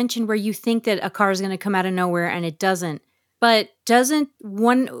that you mentioned where you think that a car is going to come out of nowhere and it doesn't. But doesn't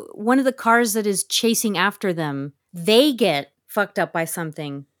one of the cars that is chasing after them, they get fucked up by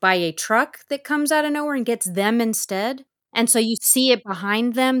something, by a truck that comes out of nowhere and gets them instead? And so you see it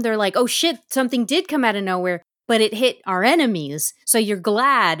behind them. They're like, oh shit, something did come out of nowhere, but it hit our enemies. So you're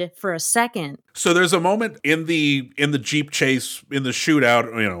glad for a second. So there's a moment in the Jeep chase, in the shootout,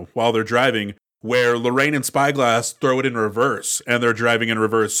 you know, while they're driving, where Lorraine and Spyglass throw it in reverse and they're driving in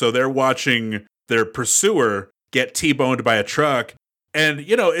reverse. So they're watching their pursuer get T-boned by a truck. And,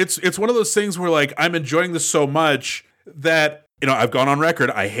 you know, it's one of those things where like, I'm enjoying this so much that, you know, I've gone on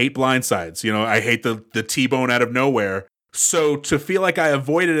record. I hate blindsides. You know, I hate the T-bone out of nowhere. So to feel like I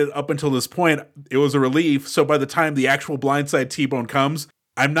avoided it up until this point, it was a relief. So by the time the actual blindside T-bone comes,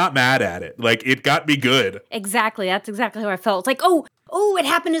 I'm not mad at it. Like, it got me good. Exactly. That's exactly how I felt. It's like, oh, it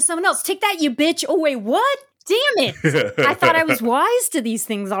happened to someone else. Take that, you bitch. Oh, wait, what? Damn it. I thought I was wise to these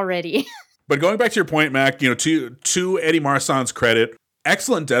things already. But going back to your point, Mac, you know, to Eddie Marsan's credit,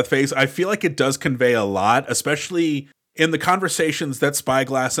 excellent death face. I feel like it does convey a lot, especially in the conversations that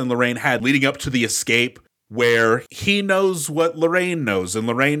Spyglass and Lorraine had leading up to the escape, where he knows what Lorraine knows and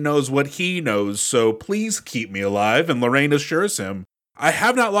Lorraine knows what he knows, so please keep me alive. And Lorraine assures him, I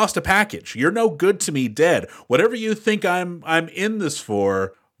have not lost a package. You're no good to me dead. Whatever you think I'm in this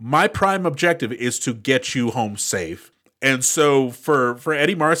for, my prime objective is to get you home safe. And so for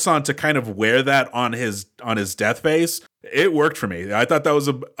Eddie Marsan to kind of wear that on his death face, it worked for me. I thought that was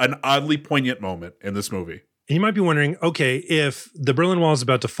an oddly poignant moment in this movie. And you might be wondering, okay, if the Berlin Wall is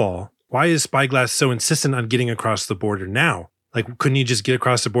about to fall, why is Spyglass so insistent on getting across the border now? Like, couldn't he just get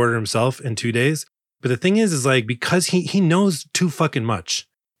across the border himself in 2 days? But the thing is like, because he knows too fucking much.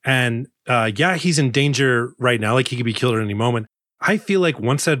 And yeah, he's in danger right now. Like, he could be killed at any moment. I feel like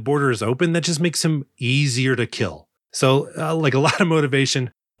once that border is open, that just makes him easier to kill. So like a lot of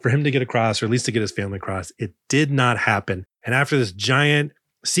motivation. for him to get across, or at least to get his family across. It did not happen. And after this giant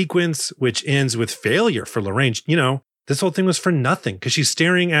sequence, which ends with failure for Lorraine, this whole thing was for nothing because she's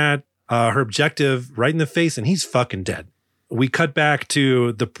staring at her objective right in the face and he's fucking dead. We cut back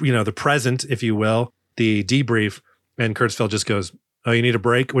to the present, if you will, the debrief, and Kurtzfeld just goes, "Oh, you need a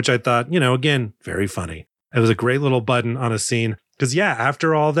break?" Which I thought, again, very funny. It was a great little button on a scene because,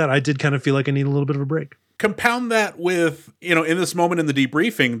 after all that, I did kind of feel like I need a little bit of a break. Compound that with, in this moment in the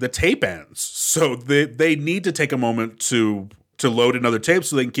debriefing, the tape ends. So they need to take a moment to load another tape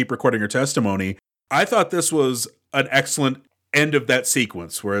so they can keep recording her testimony. I thought this was an excellent end of that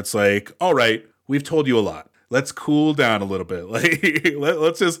sequence where it's like, all right, we've told you a lot. Let's cool down a little bit. Like,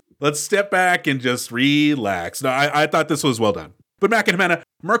 let's step back and just relax. No, I thought this was well done. But Mac and Ximena,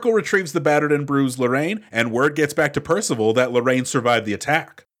 Merkel retrieves the battered and bruised Lorraine, and word gets back to Percival that Lorraine survived the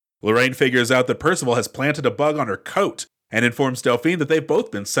attack. Lorraine figures out that Percival has planted a bug on her coat and informs Delphine that they've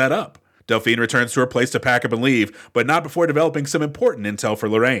both been set up. Delphine returns to her place to pack up and leave, but not before developing some important intel for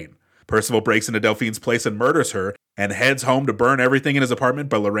Lorraine. Percival breaks into Delphine's place and murders her, and heads home to burn everything in his apartment,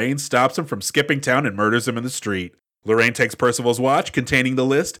 but Lorraine stops him from skipping town and murders him in the street. Lorraine takes Percival's watch containing the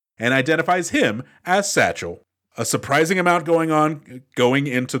list and identifies him as Satchel. A surprising amount going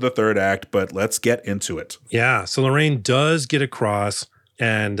into the third act, but let's get into it. Yeah, so Lorraine does get across,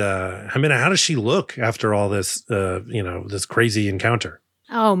 and how does she look after all this, this crazy encounter?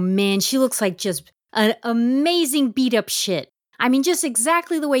 Oh man, she looks like just an amazing beat up shit. I mean, just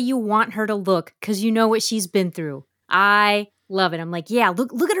exactly the way you want her to look, because you know what she's been through. I love it. I'm like, yeah,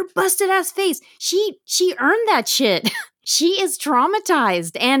 look at her busted ass face. She earned that shit. She is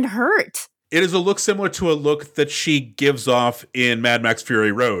traumatized and hurt. It is a look similar to a look that she gives off in Mad Max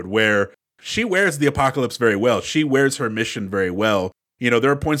Fury Road, where she wears the apocalypse very well. She wears her mission very well.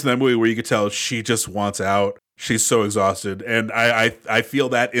 There are points in that movie where you could tell she just wants out. She's so exhausted. And I feel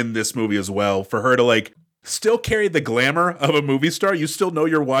that in this movie as well. For her to still carry the glamour of a movie star. You still know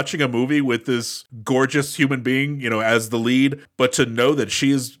you're watching a movie with this gorgeous human being, as the lead. But to know that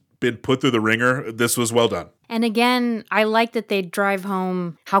she has been put through the ringer, this was well done. And again, I like that they drive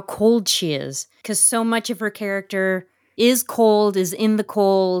home how cold she is, because so much of her character is cold, is in the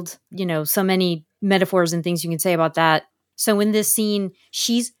cold, so many metaphors and things you can say about that. So in this scene,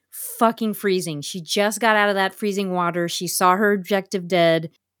 she's fucking freezing. She just got out of that freezing water. She saw her objective dead.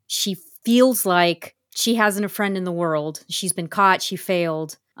 She feels like she hasn't a friend in the world. She's been caught. She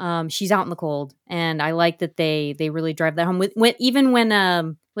failed. She's out in the cold. And I like that they really drive that home. Even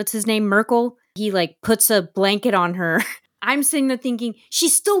when what's his name? Merkel? He puts a blanket on her. I'm sitting there thinking,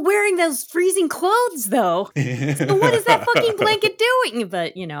 she's still wearing those freezing clothes though. So what is that fucking blanket doing?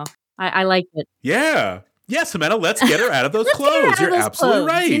 But I like it. Yeah. Yes, Ximena, let's get her out of those clothes. You're absolutely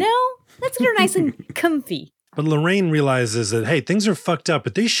right. Let's get her nice and comfy. But Lorraine realizes that, hey, things are fucked up,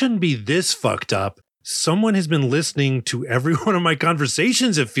 but they shouldn't be this fucked up. Someone has been listening to every one of my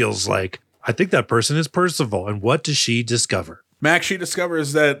conversations, it feels like. I think that person is Percival. And what does she discover? Max, she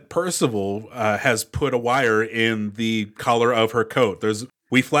discovers that Percival has put a wire in the collar of her coat.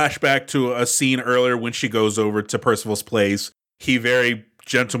 We flash back to a scene earlier when she goes over to Percival's place. He very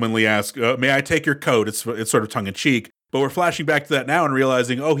gentlemanly asks, may I take your coat? It's sort of tongue-in-cheek. But we're flashing back to that now and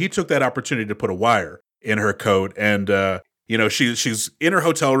realizing, he took that opportunity to put a wire in her coat. And, she's in her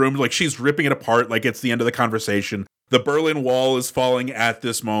hotel room, she's ripping it apart like it's the end of the conversation. The Berlin Wall is falling at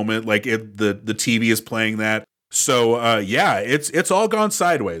this moment. The TV is playing that. So, it's all gone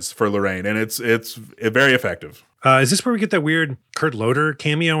sideways for Lorraine, and it's very effective. Is this where we get that weird Kurt Loder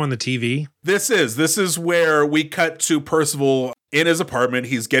cameo on the TV? This is where we cut to Percival in his apartment.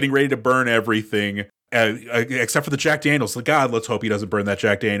 He's getting ready to burn everything, except for the Jack Daniels. God, let's hope he doesn't burn that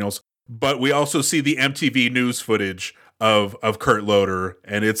Jack Daniels. But we also see the MTV news footage of Kurt Loder,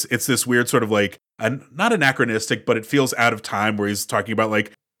 and it's this weird sort of not anachronistic, but it feels out of time, where he's talking about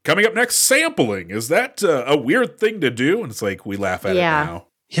coming up next, sampling. Is that a weird thing to do? And it's we laugh at it now.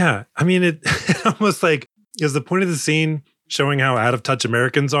 Yeah. I mean, it almost is the point of the scene showing how out of touch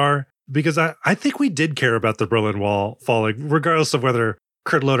Americans are? Because I think we did care about the Berlin Wall falling, regardless of whether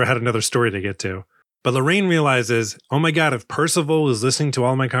Kurt Loder had another story to get to. But Lorraine realizes, oh my God, if Percival is listening to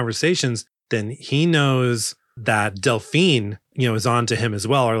all my conversations, then he knows that Delphine, is on to him as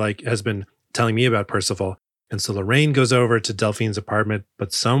well, or has been telling me about Percival. And so Lorraine goes over to Delphine's apartment,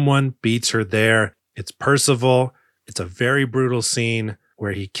 but someone beats her there. It's Percival. It's a very brutal scene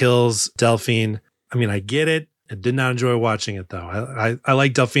where he kills Delphine. I mean, I get it. I did not enjoy watching it, though. I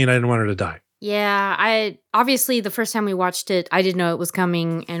like Delphine. I didn't want her to die. Yeah, obviously the first time we watched it, I didn't know it was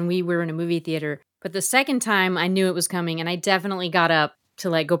coming, and we were in a movie theater. But the second time, I knew it was coming, and I definitely got up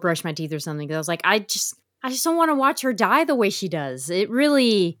to go brush my teeth or something. Because I was like, I just don't want to watch her die the way she does. It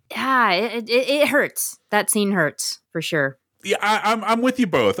really, it hurts. That scene hurts for sure. Yeah, I'm with you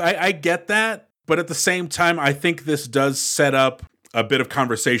both. I get that, but at the same time, I think this does set up a bit of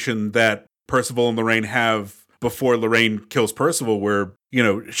conversation that Percival and Lorraine have before Lorraine kills Percival, where, you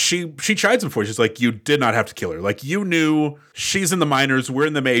know, she chides him for it. She's like, you did not have to kill her. Like, you knew she's in the minors, we're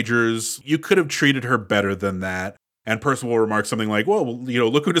in the majors. You could have treated her better than that. And Percival remarks something like, well, you know,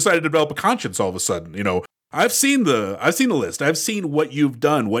 look who decided to develop a conscience all of a sudden. You know, I've seen the list. I've seen what you've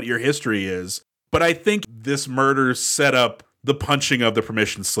done, what your history is. But I think this murder set up the punching of the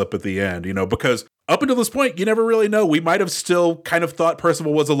permission slip at the end, you know, because up until this point, you never really know. We might have still kind of thought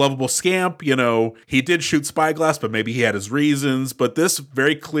Percival was a lovable scamp. You know, he did shoot Spyglass, but maybe he had his reasons. But this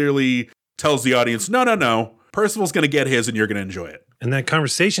very clearly tells the audience, no. Percival's going to get his and you're going to enjoy it. And that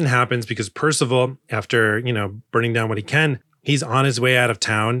conversation happens because Percival, after, you know, burning down what he can, he's on his way out of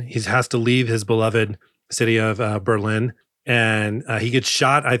town. He has to leave his beloved city of Berlin. And he gets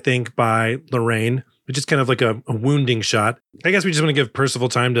shot, I think, by Lorraine, which is kind of like a wounding shot. I guess we just want to give Percival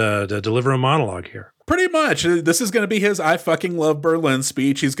time to deliver a monologue here. Pretty much. This is going to be his I fucking love Berlin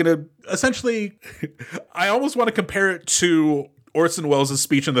speech. He's going to essentially, I almost want to compare it to Orson Welles'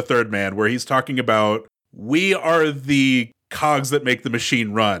 speech in The Third Man, where he's talking about, we are the cogs that make the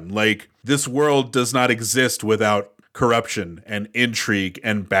machine run. Like, this world does not exist without corruption and intrigue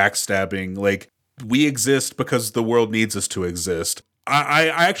and backstabbing. Like, we exist because the world needs us to exist.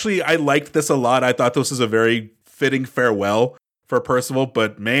 I liked this a lot. I thought this was a very fitting farewell for Percival,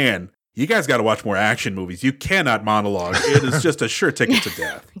 but man, you guys got to watch more action movies. You cannot monologue. It is just a sure ticket to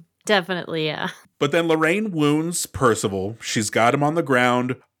death. Definitely, yeah. But then Lorraine wounds Percival. She's got him on the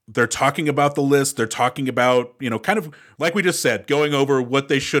ground. They're talking about the list. They're talking about, you know, kind of like we just said, going over what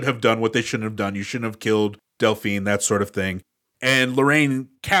they should have done, what they shouldn't have done. You shouldn't have killed Delphine, that sort of thing. And Lorraine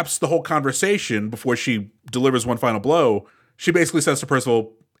caps the whole conversation before she delivers one final blow. She basically says to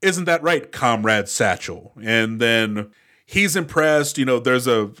Percival, isn't that right, Comrade Satchel? And then he's impressed. You know,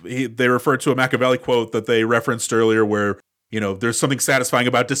 they refer to a Machiavelli quote that they referenced earlier where, you know, there's something satisfying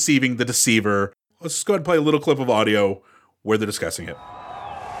about deceiving the deceiver. Let's just go ahead and play a little clip of audio where they're discussing it.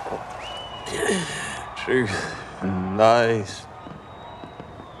 Truth and lies.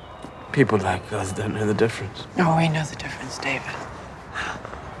 People like us don't know the difference. Oh, we know the difference, David.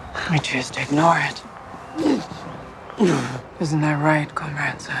 We choose to ignore it. Isn't that right,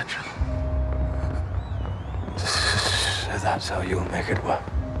 Comrade Satchel? So that's how you'll make it work.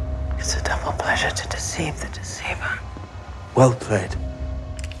 It's a double pleasure to deceive the deceiver. Well played.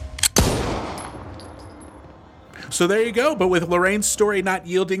 So there you go. But with Lorraine's story not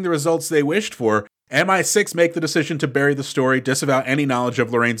yielding the results they wished for, MI6 make the decision to bury the story, disavow any knowledge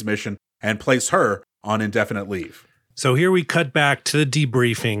of Lorraine's mission, and place her on indefinite leave. So here we cut back to the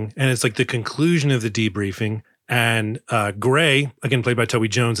debriefing, and it's like the conclusion of the debriefing. And Gray, again played by Toby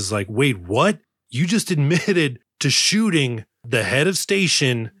Jones, is like, wait, what? You just admitted to shooting the head of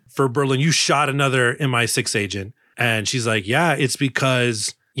station for Berlin. You shot another MI6 agent. And she's like, yeah, it's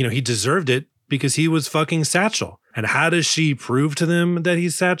because, you know, he deserved it because he was fucking Satchel. And how does she prove to them that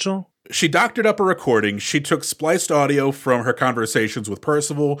he's Satchel? She doctored up a recording. She took spliced audio from her conversations with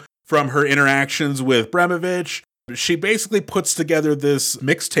Percival, from her interactions with Bremovich. She basically puts together this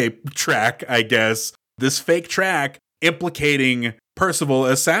mixtape track, I guess, this fake track implicating Percival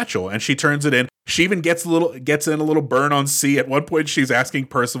as Satchel, and she turns it in. She even gets in a little burn on C. At one point, she's asking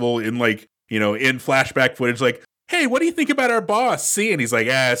Percival in in flashback footage, like, hey, what do you think about our boss, C? And he's like,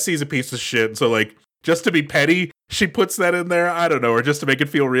 C's a piece of shit. And so, like, just to be petty, she puts that in there. I don't know, or just to make it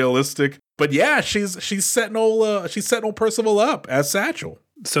feel realistic. But yeah, she's setting old Percival up as Satchel.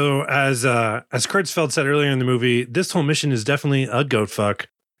 So as Kurtzfeld said earlier in the movie, this whole mission is definitely a goat fuck.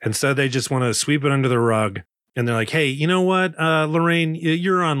 And so they just want to sweep it under the rug. And they're like, hey, you know what, Lorraine,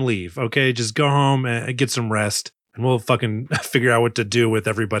 you're on leave. Okay, just go home and get some rest. And we'll fucking figure out what to do with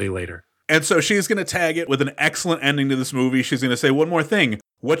everybody later. And so she's going to tag it with an excellent ending to this movie. She's going to say one more thing.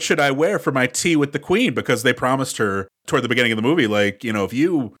 What should I wear for my tea with the queen? Because they promised her toward the beginning of the movie, like, you know, if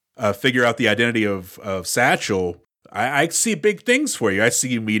you figure out the identity of Satchel, I see big things for you. I see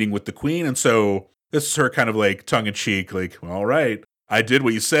you meeting with the queen. And so this is her kind of like tongue in cheek, like, all right, I did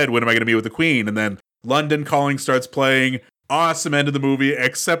what you said. When am I going to meet with the queen? And then London Calling starts playing. Awesome end of the movie,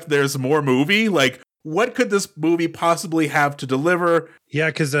 except there's more movie. Like, what could this movie possibly have to deliver? Yeah,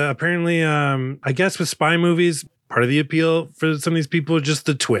 because apparently, I guess with spy movies, part of the appeal for some of these people is just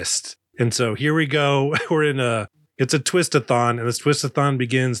the twist. And so here we go. It's a twist-a-thon, and this twist-a-thon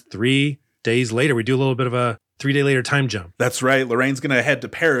begins 3 days later. We do a little bit of a 3-day later time jump. That's right. Lorraine's going to head to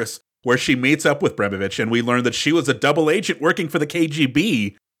Paris, where she meets up with Bremovich, and we learn that she was a double agent working for the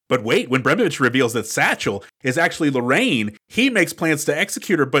KGB But wait, when Bremovich reveals that Satchel is actually Lorraine, he makes plans to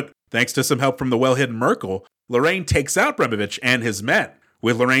execute her, but thanks to some help from the well-hidden Merkel, Lorraine takes out Bremovich and his men.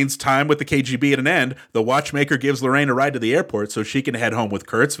 With Lorraine's time with the KGB at an end, the watchmaker gives Lorraine a ride to the airport so she can head home with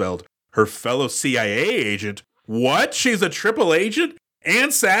Kurtzfeld, her fellow CIA agent. What? She's a triple agent?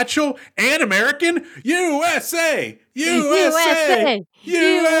 And Satchel? And American? USA! USA!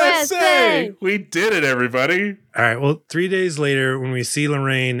 USA! We did it, everybody. All right. Well, 3 days later, when we see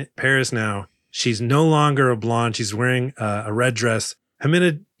Lorraine Paris now, she's no longer a blonde. She's wearing a red dress.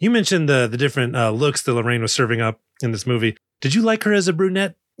 Ximena, you mentioned the different looks that Lorraine was serving up in this movie. Did you like her as a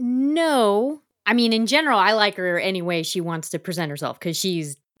brunette? No. I mean, in general, I like her any way she wants to present herself because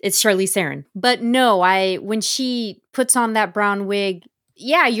it's Charlize Theron. But no, when she puts on that brown wig,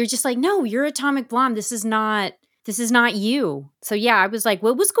 yeah, you're just like, no, you're Atomic Blonde. This is not you. So yeah, I was like,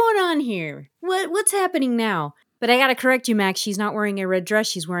 well, what's going on here? What's happening now? But I got to correct you, Max. She's not wearing a red dress.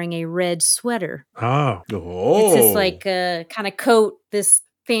 She's wearing a red sweater. Oh. It's this like kind of coat, this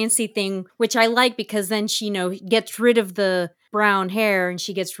fancy thing, which I like because then she, gets rid of the brown hair and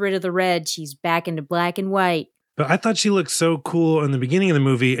she gets rid of the red. She's back into black and white. But I thought she looked so cool in the beginning of the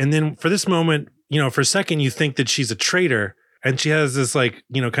movie. And then for this moment, for a second, you think that she's a traitor. And she has this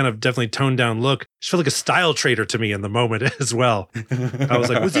kind of definitely toned down look. She felt like a style traitor to me in the moment as well. I was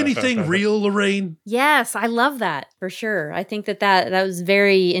like, was anything real, Lorraine? Yes, I love that for sure. I think that was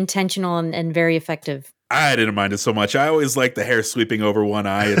very intentional and very effective. I didn't mind it so much. I always like the hair sweeping over one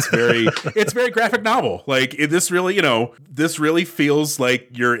eye. It's very graphic novel. Like this really feels like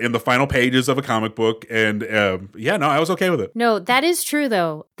you're in the final pages of a comic book. And I was okay with it. No, that is true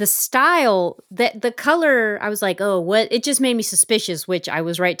though. The style, the color, I was like, oh, what? It just made me suspicious, which I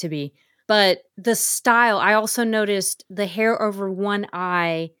was right to be. But the style, I also noticed the hair over one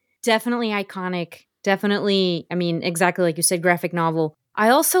eye, definitely iconic. Definitely, I mean, exactly like you said, graphic novel. I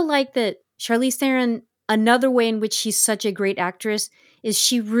also like that Charlize Theron, another way in which she's such a great actress is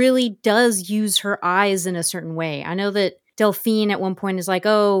she really does use her eyes in a certain way. I know that Delphine at one point is like,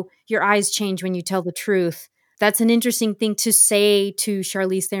 oh, your eyes change when you tell the truth. That's an interesting thing to say to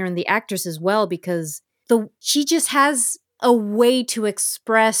Charlize Theron, the actress, as well, because she just has a way to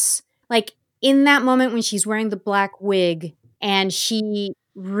express, like in that moment when she's wearing the black wig and she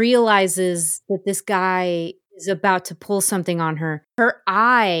realizes that this guy is about to pull something on her, her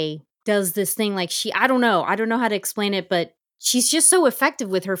eye does this thing like I don't know how to explain it, but she's just so effective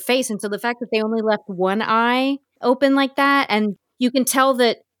with her face. And so the fact that they only left one eye open like that, and you can tell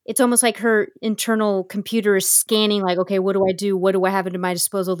that it's almost like her internal computer is scanning like, okay, what do I do? What do I have at my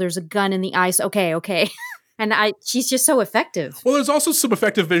disposal? There's a gun in the ice. Okay. And she's just so effective. Well, there's also some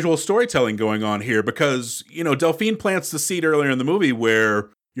effective visual storytelling going on here because, Delphine plants the seed earlier in the movie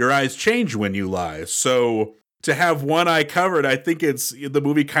where your eyes change when you lie. So to have one eye covered, I think it's the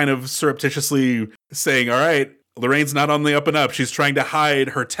movie kind of surreptitiously saying, all right, Lorraine's not on the up and up. She's trying to hide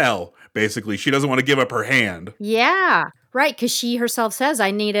her tell, basically. She doesn't want to give up her hand. Yeah, right. Because she herself says,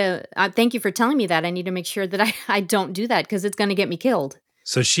 thank you for telling me that. I need to make sure that I don't do that because it's going to get me killed.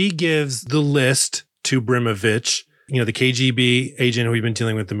 So she gives the list to Bremovich, the KGB agent who we've been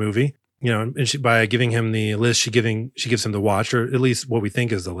dealing with the movie. And by giving him the list, she gives him the watch, or at least what we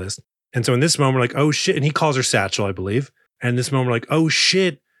think is the list. And so in this moment, we're like, oh shit. And he calls her Satchel, I believe. And this moment, we're like, oh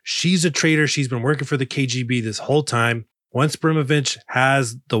shit, she's a traitor. She's been working for the KGB this whole time. Once Bremovich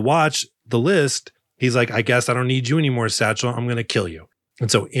has the watch, the list, he's like, I guess I don't need you anymore, Satchel. I'm going to kill you. And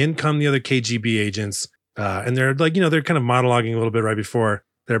so in come the other KGB agents. And they're like, they're kind of monologuing a little bit right before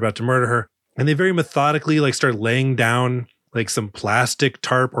they're about to murder her. And they very methodically start laying down like some plastic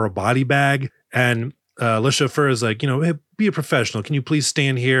tarp or a body bag. And Le Chauffeur is like, hey, be a professional. Can you please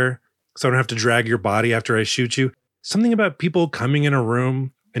stand here so I don't have to drag your body after I shoot you? Something about people coming in a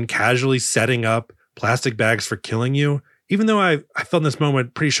room and casually setting up plastic bags for killing you. Even though I felt in this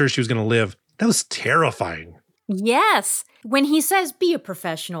moment pretty sure she was going to live, that was terrifying. Yes. When he says be a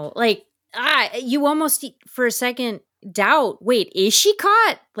professional, you almost for a second doubt, wait, is she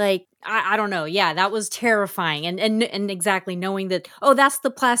caught? I don't know. Yeah, that was terrifying. And exactly knowing that, oh, that's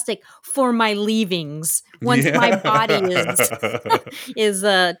the plastic for my leavings once my body is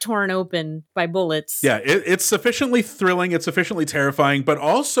torn open by bullets. Yeah, it's sufficiently thrilling. It's sufficiently terrifying. But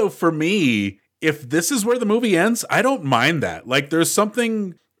also for me, if this is where the movie ends, I don't mind that. There's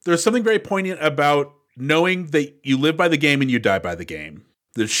something very poignant about knowing that you live by the game and you die by the game.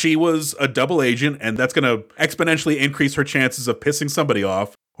 That she was a double agent, and that's going to exponentially increase her chances of pissing somebody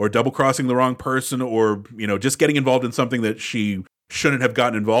off or double-crossing the wrong person or, just getting involved in something that she shouldn't have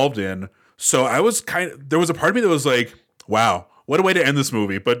gotten involved in. So there was a part of me that was like, wow, what a way to end this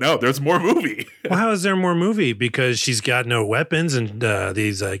movie. But no, there's more movie. Well, how is there more movie? Because she's got no weapons, and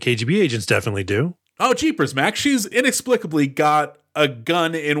these KGB agents definitely do. Oh, jeepers, Max. She's inexplicably got a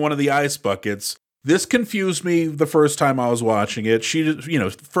gun in one of the ice buckets. This confused me the first time I was watching it. She, you know,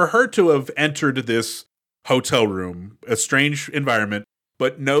 for her to have entered this hotel room, a strange environment,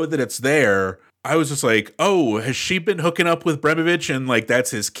 but know that it's there, I was just like, oh, has she been hooking up with Bremovich and like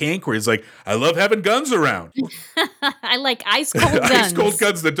that's his kink where he's like, I love having guns around. I like ice cold guns. Ice cold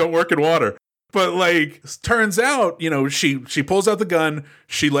guns that don't work in water. But like, turns out, you know, she pulls out the gun,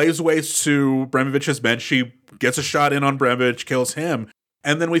 she lays waste to Bremovich's men, she gets a shot in on Bremovich, kills him.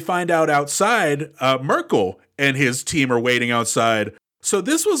 And then we find out outside, Merkel and his team are waiting outside. So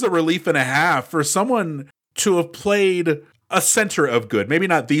this was a relief and a half for someone to have played a center of good. Maybe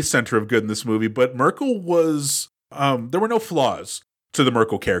not the center of good in this movie, but Merkel was, there were no flaws to the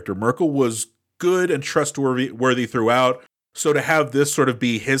Merkel character. Merkel was good and trustworthy throughout. So to have this sort of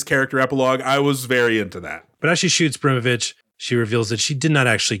be his character epilogue, I was very into that. But as she shoots Bremovich, she reveals that she did not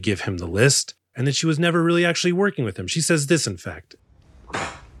actually give him the list and that she was never really actually working with him. She says this, in fact.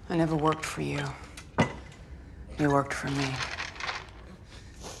 I never worked for you. You worked for me.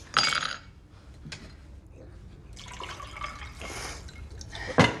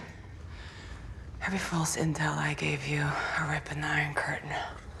 Every false intel I gave you, a rip in the Iron Curtain.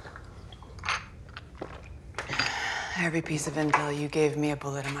 Every piece of intel you gave me, a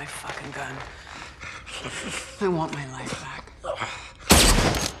bullet in my fucking gun. I want my life back.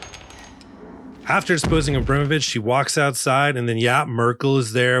 After disposing of Bremovich, she walks outside, and then, Merkel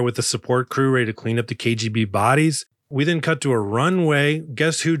is there with the support crew ready to clean up the KGB bodies. We then cut to a runway.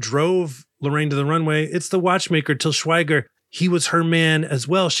 Guess who drove Lorraine to the runway? It's the watchmaker, Til Schweiger. He was her man as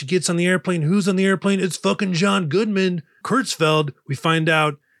well. She gets on the airplane. Who's on the airplane? It's fucking John Goodman. Kurtzfeld. We find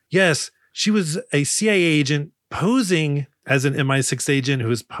out, yes, she was a CIA agent posing as an MI6 agent who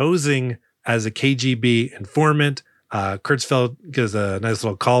was posing as a KGB informant. Kurtzfeld gives a nice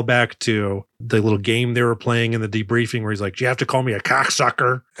little callback to the little game they were playing in the debriefing where he's like, you have to call me a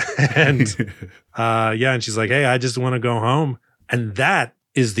cocksucker. and and she's like, hey, I just want to go home. And that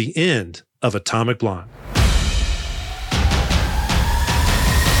is the end of Atomic Blonde.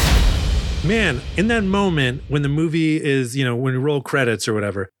 Man, in that moment when the movie is, when we roll credits or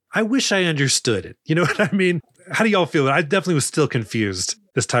whatever, I wish I understood it. You know what I mean? How do y'all feel? I definitely was still confused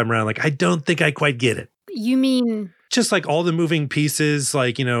this time around. Like, I don't think I quite get it. You mean? Just like all the moving pieces,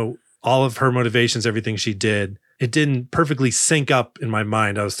 like, all of her motivations, everything she did, it didn't perfectly sync up in my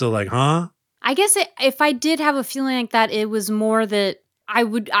mind. I was still like, huh? I guess if I did have a feeling like that, it was more that I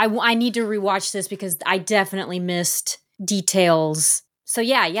need to rewatch this because I definitely missed details. So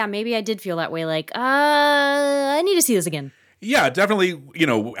yeah, maybe I did feel that way. Like, I need to see this again. Yeah, definitely.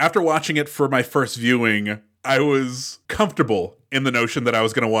 After watching it for my first viewing, I was comfortable in the notion that I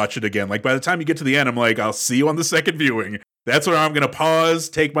was going to watch it again. Like, by the time you get to the end, I'm like, I'll see you on the second viewing. That's where I'm going to pause,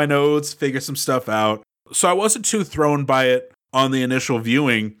 take my notes, figure some stuff out. So I wasn't too thrown by it on the initial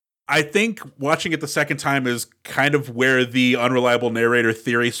viewing. I think watching it the second time is kind of where the unreliable narrator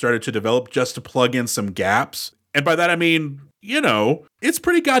theory started to develop, just to plug in some gaps. And by that, I mean, it's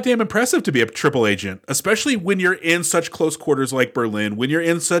pretty goddamn impressive to be a triple agent, especially when you're in such close quarters like Berlin, when you're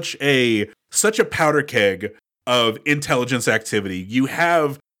in such a powder keg of intelligence activity. You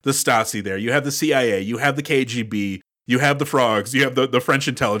have the Stasi there, you have the CIA, you have the KGB, you have the frogs, you have the French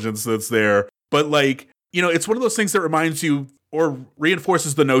intelligence that's there. But it's one of those things that reminds you or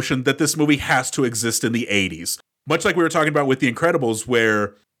reinforces the notion that this movie has to exist in the 80s. Much like we were talking about with The Incredibles,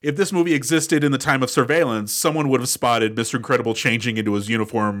 where if this movie existed in the time of surveillance, someone would have spotted Mr. Incredible changing into his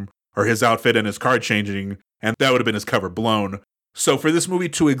uniform or his outfit and his card changing, and that would have been his cover blown. So for this movie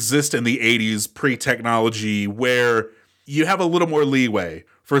to exist in the 80s, pre-technology, where you have a little more leeway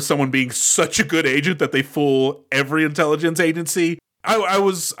for someone being such a good agent that they fool every intelligence agency, I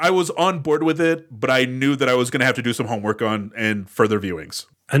was on board with it, but I knew that I was going to have to do some homework on and further viewings.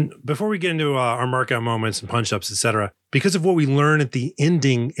 And before we get into our markout moments and punch-ups, etc., because of what we learn at the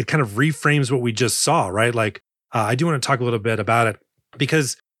ending, it kind of reframes what we just saw, right? I do want to talk a little bit about it,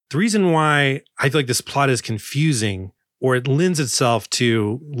 because the reason why I feel like this plot is confusing, or it lends itself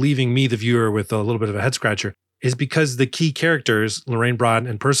to leaving me, the viewer, with a little bit of a head scratcher, is because the key characters, Lorraine Broad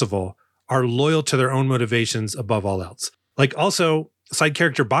and Percival, are loyal to their own motivations above all else. Also, side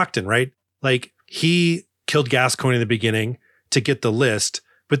character Bakhtin, right? He killed Gascoigne in the beginning to get the list,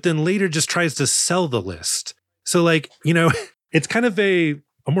 but then later just tries to sell the list. So it's kind of a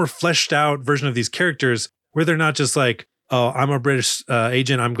more fleshed out version of these characters where they're not just like, oh, I'm a British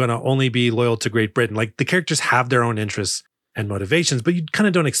agent, I'm going to only be loyal to Great Britain. The characters have their own interests and motivations, but you kind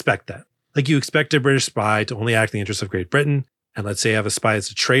of don't expect that. You expect a British spy to only act in the interests of Great Britain. and let's say you have a spy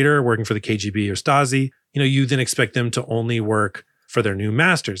that's a traitor working for the KGB or Stasi, you then expect them to only work for their new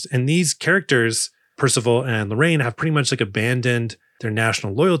masters. And these characters, Percival and Lorraine, have pretty much like abandoned their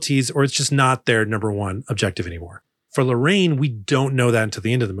national loyalties, or it's just not their number one objective anymore. For Lorraine, we don't know that until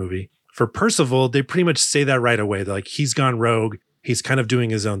the end of the movie. For Percival, they pretty much say that right away. They're like, he's gone rogue. He's kind of doing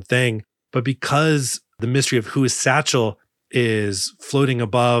his own thing. But because the mystery of who is Satchel is floating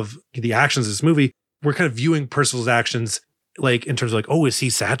above the actions of this movie, we're kind of viewing Percival's actions like in terms of like, oh, is he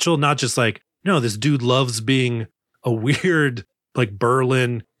Satchel? Not just like, no, this dude loves being a weird, like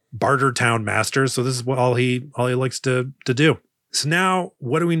Berlin barter town master. So this is what all he likes to do. So now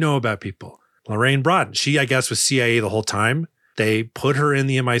what do we know about people? Lorraine Broughton, she, I guess, was CIA the whole time. They put her in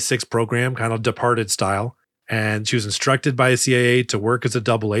the MI6 program, kind of Departed style. And she was instructed by the CIA to work as a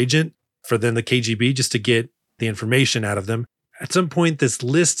double agent for then the KGB just to get the information out of them. At some point, this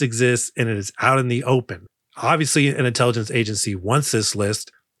list exists and it is out in the open. Obviously, an intelligence agency wants this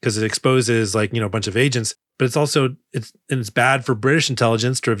list because it exposes a bunch of agents, but it's bad for British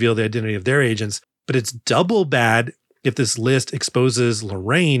intelligence to reveal the identity of their agents, but it's double bad if this list exposes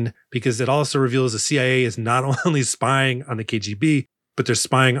Lorraine because it also reveals the CIA is not only spying on the KGB, but they're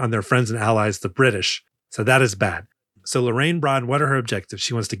spying on their friends and allies, the British. So that is bad. So Lorraine Broughton, what are her objectives?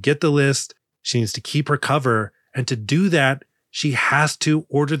 She wants to get the list. She needs to keep her cover. And to do that, she has to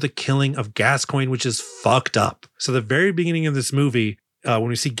order the killing of Gascoigne, which is fucked up. So the very beginning of this movie, when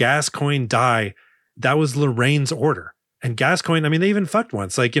we see Gascoigne die, that was Lorraine's order. And Gascoigne, they even fucked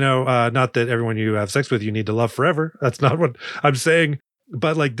once. Not that everyone you have sex with, you need to love forever. That's not what I'm saying.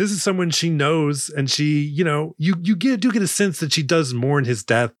 But this is someone she knows. And she, you do get a sense that she does mourn his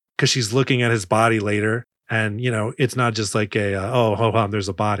death because she's looking at his body later. And, it's not just like there's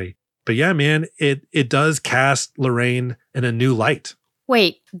a body. But yeah, man, it does cast Lorraine in a new light.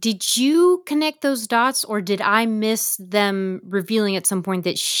 Wait, did you connect those dots or did I miss them revealing at some point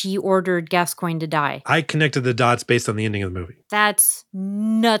that she ordered Gascoigne to die? I connected the dots based on the ending of the movie. That's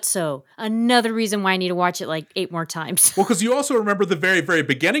nutso. Another reason why I need to watch it 8 more times. Well, because you also remember the very, very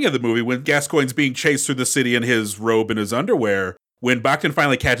beginning of the movie when Gascoigne's being chased through the city in his robe and his underwear. When Bachton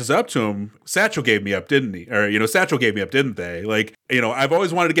finally catches up to him, Satchel gave me up, didn't he? Or, Satchel gave me up, didn't they? I've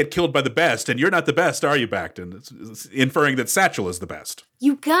always wanted to get killed by the best, and you're not the best, are you, Bachton? It's inferring that Satchel is the best.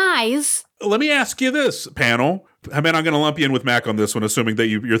 You guys. Let me ask you this, panel. I'm going to lump you in with Mac on this one, assuming that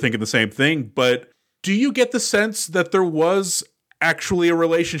you're thinking the same thing. But do you get the sense that there was actually a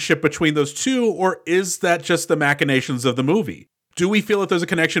relationship between those two, or is that just the machinations of the movie? Do we feel that there's a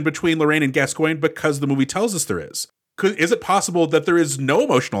connection between Lorraine and Gascoigne because the movie tells us there is? Is it possible that there is no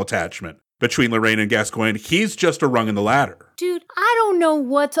emotional attachment between Lorraine and Gascoigne? He's just a rung in the ladder. Dude, I don't know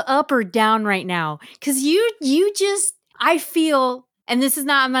what's up or down right now. Because I feel, and this is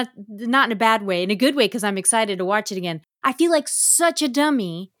not in a bad way, in a good way, because I'm excited to watch it again. I feel like such a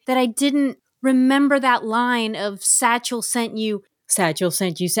dummy that I didn't remember that line of Satchel sent you.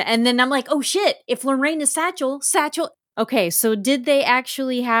 And then I'm like, oh shit, if Lorraine is Satchel. Okay, so did they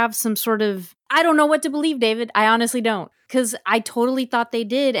actually have some sort of, I don't know what to believe, David. I honestly don't. Because I totally thought they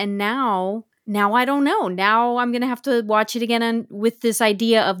did. And now I don't know. Now I'm going to have to watch it again with this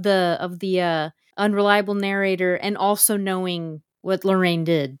idea of the unreliable narrator and also knowing what Lorraine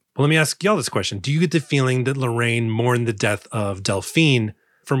did. Well, let me ask y'all this question. Do you get the feeling that Lorraine mourned the death of Delphine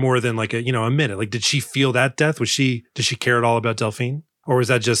for more than a minute? Did she feel that death? Did she care at all about Delphine? Or was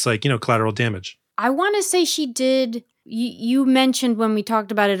that just collateral damage? I want to say she did. You mentioned when we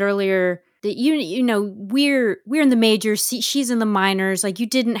talked about it earlier that we're in the majors, she's in the minors. You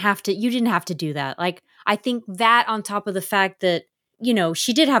didn't have to do that. I think that on top of the fact that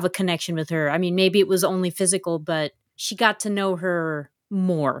she did have a connection with her. Maybe it was only physical, but she got to know her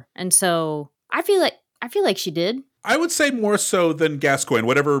more, and so I feel like she did. I would say more so than Gascoigne,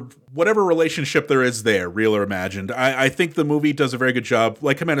 whatever relationship there is there, real or imagined. I think the movie does a very good job,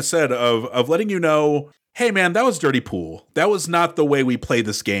 like Ximena said, of letting you know, hey man, that was dirty pool. That was not the way we play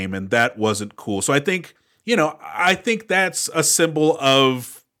this game, and that wasn't cool. So I think that's a symbol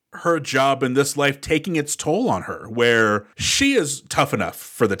of her job in this life taking its toll on her, where she is tough enough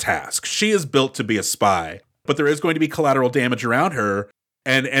for the task. She is built to be a spy, but there is going to be collateral damage around her.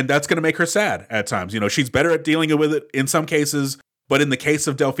 And that's going to make her sad at times. She's better at dealing with it in some cases, but in the case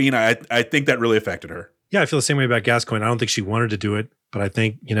of Delphine, I think that really affected her. Yeah, I feel the same way about Gascoigne. I don't think she wanted to do it, but I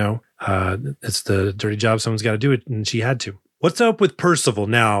think, it's the dirty job. Someone's got to do it, and she had to. What's up with Percival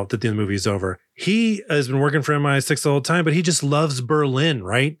now that the movie's over? He has been working for MI6 the whole time, but he just loves Berlin,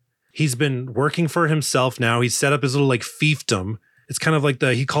 right? He's been working for himself now. He's set up his little fiefdom. It's kind of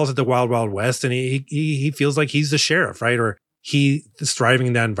he calls it the Wild Wild West, and he feels like he's the sheriff, right? Or he is thriving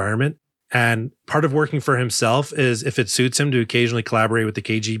in that environment. And part of working for himself is if it suits him to occasionally collaborate with the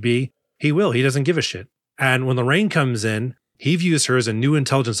KGB, he will. He doesn't give a shit. And when Lorraine comes in, he views her as a new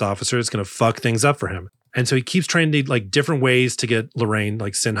intelligence officer that's going to fuck things up for him. And so he keeps trying to like different ways to get Lorraine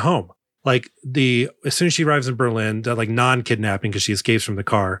like sent home. Like as soon as she arrives in Berlin, like non-kidnapping because she escapes from the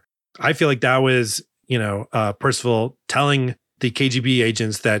car. I feel like that was, Percival telling the KGB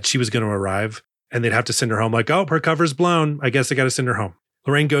agents that she was going to arrive and they'd have to send her home. Like, oh, her cover's blown. I guess I got to send her home.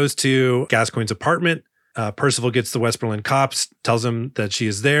 Lorraine goes to Gascoigne's apartment. Percival gets the West Berlin cops, tells them that she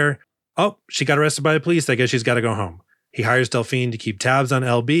is there. Oh, she got arrested by the police. I guess she's got to go home. He hires Delphine to keep tabs on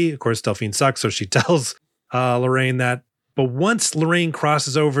LB. Of course, Delphine sucks, so she tells Lorraine that. But once Lorraine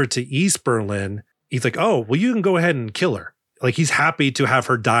crosses over to East Berlin, he's like, oh, well, you can go ahead and kill her. Like, he's happy to have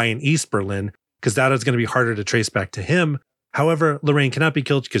her die in East Berlin because that is going to be harder to trace back to him. However, Lorraine cannot be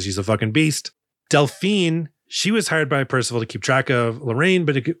killed because she's a fucking beast. Delphine, she was hired by Percival to keep track of Lorraine,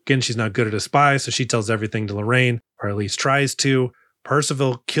 but again, she's not good at a spy, so she tells everything to Lorraine, or at least tries to.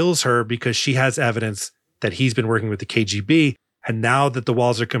 Percival kills her because she has evidence that he's been working with the KGB. And now that the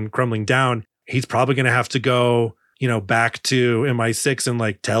walls are crumbling down, he's probably going to have to go, back to MI6 and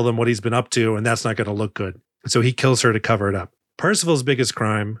like tell them what he's been up to. And that's not going to look good. So he kills her to cover it up. Percival's biggest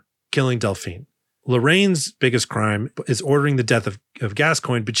crime, killing Delphine. Lorraine's biggest crime is ordering the death of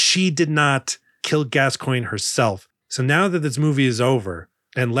Gascoigne, but she did not kill Gascoigne herself. So now that this movie is over,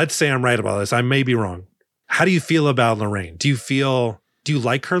 and let's say I'm right about this, I may be wrong. How do you feel about Lorraine? Do you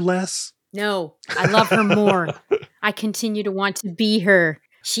like her less? No, I love her more. I continue to want to be her.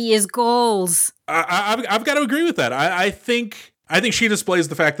 She is goals. I've got to agree with that. I think she displays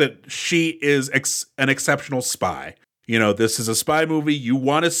the fact that she is an exceptional spy. This is a spy movie. You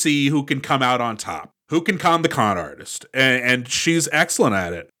want to see who can come out on top, who can con the con artist. And she's excellent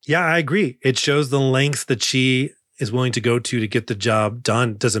at it. Yeah, I agree. It shows the lengths that she is willing to go to get the job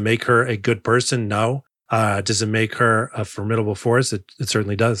done. Does it make her a good person? No. Does it make her a formidable force? It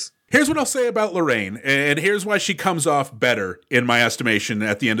certainly does. Here's what I'll say about Lorraine, and here's why she comes off better, in my estimation,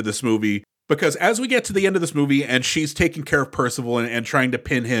 at the end of this movie. Because as we get to the end of this movie and she's taking care of Percival and trying to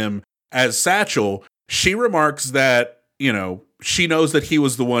pin him as Satchel, she remarks that, she knows that he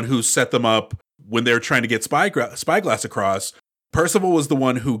was the one who set them up when they were trying to get Spyglass across. Percival was the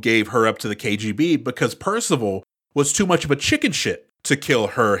one who gave her up to the KGB because Percival was too much of a chicken shit to kill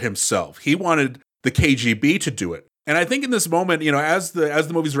her himself. He wanted the KGB to do it. And I think in this moment, as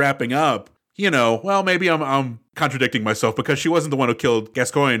the movie's wrapping up, well, maybe I'm contradicting myself because she wasn't the one who killed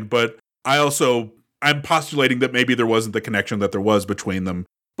Gascoigne, but I'm postulating that maybe there wasn't the connection that there was between them.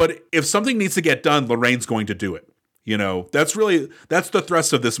 But if something needs to get done, Lorraine's going to do it. That's the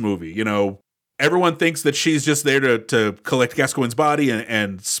thrust of this movie. Everyone thinks that she's just there to collect Gascoigne's body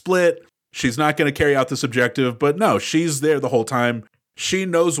and split. She's not going to carry out this objective, but no, she's there the whole time. She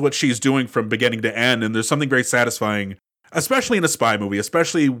knows what she's doing from beginning to end, and there's something very satisfying, especially in a spy movie,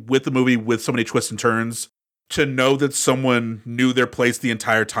 especially with the movie with so many twists and turns, to know that someone knew their place the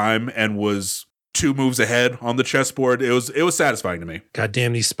entire time and was 2 moves ahead on the chessboard. It was satisfying to me. God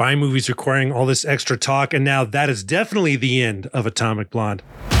damn, these spy movies requiring all this extra talk, and now that is definitely the end of Atomic Blonde.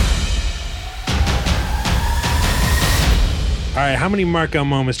 All right, how many mark-out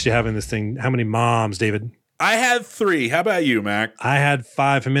moments do you have in this thing? How many moms, David? I had 3. How about you, Mac? I had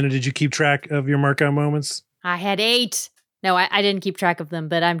 5. Ximena, did you keep track of your mark-out moments? I had 8. No, I didn't keep track of them,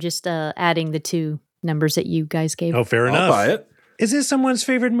 but I'm just adding the 2 numbers that you guys gave. Oh, fair enough. I'll buy it. Is this someone's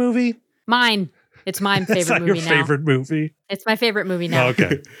favorite movie? Mine. It's my favorite It's not movie your now. favorite movie? It's my favorite movie now. Oh,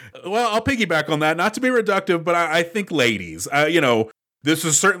 okay. Well, I'll piggyback on that. Not to be reductive, but I think ladies,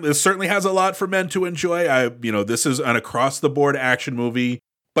 this certainly has a lot for men to enjoy. This is an across-the-board action movie.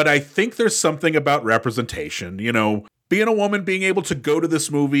 But I think there's something about representation, being a woman, being able to go to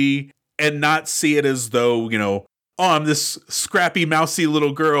this movie and not see it as though, oh, I'm this scrappy, mousy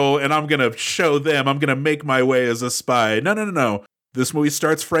little girl and I'm going to show them, I'm going to make my way as a spy. No. This movie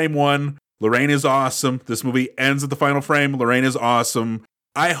starts frame 1. Lorraine is awesome. This movie ends at the final frame. Lorraine is awesome.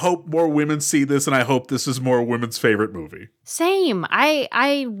 I hope more women see this, and I hope this is more women's favorite movie. Same.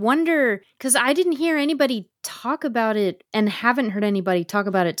 I wonder, because I didn't hear anybody talk about it and haven't heard anybody talk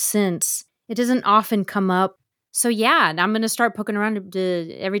about it since. It doesn't often come up. So yeah, I'm going to start poking around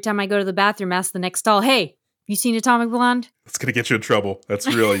to every time I go to the bathroom, ask the next stall, hey, you seen Atomic Blonde? It's going to get you in trouble.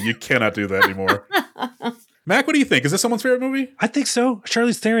 You cannot do that anymore. Mac, what do you think? Is this someone's favorite movie? I think so.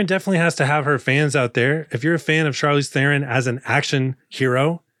 Charlize Theron definitely has to have her fans out there. If you're a fan of Charlize Theron as an action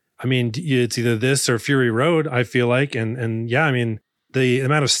hero, I mean, it's either this or Fury Road, I feel like. And yeah, I mean, the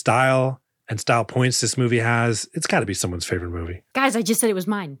amount of style and style points this movie has, it's got to be someone's favorite movie. Guys, I just said it was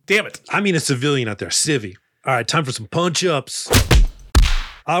mine. Damn it. I mean, a civilian out there, civvy. All right, time for some punch-ups.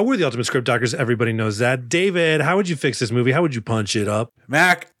 We're the Ultimate Script Doctors. Everybody knows that. David, how would you fix this movie? How would you punch it up?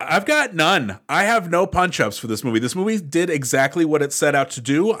 Mac, I've got none. I have no punch-ups for this movie. This movie did exactly what it set out to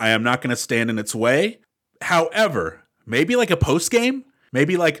do. I am not going to stand in its way. However, maybe like a post-game?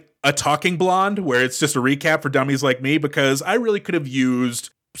 Maybe like a talking blonde where it's just a recap for dummies like me, because I really could have used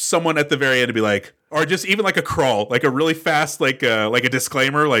someone at the very end to be like, or just even like a crawl, like a really fast, like a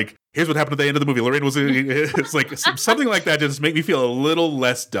disclaimer, like, here's what happened at the end of the movie. Lorraine was, it's like something like that to just make me feel a little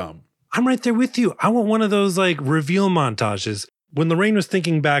less dumb. I'm right there with you. I want one of those like reveal montages. When Lorraine was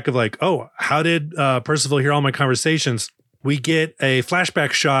thinking back of like, oh, how did Percival hear all my conversations? We get a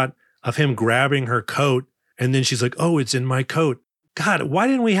flashback shot of him grabbing her coat. And then she's like, oh, it's in my coat. God, why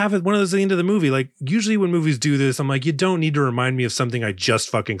didn't we have it one of those at the end of the movie? Like, usually when movies do this, I'm like, you don't need to remind me of something I just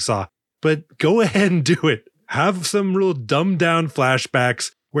fucking saw. But go ahead and do it. Have some real dumbed down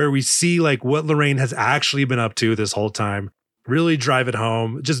flashbacks where we see like what Lorraine has actually been up to this whole time. Really drive it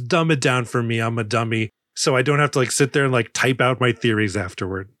home. Just dumb it down for me. I'm a dummy. So I don't have to like sit there and like type out my theories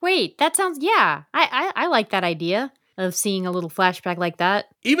afterward. Wait, that sounds, yeah. I like that idea of seeing a little flashback like that.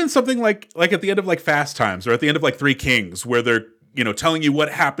 Even something like at the end of like Fast Times or at the end of like Three Kings, where they're, telling you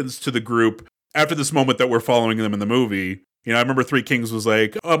what happens to the group after this moment that we're following them in the movie. I remember Three Kings was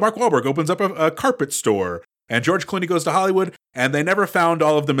like, Mark Wahlberg opens up a carpet store and George Clooney goes to Hollywood and they never found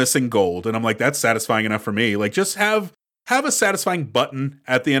all of the missing gold. And I'm like, that's satisfying enough for me. Like, just have a satisfying button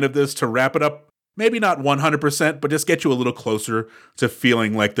at the end of this to wrap it up. Maybe not 100%, but just get you a little closer to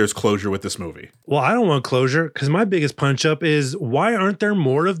feeling like there's closure with this movie. Well, I don't want closure because my biggest punch up is, why aren't there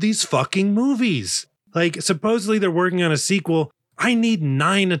more of these fucking movies? Like, supposedly they're working on a sequel. I need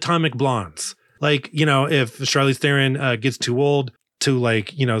 9 Atomic Blondes. Like, if Charlize Theron gets too old to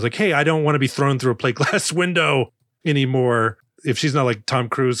like, it's like, hey, I don't want to be thrown through a plate glass window anymore. If she's not like Tom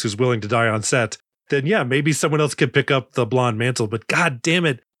Cruise, who's willing to die on set, then yeah, maybe someone else could pick up the blonde mantle. But God damn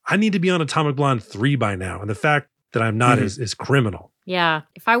it, I need to be on Atomic Blonde 3 by now. And the fact that I'm not is criminal. Yeah.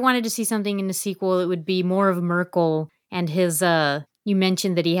 If I wanted to see something in the sequel, it would be more of Merkel and his, you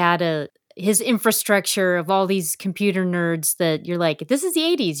mentioned that he had his infrastructure of all these computer nerds that you're like, this is the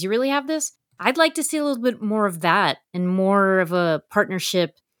 80s. You really have this? I'd like to see a little bit more of that and more of a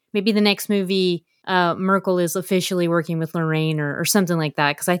partnership. Maybe the next movie, Merkel is officially working with Lorraine or something like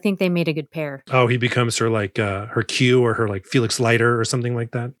that, because I think they made a good pair. Oh, he becomes her like her Q or her like Felix Leiter or something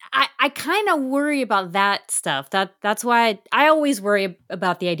like that. I kind of worry about that stuff. That's why I always worry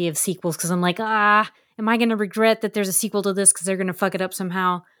about the idea of sequels, because I'm like, am I going to regret that there's a sequel to this because they're going to fuck it up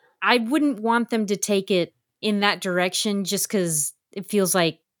somehow? I wouldn't want them to take it in that direction just because it feels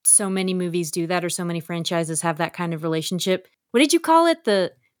like so many movies do that, or so many franchises have that kind of relationship. What did you call it?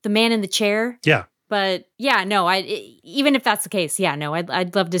 The man in the chair? Yeah. But yeah, no, even if that's the case, yeah, no,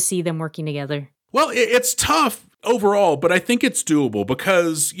 I'd love to see them working together. Well, it's tough overall, but I think it's doable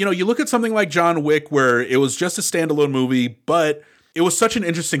because, you look at something like John Wick where it was just a standalone movie, but it was such an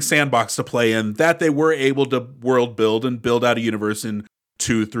interesting sandbox to play in that they were able to world build and build out a universe in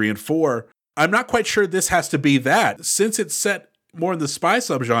 2, 3, and 4. I'm not quite sure this has to be that. Since it's set more in the spy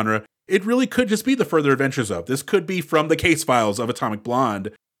subgenre, it really could just be the further adventures of. This could be from the case files of Atomic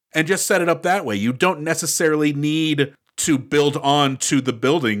Blonde and just set it up that way. You don't necessarily need to build on to the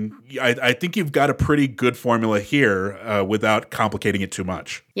building. I think you've got a pretty good formula here without complicating it too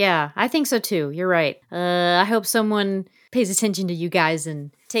much. Yeah, I think so too. You're right. I hope someone pays attention to you guys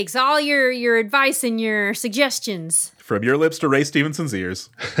and takes all your advice and your suggestions. From your lips to Ray Stevenson's ears.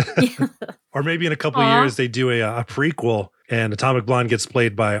 Or maybe in a couple of years they do a prequel and Atomic Blonde gets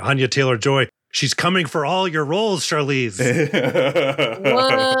played by Anya Taylor-Joy. She's coming for all your roles, Charlize.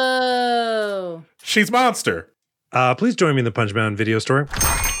 Whoa. She's monster. Please join me in the Punch Mountain video store.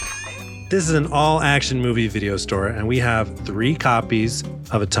 This is an all-action movie video store, and we have 3 copies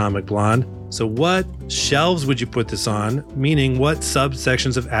of Atomic Blonde. So what shelves would you put this on? Meaning, what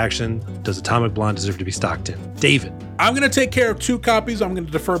subsections of action does Atomic Blonde deserve to be stocked in? David. I'm going to take care of 2 copies. I'm going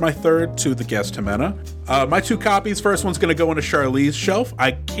to defer my third to the guest, Ximena. My 2 copies, first one's going to go on a Charlize shelf.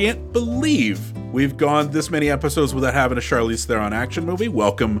 I can't believe we've gone this many episodes without having a Charlize Theron action movie.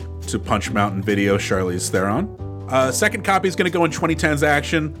 Welcome to Punch Mountain Video, Charlize Theron. Second copy is going to go in 2010's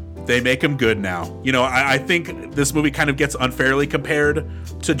action. They make him good now. I think this movie kind of gets unfairly compared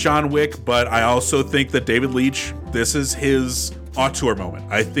to John Wick, but I also think that David Leitch, this is his auteur moment.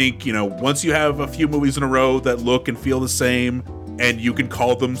 I think, once you have a few movies in a row that look and feel the same, and you can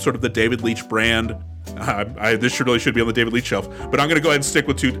call them sort of the David Leitch brand, this really should be on the David Leitch shelf. But I'm going to go ahead and stick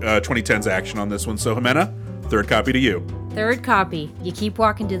with 2010's action on this one. So, Ximena, third copy to you. Third copy. You keep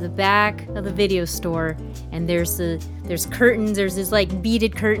walking to the back of the video store, and there's curtains. There's this like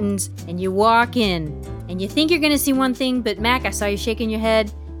beaded curtains, and you walk in, and you think you're gonna see one thing, but Mac, I saw you shaking your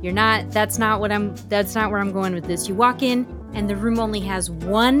head. You're not, that's not where I'm going with this. You walk in and the room only has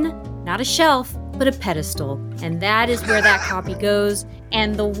one, not a shelf, but a pedestal. And that is where that copy goes.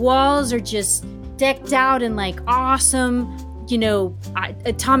 And the walls are just decked out in like awesome,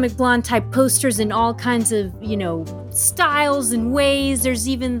 Atomic Blonde type posters in all kinds of, styles and ways. There's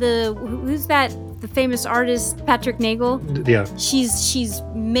even who's that? The famous artist, Patrick Nagel. Yeah. She's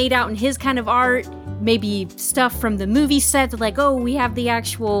made out in his kind of art. Maybe stuff from the movie set, like, oh, we have the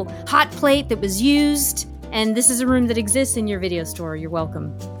actual hot plate that was used. And this is a room that exists in your video store. You're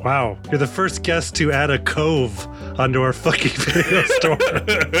welcome. Wow. You're the first guest to add a cove onto our fucking video store.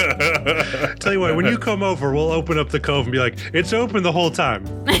 Tell you what, when you come over, we'll open up the cove and be like, it's open the whole time.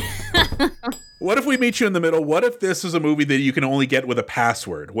 What if we meet you in the middle? What if this is a movie that you can only get with a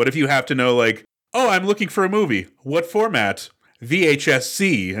password? What if you have to know, like, oh, I'm looking for a movie. What format?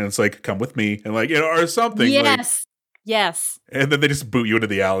 VHS-C. And it's like, come with me. And like, or something. Yes. Yes. And then they just boot you into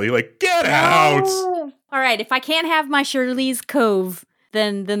the alley. Like, get out. All right. If I can't have my Shirley's Cove,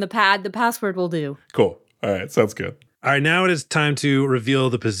 then the password will do. Cool. All right. Sounds good. All right. Now it is time to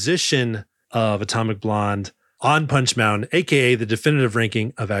reveal the position of Atomic Blonde on Punch Mountain, a.k.a. the definitive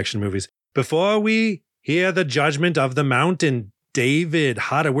ranking of action movies. Before we hear the judgment of the mountain, David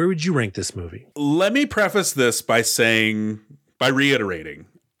Hada, where would you rank this movie? Let me preface this by reiterating,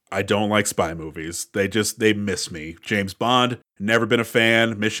 I don't like spy movies. They miss me. James Bond, never been a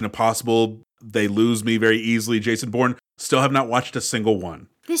fan. Mission Impossible, they lose me very easily. Jason Bourne, still have not watched a single one.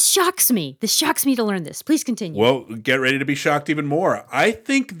 This shocks me. This shocks me to learn this. Please continue. Well, get ready to be shocked even more. I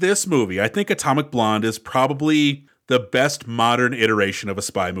think Atomic Blonde is probably the best modern iteration of a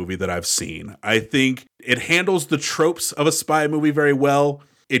spy movie that I've seen. I think it handles the tropes of a spy movie very well.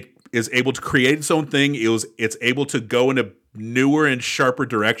 It is able to create its own thing. It's able to go in a newer and sharper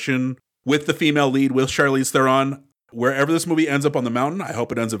direction with the female lead, with Charlize Theron. Wherever this movie ends up on the mountain, I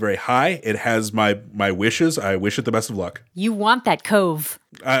hope it ends up very high. It has my wishes. I wish it the best of luck. You want that cove.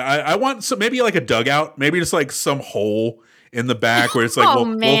 I want maybe like a dugout, maybe just like some hole in the back where it's like,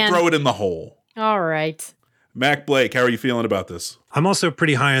 we'll throw it in the hole. All right. Mac Blake, how are you feeling about this? I'm also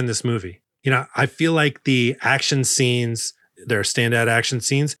pretty high on this movie. I feel like the action scenes, they're standout action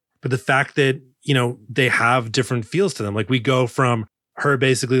scenes, but the fact that, they have different feels to them. Like we go from her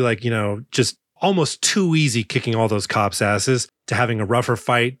basically like, just almost too easy kicking all those cops' asses to having a rougher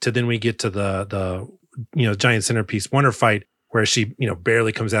fight to then we get to the giant centerpiece wonder fight where she,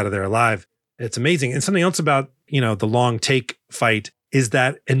 barely comes out of there alive. It's amazing. And something else about, the long take fight is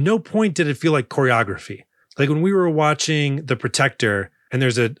that at no point did it feel like choreography. Like when we were watching The Protector and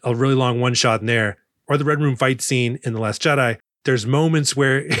there's a really long one shot in there, or the Red Room fight scene in The Last Jedi, there's moments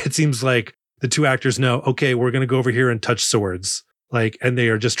where it seems like the two actors know, okay, we're going to go over here and touch swords. And they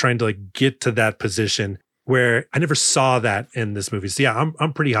are just trying to get to that position where I never saw that in this movie. So yeah,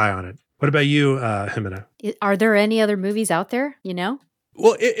 I'm pretty high on it. What about you, Ximena? Are there any other movies out there,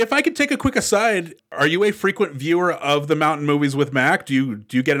 Well, if I could take a quick aside, are you a frequent viewer of the mountain movies with Mac? Do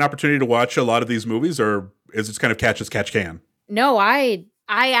you get an opportunity to watch a lot of these movies, or is it kind of catch as catch can? No, I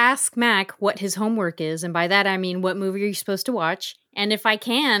ask Mac what his homework is, and by that I mean what movie are you supposed to watch? And if I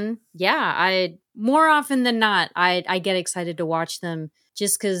can, I more often than not, I get excited to watch them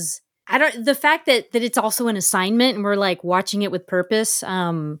just because the fact that it's also an assignment and we're like watching it with purpose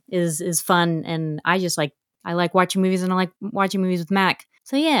is fun, and I like watching movies and I like watching movies with Mac.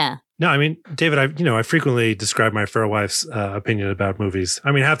 So yeah. No, I mean, David, I frequently describe my feral wife's opinion about movies.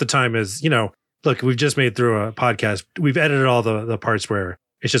 I mean, half the time is, look, we've just made through a podcast. We've edited all the parts where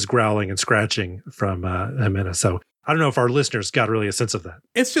it's just growling and scratching from Ximena. So I don't know if our listeners got really a sense of that.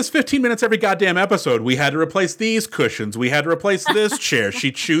 It's just 15 minutes every goddamn episode. We had to replace these cushions. We had to replace this chair.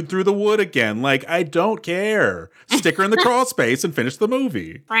 She chewed through the wood again. Like, I don't care. Stick her in the crawl space and finish the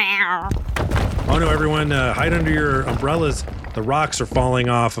movie. Oh no, everyone, hide under your umbrellas. The rocks are falling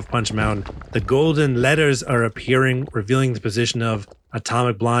off of Punch Mountain. The golden letters are appearing, revealing the position of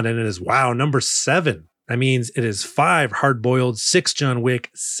Atomic Blonde, and it is, number 7. That means it is 5 Hard Boiled, 6 John Wick,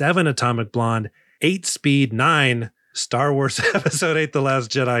 7 Atomic Blonde, 8 Speed, 9 Star Wars Episode 8 The Last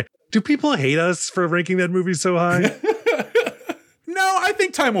Jedi. Do people hate us for ranking that movie so high? No, I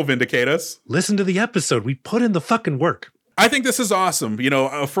think time will vindicate us. Listen to the episode. We put in the fucking work. I think this is awesome.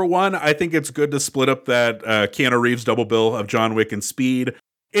 For one, I think it's good to split up that Keanu Reeves double bill of John Wick and Speed.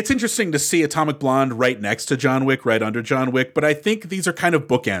 It's interesting to see Atomic Blonde right next to John Wick, right under John Wick, but I think these are kind of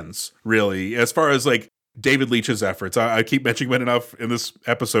bookends, really, as far as like David Leitch's efforts. I keep mentioning him enough in this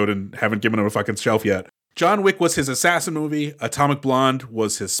episode and haven't given him a fucking shelf yet. John Wick was his assassin movie. Atomic Blonde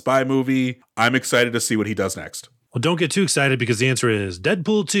was his spy movie. I'm excited to see what he does next. Well, don't get too excited because the answer is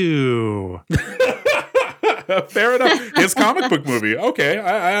Deadpool 2. Fair enough. His comic book movie. Okay,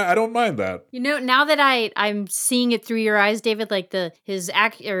 I don't mind that. You know, now that I'm seeing it through your eyes, David, like his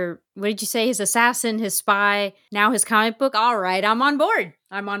what did you say? His assassin, his spy, now his comic book. All right, I'm on board.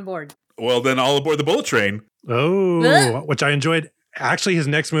 Well, then all aboard the bullet train. Oh, which I enjoyed. Actually, his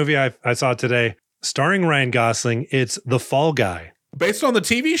next movie I saw today, starring Ryan Gosling, it's The Fall Guy. Based on the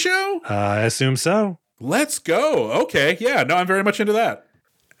TV show? I assume so. Let's go. Okay. Yeah, no, I'm very much into that.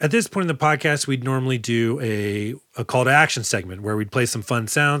 At this point in the podcast, we'd normally do a call to action segment where we'd play some fun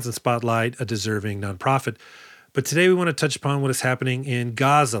sounds and spotlight a deserving nonprofit. But today we want to touch upon what is happening in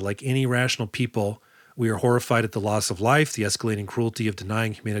Gaza. Like any rational people, we are horrified at the loss of life, the escalating cruelty of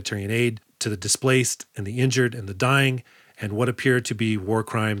denying humanitarian aid to the displaced and the injured and the dying, and what appear to be war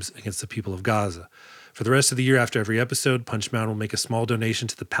crimes against the people of Gaza. For the rest of the year after every episode, Punch Mountain will make a small donation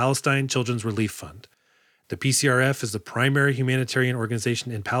to the Palestine Children's Relief Fund. The PCRF is the primary humanitarian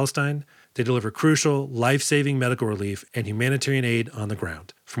organization in Palestine. They deliver crucial, life-saving medical relief and humanitarian aid on the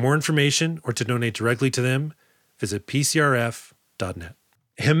ground. For more information or to donate directly to them, visit pcrf.net.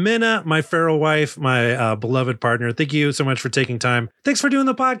 Ximena, my feral wife, my beloved partner, thank you so much for taking time. Thanks for doing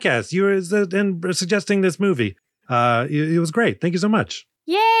the podcast. And suggesting this movie. It was great. Thank you so much.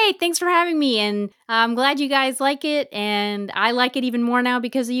 Yay! Thanks for having me. And I'm glad you guys like it. And I like it even more now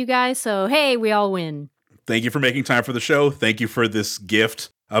because of you guys. So, hey, we all win. Thank you for making time for the show. Thank you for this gift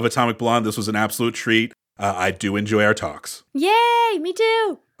of Atomic Blonde. This was an absolute treat. I do enjoy our talks. Yay! Me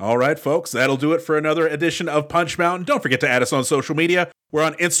too. All right, folks, that'll do it for another edition of Punch Mountain. Don't forget to add us on social media. We're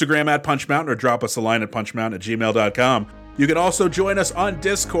on Instagram at Punch Mountain, or drop us a line at punchmountain@gmail.com. You can also join us on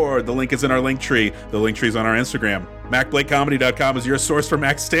Discord. The link is in our link tree. The link tree is on our Instagram. MacBlakeComedy.com is your source for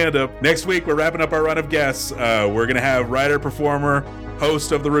Mac stand-up. Next week, we're wrapping up our run of guests. We're going to have writer, performer,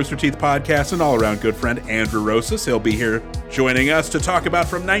 host of the Rooster Teeth podcast, and all-around good friend Andrew Rosas. He'll be here joining us to talk about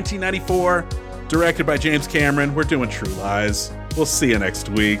From 1994, directed by James Cameron. We're doing True Lies. We'll see you next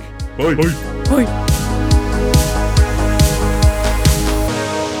week. Bye. Bye. Bye.